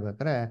ಅಂತಂಬಿಟ್ಟೆಲ್ಲ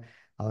ಹೇಳ್ಬೇಕಾರೆ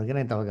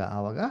ಅವ್ರಿಗೇನಾಯ್ತು,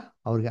 ಅವಾಗ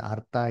ಅವ್ರಿಗೆ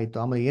ಅರ್ಥ ಆಯಿತು.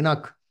 ಆಮೇಲೆ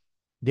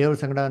ದೇವ್ರ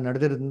ಸಂಗಡ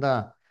ನಡೆದಿರೋದ್ರಿಂದ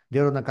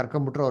ದೇವ್ರನ್ನ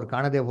ಕರ್ಕೊಂಡ್ಬಿಟ್ರು, ಅವ್ರು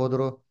ಕಾಣದೇ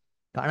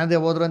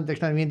ಹೋದ್ರು ಅಂದ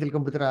ತಕ್ಷಣ ನೀನು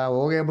ತಿಳ್ಕೊಂಡ್ಬಿಡ್ತೀರ,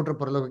 ಹೋಗೇ ಬಿಟ್ರು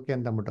ಪರಲೋಕಕ್ಕೆ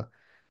ಅಂತಂದ್ಬಿಟ್ಟು.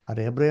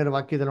 ಆದರೆ ಹೆಬ್ರಿಯರ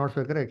ವಾಕ್ಯದಲ್ಲಿ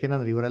ನೋಡ್ಸ್ಬೇಕಾರೆ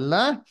ಏನಂದ್ರೆ, ಇವರೆಲ್ಲ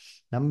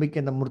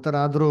ನಂಬಿಕೆಯಿಂದ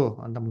ಮೃತರಾದ್ರು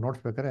ಅಂತ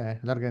ನೋಡ್ಸ್ಬೇಕಾರೆ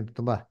ಎಲ್ಲರಿಗೂ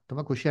ತುಂಬ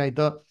ತುಂಬ ಖುಷಿ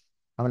ಆಯಿತು.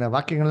 ಆಮೇಲೆ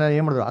ವಾಕ್ಯಗಳನ್ನ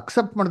ಏನು ಮಾಡಿದ್ರು,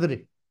 ಅಕ್ಸೆಪ್ಟ್ ಮಾಡಿದ್ರಿ.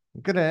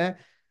 ಯಾಕಂದರೆ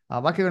ಆ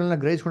ವಾಕ್ಯಗಳನ್ನ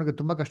ಗ್ರಹಿಸ್ಕೊಳಕ್ಕೆ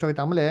ತುಂಬ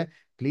ಕಷ್ಟವಾಯಿತು. ಆಮೇಲೆ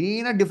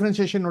ಕ್ಲೀನಾಗಿ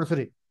ಡಿಫ್ರೆನ್ಸಿಯೇಷನ್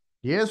ನೋಡ್ಸರಿ.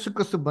 ಯೇಸು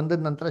ಕ್ರಿಸ್ತು ಬಂದ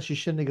ನಂತರ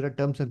ಶಿಷ್ಯನಿಗಿರೋ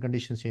ಟರ್ಮ್ಸ್ ಆ್ಯಂಡ್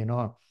ಕಂಡೀಷನ್ಸ್ ಏನು,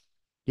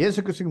 ಯೇಸು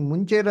ಕ್ರಿಸ್ತಿಗೆ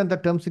ಮುಂಚೆ ಇರೋಂಥ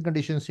ಟರ್ಮ್ಸ್ ಆ್ಯಂಡ್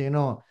ಕಂಡೀಷನ್ಸ್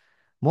ಏನು.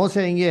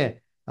 ಮೋಸೆ ಹಿಂಗೆ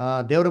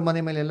ದೇವ್ರ ಮನೆ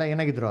ಮೇಲೆ ಎಲ್ಲ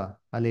ಏನಾಗಿದ್ರು,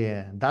 ಅಲ್ಲಿ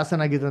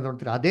ದಾಸನಾಗಿದ್ರು ಅಂತ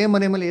ನೋಡ್ತೀರಿ. ಅದೇ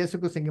ಮನೆ ಮೇಲೆ ಯೇಸು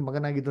ಕ್ರಿಸ್ತ ಹಿಂಗೆ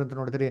ಮಗನಾಗಿದ್ರು ಅಂತ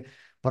ನೋಡ್ತೀರಿ.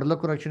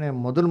 ಪರಲೋಕ ರಕ್ಷಣೆ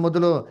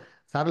ಮೊದಲು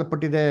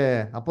ಸಾರಲ್ಪಟ್ಟಿದೆ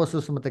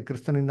ಅಪೋಸ್ತಲಸ್ ಮತ್ತು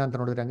ಕ್ರಿಸ್ತನಿಂದ ಅಂತ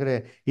ನೋಡಿದ್ರಿ. ಹಂಗಾರೆ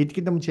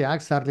ಇದಕ್ಕಿಂತ ಮುಂಚೆ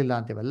ಯಾಕೆ ಸಾರಲಿಲ್ಲ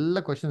ಅಂತ ಇವೆಲ್ಲ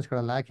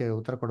ಕ್ವಶನ್ಸ್ಗಳೆಲ್ಲ ಯಾಕೆ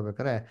ಉತ್ತರ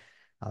ಕೊಡ್ಬೇಕಾರೆ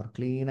ಅವ್ರು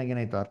ಕ್ಲೀನಾಗಿ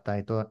ಏನಾಯ್ತು, ಅರ್ಥ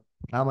ಆಯಿತು.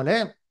 ಆಮೇಲೆ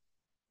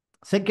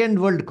ಸೆಕೆಂಡ್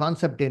ವರ್ಲ್ಡ್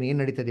ಕಾನ್ಸೆಪ್ಟ್ ಏನು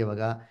ನಡೀತದೆ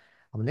ಇವಾಗ,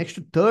 ನೆಕ್ಸ್ಟ್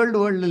ಥರ್ಡ್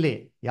ವರ್ಲ್ಡಲ್ಲಿ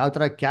ಯಾವ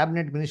ಥರ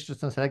ಕ್ಯಾಬಿನೆಟ್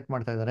ಮಿನಿಸ್ಟರ್ಸ್ನ ಸೆಲೆಕ್ಟ್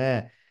ಮಾಡ್ತಾ ಇದ್ದಾರೆ,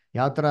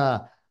 ಯಾವ ಥರ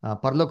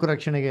ಪರಲೋಕ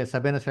ರಕ್ಷಣೆಗೆ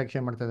ಸಭೆನ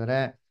ಸೆಲೆಕ್ಷನ್ ಮಾಡ್ತಾ ಇದ್ದಾರೆ,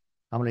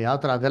 ಆಮೇಲೆ ಯಾವ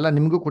ಥರ ಅದೆಲ್ಲ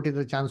ನಿಮಗೂ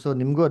ಕೊಟ್ಟಿರೋ ಚಾನ್ಸು,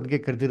 ನಿಮಗೂ ಅದಕ್ಕೆ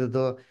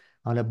ಕರೆದಿರೋದು.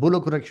 ಆಮೇಲೆ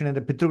ಭೂಲೋಕ ರಕ್ಷಣೆ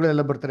ಅಂದರೆ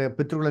ಪಿತೃಗಳೆಲ್ಲ ಬರ್ತಾರೆ,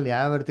 ಪಿತೃಗಳಲ್ಲಿ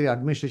ಯಾವ ರೀತಿ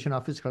ಅಡ್ಮಿನಿಸ್ಟ್ರೇಷನ್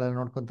ಆಫೀಸ್ಗಳೆಲ್ಲ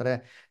ನೋಡ್ಕೊತಾರೆ.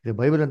 ಇದು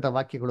ಬೈಬಲ್ ಅಂತ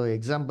ವಾಕ್ಯಗಳು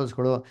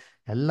ಎಕ್ಸಾಂಪಲ್ಸ್ಗಳು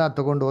ಎಲ್ಲ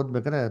ತೊಗೊಂಡು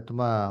ಓದ್ಬೇಕಾದ್ರೆ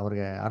ತುಂಬ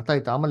ಅವ್ರಿಗೆ ಅರ್ಥ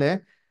ಆಯಿತು. ಆಮೇಲೆ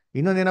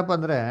ಇನ್ನೊಂದೇನಪ್ಪ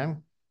ಅಂದರೆ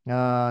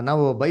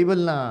ನಾವು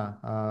ಬೈಬಲ್ನ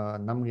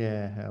ನಮಗೆ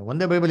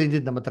ಒಂದೇ ಬೈಬಲ್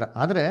ಇದ್ದಿದ್ದು ನಮ್ಮ ಹತ್ರ.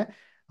 ಆದರೆ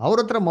ಅವ್ರ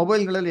ಹತ್ರ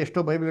ಮೊಬೈಲ್ಗಳಲ್ಲಿ ಎಷ್ಟೋ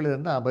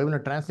ಬೈಬಲ್ಗಳಿಂದ ಆ ಬೈಬಲ್ನ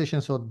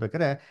ಟ್ರಾನ್ಸ್ಲೇಷನ್ಸ್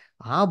ಓದ್ಬೇಕಾದ್ರೆ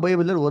ಆ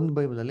ಬೈಬಲಲ್ಲಿ ಒಂದು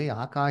ಬೈಬಲಲ್ಲಿ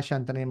ಆಕಾಶ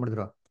ಅಂತಲೇ ಏನು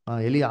ಮಾಡಿದ್ರು,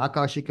 ಎಲ್ಲಿ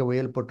ಆಕಾಶಕ್ಕೆ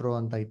ಒಯ್ಯಲ್ಪಟ್ರು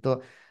ಅಂತ ಇತ್ತು.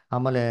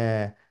 ಆಮೇಲೆ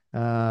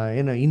ಆ,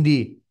 ಏನು ಹಿಂದಿ,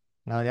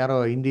 ಯಾರೋ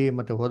ಹಿಂದಿ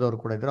ಮತ್ತು ಓದೋರು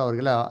ಕೂಡ ಇದ್ರು,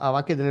 ಅವ್ರಿಗೆಲ್ಲ ಆ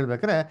ವಾಕ್ಯದಲ್ಲಿ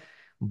ಹೇಳ್ಬೇಕಾದ್ರೆ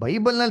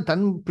ಬೈಬಲ್ನಲ್ಲಿ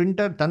ತನ್ನ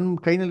ಪ್ರಿಂಟರ್ ತನ್ನ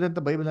ಕೈನಲ್ಲಿರೋಂಥ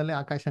ಬೈಬಲ್ನಲ್ಲಿ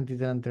ಆಕಾಶ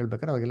ಅಂತಿದೆ ಅಂತ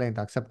ಹೇಳ್ಬೇಕಾದ್ರೆ ಅವಾಗೆಲ್ಲ ಇಂಥ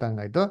ಅಕ್ಸೆಪ್ಟ್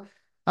ಹಂಗಾಯ್ತು.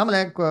 ಆಮೇಲೆ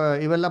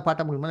ಇವೆಲ್ಲ ಪಾಠ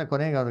ಮುಗಿದ್ಮೇಲೆ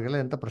ಕೊನೆಗೆ ಅವ್ರಿಗೆಲ್ಲ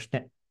ಎಂಥ ಪ್ರಶ್ನೆ,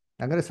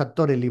 ಹಂಗಾರೆ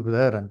ಸತ್ತೋರು ಎಲ್ಲಿ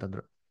ಬ್ರದರ್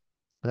ಅಂತಂದ್ರು.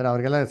 ಅಂದರೆ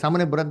ಅವ್ರಿಗೆಲ್ಲ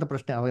ಸಾಮಾನ್ಯ ಬರೋಂಥ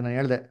ಪ್ರಶ್ನೆ. ಅವಾಗ ನಾನು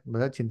ಹೇಳಿದೆ,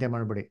 ಬ್ರದರ್ ಚಿಂತೆ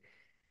ಮಾಡಬೇಡಿ,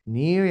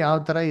 ನೀವು ಯಾವ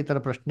ಥರ ಈ ಥರ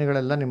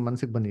ಪ್ರಶ್ನೆಗಳೆಲ್ಲ ನಿಮ್ಮ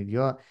ಮನಸ್ಸಿಗೆ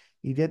ಬಂದಿದೆಯೋ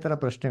ಇದೇ ಥರ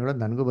ಪ್ರಶ್ನೆಗಳು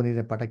ನನಗೂ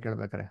ಬಂದಿದೆ ಪಾಠ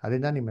ಕೇಳ್ಬೇಕಾರೆ.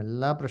 ಅದರಿಂದ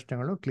ನಿಮ್ಮೆಲ್ಲ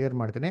ಪ್ರಶ್ನೆಗಳು ಕ್ಲಿಯರ್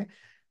ಮಾಡ್ತೀನಿ,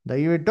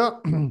 ದಯವಿಟ್ಟು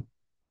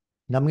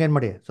ನಮ್ಗೇನು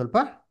ಮಾಡಿ ಸ್ವಲ್ಪ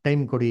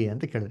ಟೈಮ್ ಕೊಡಿ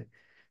ಅಂತ ಕೇಳಿದ್ರಿ.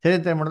 ಸರಿ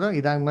ಅಂತ ಏನು ಮಾಡಿದ್ರು,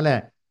 ಇದಾದ್ಮೇಲೆ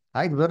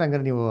ಆಯ್ತು ಬ್ರದರ್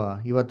ಹಂಗಾರೆ ನೀವು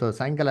ಇವತ್ತು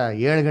ಸಾಯಂಕಾಲ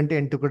 7 ಗಂಟೆ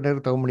 8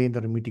 ಗಂಟೆಗೆ ತೊಗೊಂಬಿಡಿ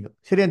ಅಂತಾರೆ ಮೀಟಿಂಗು.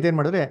 ಸರಿ ಅಂತ ಏನು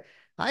ಮಾಡಿದ್ರೆ,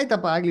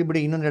 ಆಯ್ತಪ್ಪ ಆಗಲಿ ಬಿಡಿ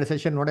ಇನ್ನೊಂದೆರಡು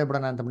ಸೆಷನ್ ನೋಡೇ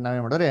ಬಿಡೋಣ ಅಂತ ನಾವೇ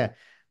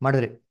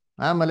ಮಾಡಿದ್ರಿ.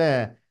 ಆಮೇಲೆ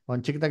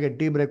ಒಂದು ಚಿಕ್ಕದಾಗೆ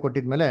ಟೀ ಬ್ರೇಕ್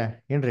ಕೊಟ್ಟಿದ್ಮೇಲೆ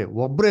ಏನ್ರಿ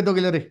ಒಬ್ಬರು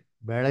ಎದ್ದೋಗಿಲ್ಲ ರೀ.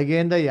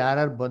 ಬೆಳಗ್ಗೆಯಿಂದ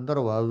ಯಾರ್ಯಾರು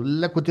ಬಂದರೋ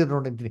ಅವೆಲ್ಲ ಕೂತಿದ್ರು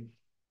ನೋಡಿರ್ತೀನಿ.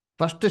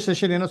 ಫಸ್ಟ್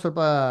ಸೆಷನ್ ಏನೋ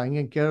ಸ್ವಲ್ಪ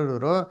ಹಿಂಗೆ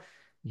ಕೇಳಿದ್ರು,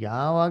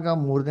 ಯಾವಾಗ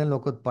 3ನೇ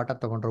ಲೋಕದ ಪಾಠ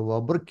ತಗೊಂಡ್ರು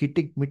ಒಬ್ಬರು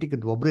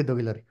ಮಿಟಿಕ್ಕಿದ್ದು ಒಬ್ಬರು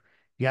ಎದ್ದೋಗಿಲ್ಲ ರೀ.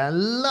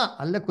 ಎಲ್ಲ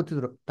ಅಲ್ಲೇ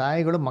ಕೂತಿದ್ರು,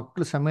 ತಾಯಿಗಳು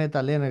ಮಕ್ಕಳು ಸಮೇತ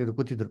ಅಲ್ಲೇನಾಗಿದ್ರು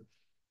ಕೂತಿದ್ರು.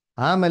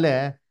 ಆಮೇಲೆ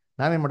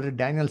ನಾವೇನು ಮಾಡಿದ್ರಿ,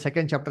 Daniel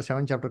 2nd chapter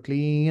 7th chapter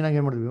ಕ್ಲೀನಾಗಿ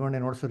ಏನು ಮಾಡಿದ್ವಿ, ವಿವರಣೆ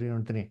ನೋಡ್ಸೋರಿ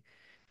ನೋಡ್ತೀನಿ.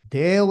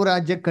 ದೇವ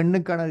ರಾಜ್ಯ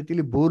ಕಣ್ಣಿಗೆ ಕಾಣೋ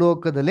ರೀತಿಯಲ್ಲಿ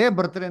ಭೂಲೋಕದಲ್ಲೇ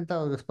ಬರ್ತಾರೆ ಅಂತ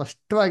ಅವ್ರು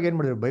ಸ್ಪಷ್ಟವಾಗಿ ಏನು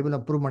ಮಾಡಿದ್ರು, ಬೈಬಲ್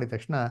ಅಪ್ರೂವ್ ಮಾಡಿದ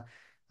ತಕ್ಷಣ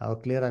ಅವ್ರು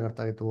ಕ್ಲಿಯರ್ ಆಗಿ ಅರ್ಥ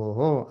ಆಗಿತ್ತು.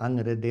 ಓಹೋ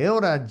ಹಂಗಾರೆ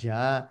ದೇವರಾಜ್ಯ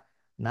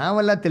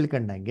ನಾವೆಲ್ಲ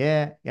ತಿಳ್ಕೊಂಡಂಗೆ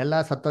ಎಲ್ಲ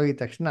ಸತ್ತೋಗಿದ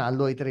ತಕ್ಷಣ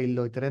ಅಲ್ಲಿ ಹೋಯ್ತಾರೆ ಇಲ್ಲಿ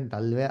ಹೋಯ್ತಾರೆ ಅಂತ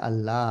ಅಲ್ವೇ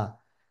ಅಲ್ಲ.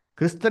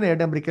 ಕ್ರಿಸ್ತನ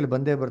ಎಡಂಬರಿಕೆಯಲ್ಲಿ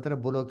ಬಂದೇ ಬರ್ತಾರೆ,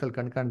 ಭೂಲೋಕದಲ್ಲಿ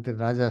ಕಾಣ್ತಿರೋ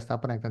ರಾಜ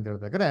ಸ್ಥಾಪನೆ ಆಗ್ತಂತ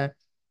ಹೇಳ್ಬೇಕಾದ್ರೆ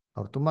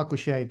ಅವ್ರು ತುಂಬ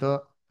ಖುಷಿ ಆಯಿತು.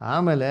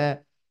 ಆಮೇಲೆ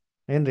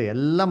ಏನ್ರಿ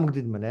ಎಲ್ಲ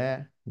ಮುಗ್ದಿದ್ಮೇಲೆ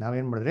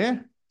ನಾವೇನು ಮಾಡಿದ್ರಿ,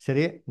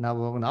 ಸರಿ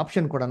ನಾವು ಒಂದು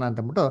ಆಪ್ಷನ್ ಕೊಡೋಣ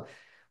ಅಂತಂದ್ಬಿಟ್ಟು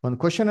ಒಂದು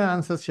ಕ್ವಶನ್ ಆ್ಯಂಡ್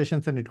ಆನ್ಸರ್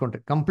ಸೆಷನ್ಸ್ ಅನ್ನು ಇಟ್ಕೊಂಡ್ರಿ.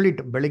 ಕಂಪ್ಲೀಟ್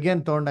ಬೆಳಿಗ್ಗೆ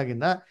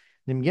ತೊಗೊಂಡಾಗಿಂದ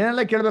ನಿಮ್ಗೆ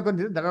ಏನೆಲ್ಲ ಕೇಳಬೇಕು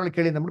ಅಂತಿದ್ರೆ ದಡವಳಿ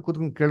ಕೇಳಿ ಅಂದ್ಬಿಟ್ಟು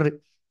ಕೂತ್ಕೊಂಡು ಕೇಳ್ರಿ.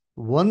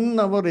 1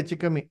 ಅವರ್ ಹೆಚ್ಚು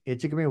ಕಮ್ಮಿ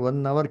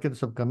 1 ಅವರ್ಕಿಂತ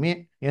ಸ್ವಲ್ಪ ಕಮ್ಮಿ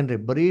ಏನ್ರಿ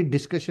ಬರೀ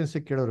ಡಿಸ್ಕಷನ್ಸ್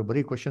ಕೇಳೋರು,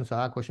 ಬರೀ ಕ್ವಶನ್ಸ್,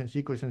 ಆ ಕ್ವಶನ್ಸ್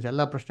ಈ ಕ್ವಶನ್ಸ್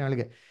ಎಲ್ಲ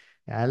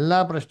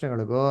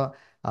ಪ್ರಶ್ನೆಗಳಿಗೂ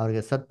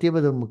ಅವ್ರಿಗೆ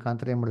ಸತ್ಯವಾದ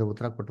ಮುಖಾಂತರ ಏನು ಮಾಡಿದ್ರೆ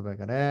ಉತ್ತರ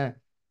ಕೊಟ್ಬೇಕಾರೆ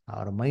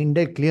ಅವ್ರ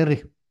ಮೈಂಡೇ ಕ್ಲಿಯರ್ ರೀ.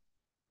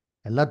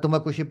 ಎಲ್ಲ ತುಂಬ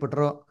ಖುಷಿ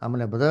ಪಟ್ಟರು.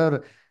 ಆಮೇಲೆ ಬ್ರದರ್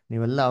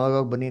ನೀವೆಲ್ಲ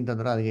ಅವಾಗವಾಗ ಬನ್ನಿ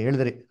ಅಂತಂದ್ರೆ ಅದಕ್ಕೆ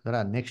ಹೇಳಿದ್ರಿ, ಅದರ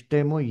ನೆಕ್ಸ್ಟ್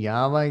ಟೈಮು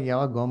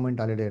ಯಾವಾಗ ಗೌರ್ಮೆಂಟ್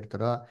ಹಾಲಿಡೇ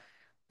ಇರ್ತಾರೋ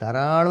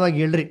ಧಾರಾಳವಾಗಿ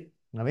ಹೇಳ್ರಿ,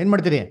 ನಾವೇನು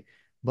ಮಾಡ್ತೀರಿ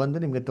ಬಂದು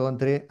ನಿಮಗೆ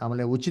ತೊಗೊಂತೀರಿ,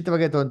 ಆಮೇಲೆ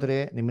ಉಚಿತವಾಗೇ ತೊಗೊಂತೀರಿ,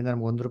 ನಿಮ್ಮಿಂದ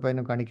ನಮ್ಗೆ 1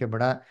 ರೂಪಾಯಿನೂ ಕಾಣಿಕೆ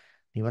ಬೇಡ,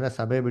 ನೀವೆಲ್ಲ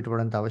ಸಭೆ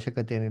ಬಿಟ್ಕೊಡೋಂಥ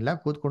ಅವಶ್ಯಕತೆ ಏನಿಲ್ಲ,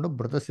 ಕೂತ್ಕೊಂಡು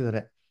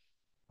ಬ್ರತಿಸಿದ್ದಾರೆ,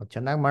 ಅವ್ರು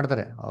ಚೆನ್ನಾಗಿ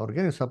ಮಾಡ್ತಾರೆ,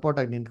 ಅವ್ರಿಗೆ ನೀವು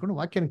ಸಪೋರ್ಟಾಗಿ ನಿಂತ್ಕೊಂಡು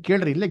ವಾಕ್ಯನ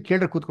ಕೇಳ್ರಿ, ಇಲ್ಲೇ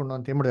ಕೇಳ್ರಿ ಕೂತ್ಕೊಂಡು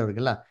ಅಂತ ಏನು ಮಾಡಿದ್ರೆ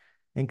ಅವ್ರಿಗೆಲ್ಲ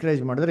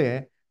ಎಂಕರೇಜ್ ಮಾಡಿದ್ರೆ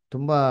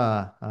ತುಂಬ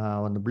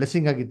ಒಂದು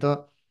ಬ್ಲೆಸ್ಸಿಂಗ್ ಆಗಿತ್ತು.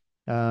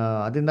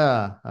 ಅದರಿಂದ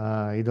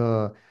ಇದು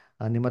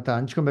ನಿಮ್ಮ ಹತ್ರ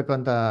ಹಂಚ್ಕೊಬೇಕು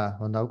ಅಂತ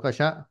ಒಂದು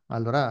ಅವಕಾಶ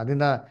ಅಲ್ವರ.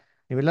 ಅದರಿಂದ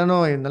ನೀವೆಲ್ಲನೂ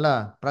ಇದನ್ನೆಲ್ಲ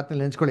ಪ್ರಾರ್ಥನೆ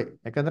ನೆನೆಸ್ಕೊಳ್ಳಿ.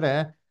 ಯಾಕಂದರೆ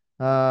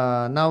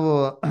ನಾವು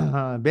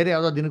ಬೇರೆ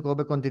ಯಾವುದೋ ದಿನಕ್ಕೆ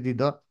ಹೋಗ್ಬೇಕು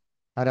ಅಂತಿದ್ದಿದ್ದು,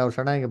 ಆದರೆ ಅವ್ರು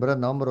ಸಡನ್ನಾಗಿ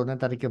ಬರೋದು ನವಂಬರ್ 1ನೇ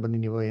ತಾರೀಕಿಗೆ ಬನ್ನಿ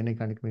ನೀವು ಏನೇ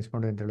ಕಾರಣಕ್ಕೆ ಮಿಸ್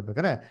ಮಾಡಿ ಅಂತ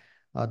ಹೇಳ್ಬೇಕಾರೆ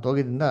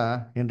ಹೋಗಿದ್ದರಿಂದ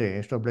ಏನ್ರಿ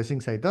ಎಷ್ಟೋ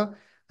ಬ್ಲೆಸ್ಸಿಂಗ್ಸ್ ಆಯಿತು.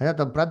 ಅದೇ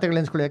ತಮ್ಮ ಪ್ರಾರ್ಥನೆಗಳು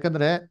ನೆನೆಸ್ಕೊಳ್ಳಿ.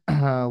 ಯಾಕಂದರೆ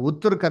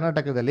ಉತ್ತರ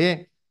ಕರ್ನಾಟಕದಲ್ಲಿ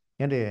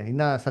ಏನ್ರಿ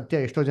ಇನ್ನೂ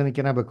ಸತ್ಯ ಎಷ್ಟೋ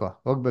ಜನಕ್ಕೆ ಏನಾಗಬೇಕು,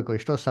 ಹೋಗ್ಬೇಕು,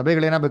 ಎಷ್ಟೋ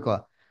ಸಭೆಗಳೇನಾಗಬೇಕು,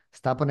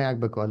 ಸ್ಥಾಪನೆ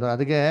ಆಗಬೇಕು ಅಲ್ವ.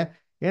 ಅದಕ್ಕೆ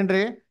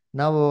ಏನ್ರಿ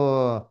ನಾವು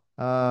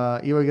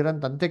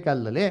ಇವಾಗಿರೋಂಥ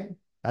ಅಂತ್ಯಕಾಲದಲ್ಲಿ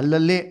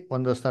ಅಲ್ಲಲ್ಲಿ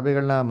ಒಂದು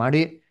ಸಭೆಗಳನ್ನ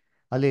ಮಾಡಿ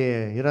ಅಲ್ಲಿ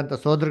ಇರೋಂಥ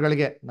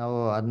ಸೋದರಗಳಿಗೆ ನಾವು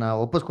ಅದನ್ನ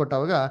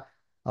ಒಪ್ಪಿಸ್ಕೊಟ್ಟಾಗ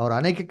ಅವ್ರು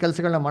ಅನೇಕ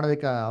ಕೆಲಸಗಳನ್ನ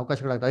ಮಾಡೋದಕ್ಕೆ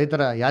ಅವಕಾಶಗಳಾಗ್ತವೆ. ಅದೇ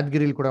ಥರ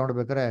ಯಾದಗಿರಿಲಿ ಕೂಡ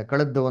ನೋಡ್ಬೇಕಾದ್ರೆ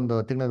ಕಳೆದ ಒಂದು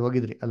ತಿಂಗಳಲ್ಲಿ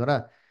ಹೋಗಿದ್ರಿ ಅಲ್ವರ.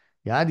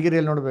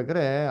 ಯಾದಗಿರಿಯಲ್ಲಿ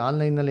ನೋಡ್ಬೇಕಾದ್ರೆ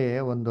ಆನ್ಲೈನಲ್ಲಿ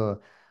ಒಂದು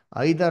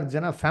 5-6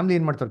 ಜನ ಫ್ಯಾಮಿಲಿ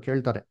ಏನು ಮಾಡ್ತಾರೆ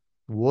ಕೇಳ್ತಾರೆ,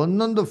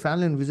 ಒಂದೊಂದು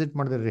ಫ್ಯಾಮಿಲಿನ ವಿಸಿಟ್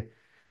ಮಾಡಿದ್ರಿ.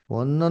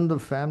 ಒಂದೊಂದು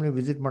ಫ್ಯಾಮಿಲಿ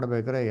ವಿಸಿಟ್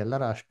ಮಾಡ್ಬೇಕಾದ್ರೆ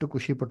ಎಲ್ಲರೂ ಅಷ್ಟು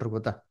ಖುಷಿ ಪಟ್ರು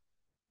ಗೊತ್ತಾ,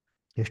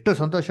 ಎಷ್ಟು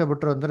ಸಂತೋಷ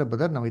ಪಟ್ಟರು ಅಂದರೆ,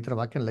 ಬ್ರದರ್ ನಾವು ಈ ಥರ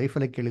ವಾಕ್ಯನ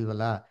ಲೈಫಲ್ಲೇ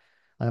ಕೇಳಿಲ್ವಲ್ಲ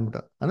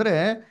ಅಂದ್ಬಿಟ್ಟು. ಅಂದರೆ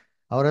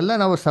ಅವರೆಲ್ಲ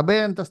ನಾವು ಸಭೆ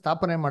ಅಂತ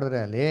ಸ್ಥಾಪನೆ ಮಾಡಿದ್ರೆ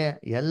ಅಲ್ಲಿ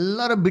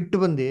ಎಲ್ಲರೂ ಬಿಟ್ಟು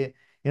ಬಂದು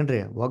ಏನ್ರಿ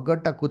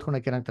ಒಗ್ಗಟ್ಟಾಗಿ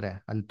ಕೂತ್ಕೊಳಕ್ಕೆ ಏನಾಗ್ತಾರೆ,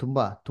 ಅಲ್ಲಿ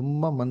ತುಂಬ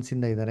ತುಂಬ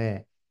ಮನಸ್ಸಿಂದ ಇದ್ದಾರೆ.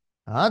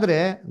 ಆದರೆ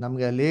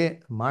ನಮಗೆ ಅಲ್ಲಿ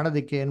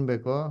ಮಾಡೋದಕ್ಕೆ ಏನು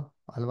ಬೇಕೋ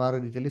ಹಲವಾರು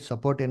ರೀತಿಯಲ್ಲಿ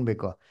ಸಪೋರ್ಟ್ ಏನು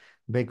ಬೇಕು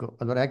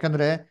ಅಲ್ವ.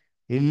 ಯಾಕಂದರೆ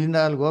ಇಲ್ಲಿಂದ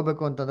ಅಲ್ಲಿಗೆ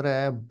ಹೋಗ್ಬೇಕು ಅಂತಂದರೆ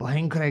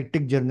ಭಯಂಕರ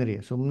ಹೆಕ್ಟಿಕ್ ಜರ್ನಿ ರೀ,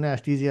 ಸುಮ್ಮನೆ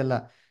ಅಷ್ಟು ಈಸಿ ಅಲ್ಲ.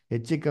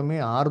 ಹೆಚ್ಚು ಕಮ್ಮಿ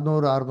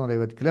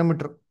 600-650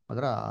 ಕಿಲೋಮೀಟ್ರ್,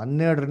 ಅದರ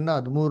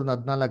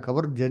 12-13-14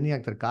 ಅವರ್ ಜರ್ನಿ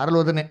ಆಗ್ತಾರೆ ಕಾರಲ್ಲಿ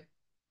ಹೋದನೆ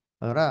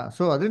ಅದರ.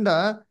 ಸೊ ಅದರಿಂದ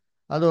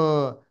ಅದು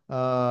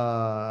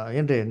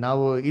ಏನ್ರಿ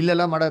ನಾವು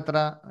ಇಲ್ಲೆಲ್ಲ ಮಾಡೋ ಥರ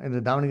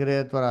ಏನ್ರಿ ದಾವಣಗೆರೆ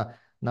ಅಥವಾ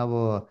ನಾವು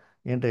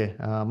ಏನ್ರಿ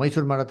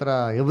ಮೈಸೂರು ಮಾಡೋ ಥರ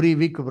ಎವ್ರಿ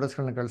ವೀಕ್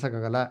ಬಸ್ಗಳನ್ನ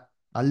ಕಳ್ಸೋಕ್ಕಾಗಲ್ಲ.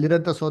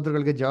 ಅಲ್ಲಿರೋಂಥ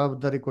ಸೋದರಗಳಿಗೆ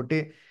ಜವಾಬ್ದಾರಿ ಕೊಟ್ಟು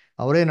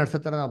ಅವರೇ ನಡೆಸೋ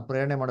ಥರ ನಾವು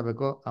ಪ್ರೇರಣೆ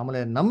ಮಾಡಬೇಕು. ಆಮೇಲೆ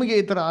ನಮಗೆ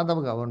ಈ ಥರ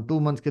ಆದವಾಗ ಒಂದು 2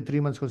 ಮಂತ್ಸ್ಗೆ 3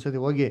 ಮಂತ್ಸ್ಗೆ ಒಂದ್ಸತಿ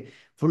ಹೋಗಿ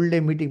ಫುಲ್ ಡೇ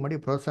ಮೀಟಿಂಗ್ ಮಾಡಿ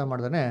ಪ್ರೋತ್ಸಾಹ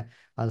ಮಾಡ್ದೇ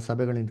ಅಲ್ಲಿ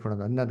ಸಭೆಗಳು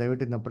ನಿಂತ್ಕೊಳ್ಳೋದು. ಅದನ್ನ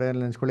ದಯವಿಟ್ಟು ನಾವು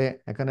ಪ್ರೇರಣೆ ನೆನೆಸ್ಕೊಳ್ಳಿ.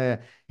 ಯಾಕಂದರೆ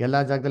ಎಲ್ಲ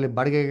ಜಾಗದಲ್ಲಿ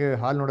ಬಾಡಿಗೆಗೆ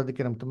ಹಾಲ್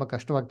ನೋಡೋದಕ್ಕೆ ನಮ್ಗೆ ತುಂಬ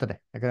ಕಷ್ಟವಾಗ್ತದೆ.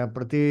 ಯಾಕಂದರೆ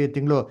ಪ್ರತಿ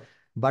ತಿಂಗಳು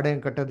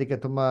ಬಾಡಿಗೆ ಕಟ್ಟೋದಕ್ಕೆ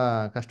ತುಂಬ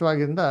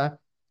ಕಷ್ಟವಾಗಿದ್ದರಿಂದ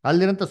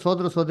ಅಲ್ಲಿರೋಂಥ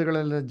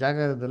ಸೋದರಿಗಳೆಲ್ಲ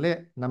ಜಾಗದಲ್ಲಿ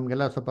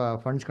ನಮಗೆಲ್ಲ ಸ್ವಲ್ಪ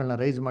ಫಂಡ್ಸ್ಗಳನ್ನ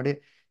ರೈಸ್ ಮಾಡಿ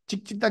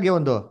ಚಿಕ್ಕದಾಗಿ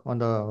ಒಂದು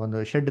ಒಂದು ಒಂದು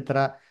ಶೆಡ್ ಥರ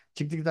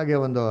ಚಿಕ್ಕದಾಗಿ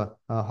ಒಂದು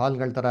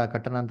ಹಾಲ್ಗಳ ಥರ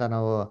ಕಟ್ಟೋಣ ಅಂತ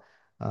ನಾವು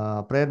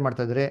ಪ್ರೇಯರ್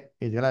ಮಾಡ್ತಾಯಿದ್ರಿ.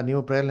 ಇದೆಲ್ಲ ನೀವು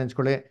ಪ್ರೇಯರ್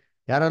ನೆನೆಸ್ಕೊಳ್ಳಿ.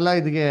 ಯಾರೆಲ್ಲ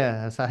ಇದಕ್ಕೆ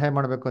ಸಹಾಯ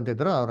ಮಾಡಬೇಕು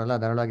ಅಂತಿದ್ರು ಅವರೆಲ್ಲ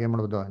ಧಾರಾಳವಾಗಿ ಏನು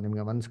ಮಾಡ್ಬೋದು,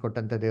 ನಿಮಗೆ ಮನಸ್ಸು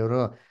ಕೊಟ್ಟಂತೆ ದೇವರು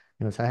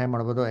ನೀವು ಸಹಾಯ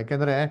ಮಾಡ್ಬೋದು.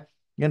 ಯಾಕೆಂದರೆ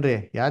ಏನ್ರಿ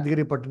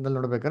ಯಾದಗಿರಿ ಪಟ್ಟಣದಲ್ಲಿ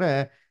ನೋಡ್ಬೇಕಾದ್ರೆ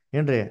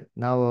ಏನ್ರಿ,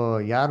 ನಾವು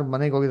ಯಾರ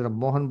ಮನೆಗೆ ಹೋಗಿದ್ರ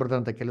ಮೋಹನ್ ಬರ್ತಾರೆ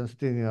ಅಂತ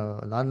ಕೆಲವೊಂದ್ಸತಿ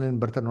ಆನ್ಲೈನ್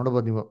ಬರ್ತಾರೆ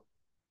ನೋಡ್ಬೋದು ನೀವು.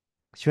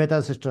 ಶ್ವೇತಾ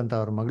ಸಿಸ್ಟರ್ ಅಂತ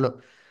ಅವ್ರ ಮಗಳು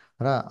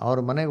ಅವ್ರ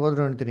ಮನೆಗೆ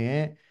ಹೋದ್ರು ಅಂತೀನಿ.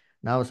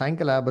 ನಾವು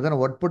ಸಾಯಂಕಾಲ ಬದರ್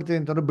ಒಟ್ಬಿಡ್ತೀವಿ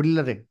ಅಂತಂದ್ರೆ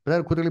ಬಿಡಲಿಲ್ಲ ರೀ.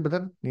 ಬದರ್ ಕೂತ್ಕೊಳ್ಳಿ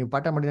ಬದರ್, ನೀವು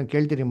ಪಾಠ ಮಾಡಿ ನಾನು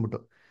ಕೇಳ್ತೀನಿ ಅಂದ್ಬಿಟ್ಟು.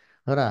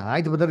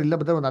 ಆಯ್ತು ಬದರ್, ಇಲ್ಲ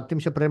ಬದರ್ ಒಂದು 10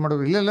 ನಿಮಿಷ ಪ್ರೇ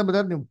ಮಾಡೋರು, ಇಲ್ಲ ಇಲ್ಲ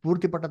ಬದರ್ ನೀವು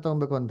ಪೂರ್ತಿ ಪಾಠ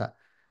ತೊಗೊಬೇಕು ಅಂತ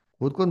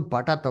ಕೂತ್ಕೊಂಡು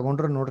ಪಾಠ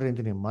ತೊಗೊಂಡ್ರೆ ನೋಡ್ರಿ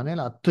ಅಂತೀನಿ.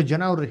 ಮನೇಲಿ 10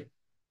 ಜನ ಅವ್ರಿ.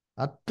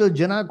 10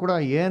 ಜನ ಕೂಡ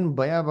ಏನು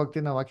ಭಯ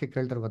ಭಕ್ತಿನ ವಾಕ್ಯ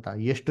ಕೇಳ್ತಾರೆ ಗೊತ್ತಾ,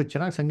 ಎಷ್ಟು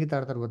ಚೆನ್ನಾಗಿ ಸಂಗೀತ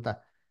ಆಡ್ತಾರೆ ಗೊತ್ತಾ.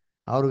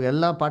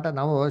 ಅವ್ರಿಗೆಲ್ಲ ಪಾಠ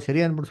ನಾವು ಸರಿ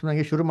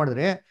ಅಂದ್ಬಿಡ್ಸ್ದಂಗೆ ಶುರು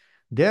ಮಾಡಿದ್ರೆ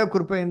ದೇವ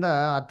ಕೃಪೆಯಿಂದ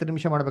 10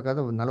 ನಿಮಿಷ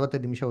ಮಾಡ್ಬೇಕಾದ್ರೆ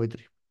 45 ನಿಮಿಷ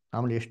ಹೋಯ್ತ್ರಿ.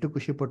 ಆಮೇಲೆ ಎಷ್ಟು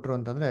ಖುಷಿ ಪಟ್ಟರು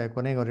ಅಂತಂದರೆ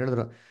ಕೊನೆಗೆ ಅವ್ರು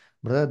ಹೇಳಿದ್ರು,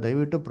 ಬ್ರದರ್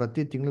ದಯವಿಟ್ಟು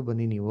ಪ್ರತಿ ತಿಂಗಳು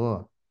ಬನ್ನಿ ನೀವು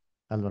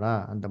ಅಲ್ವರಾ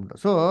ಅಂತಂದ್ಬಿಟ್ಟು.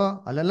 ಸೊ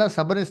ಅಲ್ಲೆಲ್ಲ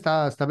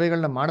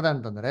ಸಭೆಗಳನ್ನ ಮಾಡ್ದ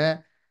ಅಂತಂದರೆ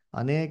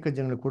ಅನೇಕ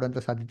ಜನಗಳು ಕೂಡಂಥ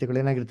ಸಾಧ್ಯತೆಗಳು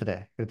ಏನಾಗಿರ್ತಾರೆ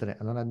ಇರ್ತಾರೆ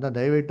ಅಲ್ವ. ಅದನ್ನ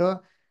ದಯವಿಟ್ಟು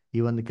ಈ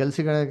ಒಂದು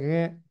ಕೆಲಸಗಳಿಗೆ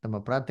ತಮ್ಮ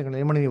ಪ್ರಾರ್ಥನೆಗಳು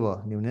ಏನು ಮಾಡಿ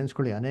ನೀವು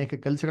ನೆನೆಸ್ಕೊಳ್ಳಿ. ಅನೇಕ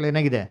ಕೆಲಸಗಳು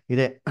ಏನಾಗಿದೆ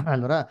ಇದೆ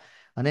ಅಲ್ವರ.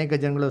 ಅನೇಕ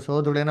ಜನಗಳು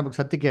ಸೋದರುಗಳು ಏನಾಗಬೇಕು,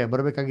 ಸತ್ಯಕ್ಕೆ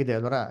ಬರಬೇಕಾಗಿದೆ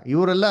ಅಲ್ವರ.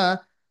 ಇವರೆಲ್ಲ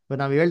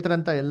ನಾವು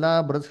ಹೇಳ್ತಾರಂತ ಎಲ್ಲ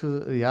ಬ್ರದರ್ಸ್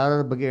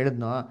ಯಾರ ಬಗ್ಗೆ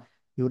ಹೇಳಿದ್ನೋ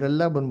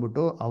ಇವರೆಲ್ಲ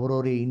ಬಂದ್ಬಿಟ್ಟು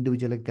ಅವ್ರವ್ರಿಗೆ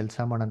ಇಂಡಿವಿಜುವಲ್ ಕೆಲಸ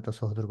ಮಾಡೋಂಥ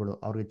ಸಹೋದರಗಳು.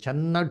 ಅವ್ರಿಗೆ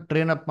ಚೆನ್ನಾಗಿ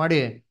ಟ್ರೈನ್ ಅಪ್ ಮಾಡಿ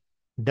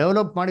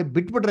ಡೆವಲಪ್ ಮಾಡಿ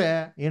ಬಿಟ್ಬಿಟ್ರೆ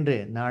ಏನ್ರಿ,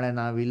 ನಾಳೆ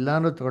ನಾವು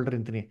ಇಲ್ಲಾಂದ್ರೂ ತಗೊಳ್ರಿ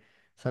ಅಂತೀನಿ,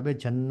 ಸಭೆ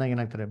ಚೆನ್ನಾಗಿ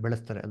ಏನಾಗ್ತಾರೆ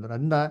ಬೆಳೆಸ್ತಾರೆ ಅಲ್ವರ.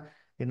 ಅದರಿಂದ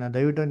ಇನ್ನು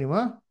ದಯವಿಟ್ಟು ನೀವು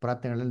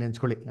ಪ್ರಾರ್ಥನೆಗಳಲ್ಲಿ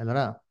ನೆನೆಸ್ಕೊಳ್ಳಿ ಅಲ್ವರ.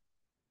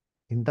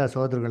 ಇಂಥ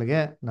ಸಹೋದರಗಳಿಗೆ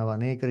ನಾವು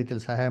ಅನೇಕ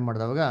ರೀತಿಯಲ್ಲಿ ಸಹಾಯ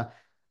ಮಾಡಿದವಾಗ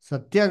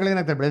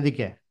ಸತ್ಯಗಳೇನಾಗ್ತದೆ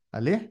ಬೆಳೆದಿಕ್ಕೆ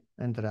ಅಲ್ಲಿ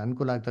ಅಂತಾರೆ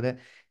ಅನುಕೂಲ ಆಗ್ತದೆ.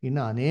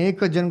 ಇನ್ನು ಅನೇಕ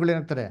ಜನಗಳು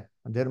ಏನಾಗ್ತಾರೆ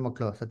ದೇವ್ರ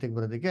ಮಕ್ಕಳು ಸತ್ಯಕ್ಕೆ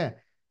ಬರೋದಕ್ಕೆ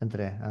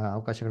ಅಂತಾರೆ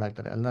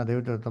ಅವಕಾಶಗಳಾಗ್ತಾರೆ. ಅಲ್ಲ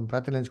ದಯವಿಟ್ಟು ತಮ್ಮ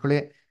ಪ್ರಾರ್ಥನೆ ನೆನೆಸ್ಕೊಳ್ಳಿ.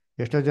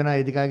 ಎಷ್ಟೋ ಜನ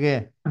ಇದಕ್ಕಾಗಿ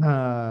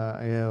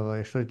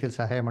ಎಷ್ಟೋ ರೀತಿಯಲ್ಲಿ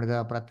ಸಹಾಯ ಮಾಡಿದಾರ,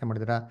 ಪ್ರಾರ್ಥನೆ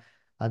ಮಾಡಿದಾರ,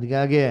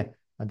 ಅದಕ್ಕಾಗಿ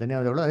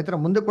ಧನ್ಯವಾದಗಳು. ಅದೇ ಥರ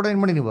ಮುಂದೆ ಕೂಡ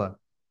ಏನು ಮಾಡಿ ನೀವು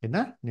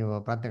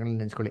ಪ್ರಾರ್ಥನೆಗಳನ್ನ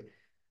ನೆನೆಸ್ಕೊಳ್ಳಿ.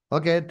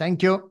 Okay,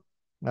 thank you.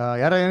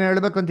 ಯಾರೋ ಏನೋ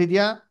ಹೇಳ್ಬೇಕು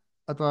ಅಂತಿದ್ಯಾ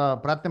ಅಥವಾ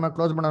ಪ್ರಾರ್ಥನೆ ಮಾಡಿ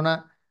ಕ್ಲೋಸ್ ಮಾಡೋಣ?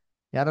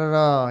 ಯಾರು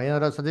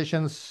ಏನಾರ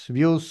ಸಜೆಷನ್ಸ್,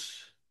 ವ್ಯೂಸ್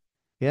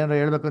ಏನಾರ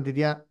ಹೇಳ್ಬೇಕು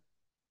ಅಂತಿದ್ಯಾ?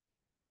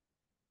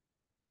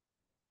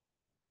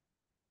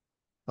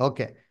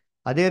 ಓಕೆ,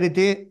 ಅದೇ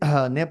ರೀತಿ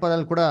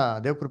ನೇಪಾಳಲ್ಲಿ ಕೂಡ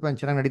ದೇವಕೃಪೆ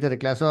ಚೆನ್ನಾಗಿ ನಡೀತಾರೆ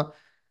ಕ್ಲಾಸು.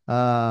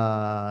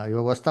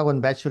 ಇವಾಗ ಹೊಸ್ದಾಗಿ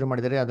ಒಂದು ಬ್ಯಾಚ್ ಶುರು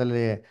ಮಾಡಿದ್ದಾರೆ.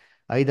 ಅದರಲ್ಲಿ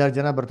 5-6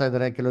 ಜನ ಬರ್ತಾ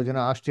ಇದ್ದಾರೆ. ಕೆಲವು ಜನ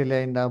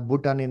ಆಸ್ಟ್ರೇಲಿಯಾದಿಂದ,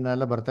 ಭೂಟಾನಿಂದ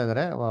ಎಲ್ಲ ಬರ್ತಾ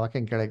ಇದ್ದಾರೆ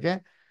ವಾಕ್ಯಂಗ್ ಕೇಳೋಕ್ಕೆ.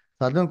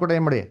 ಸೊ ಅದನ್ನು ಕೂಡ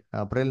ಏನು ಮಾಡಿ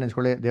ಪ್ರೇಲ್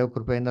ನೆನೆಸ್ಕೊಳ್ಳಿ.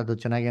 ದೇವಕೃಪೆಯಿಂದ ಅದು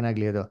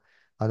ಚೆನ್ನಾಗೇನಾಗಲಿ,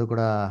 ಅದು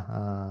ಕೂಡ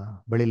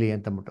ಬೆಳೀಲಿ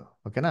ಅಂತಂದ್ಬಿಟ್ಟು.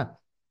 ಓಕೆನಾ?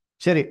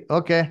 ಸರಿ,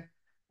 ಓಕೆ.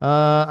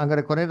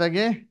 ಹಂಗಾರೆ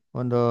ಕೊನೆಯದಾಗಿ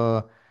ಒಂದು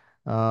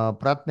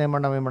ಪ್ರಾರ್ಥನೆ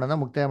ಮಾಡೋಣ,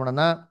 ಮುಕ್ತಾಯ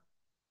ಮಾಡೋಣ.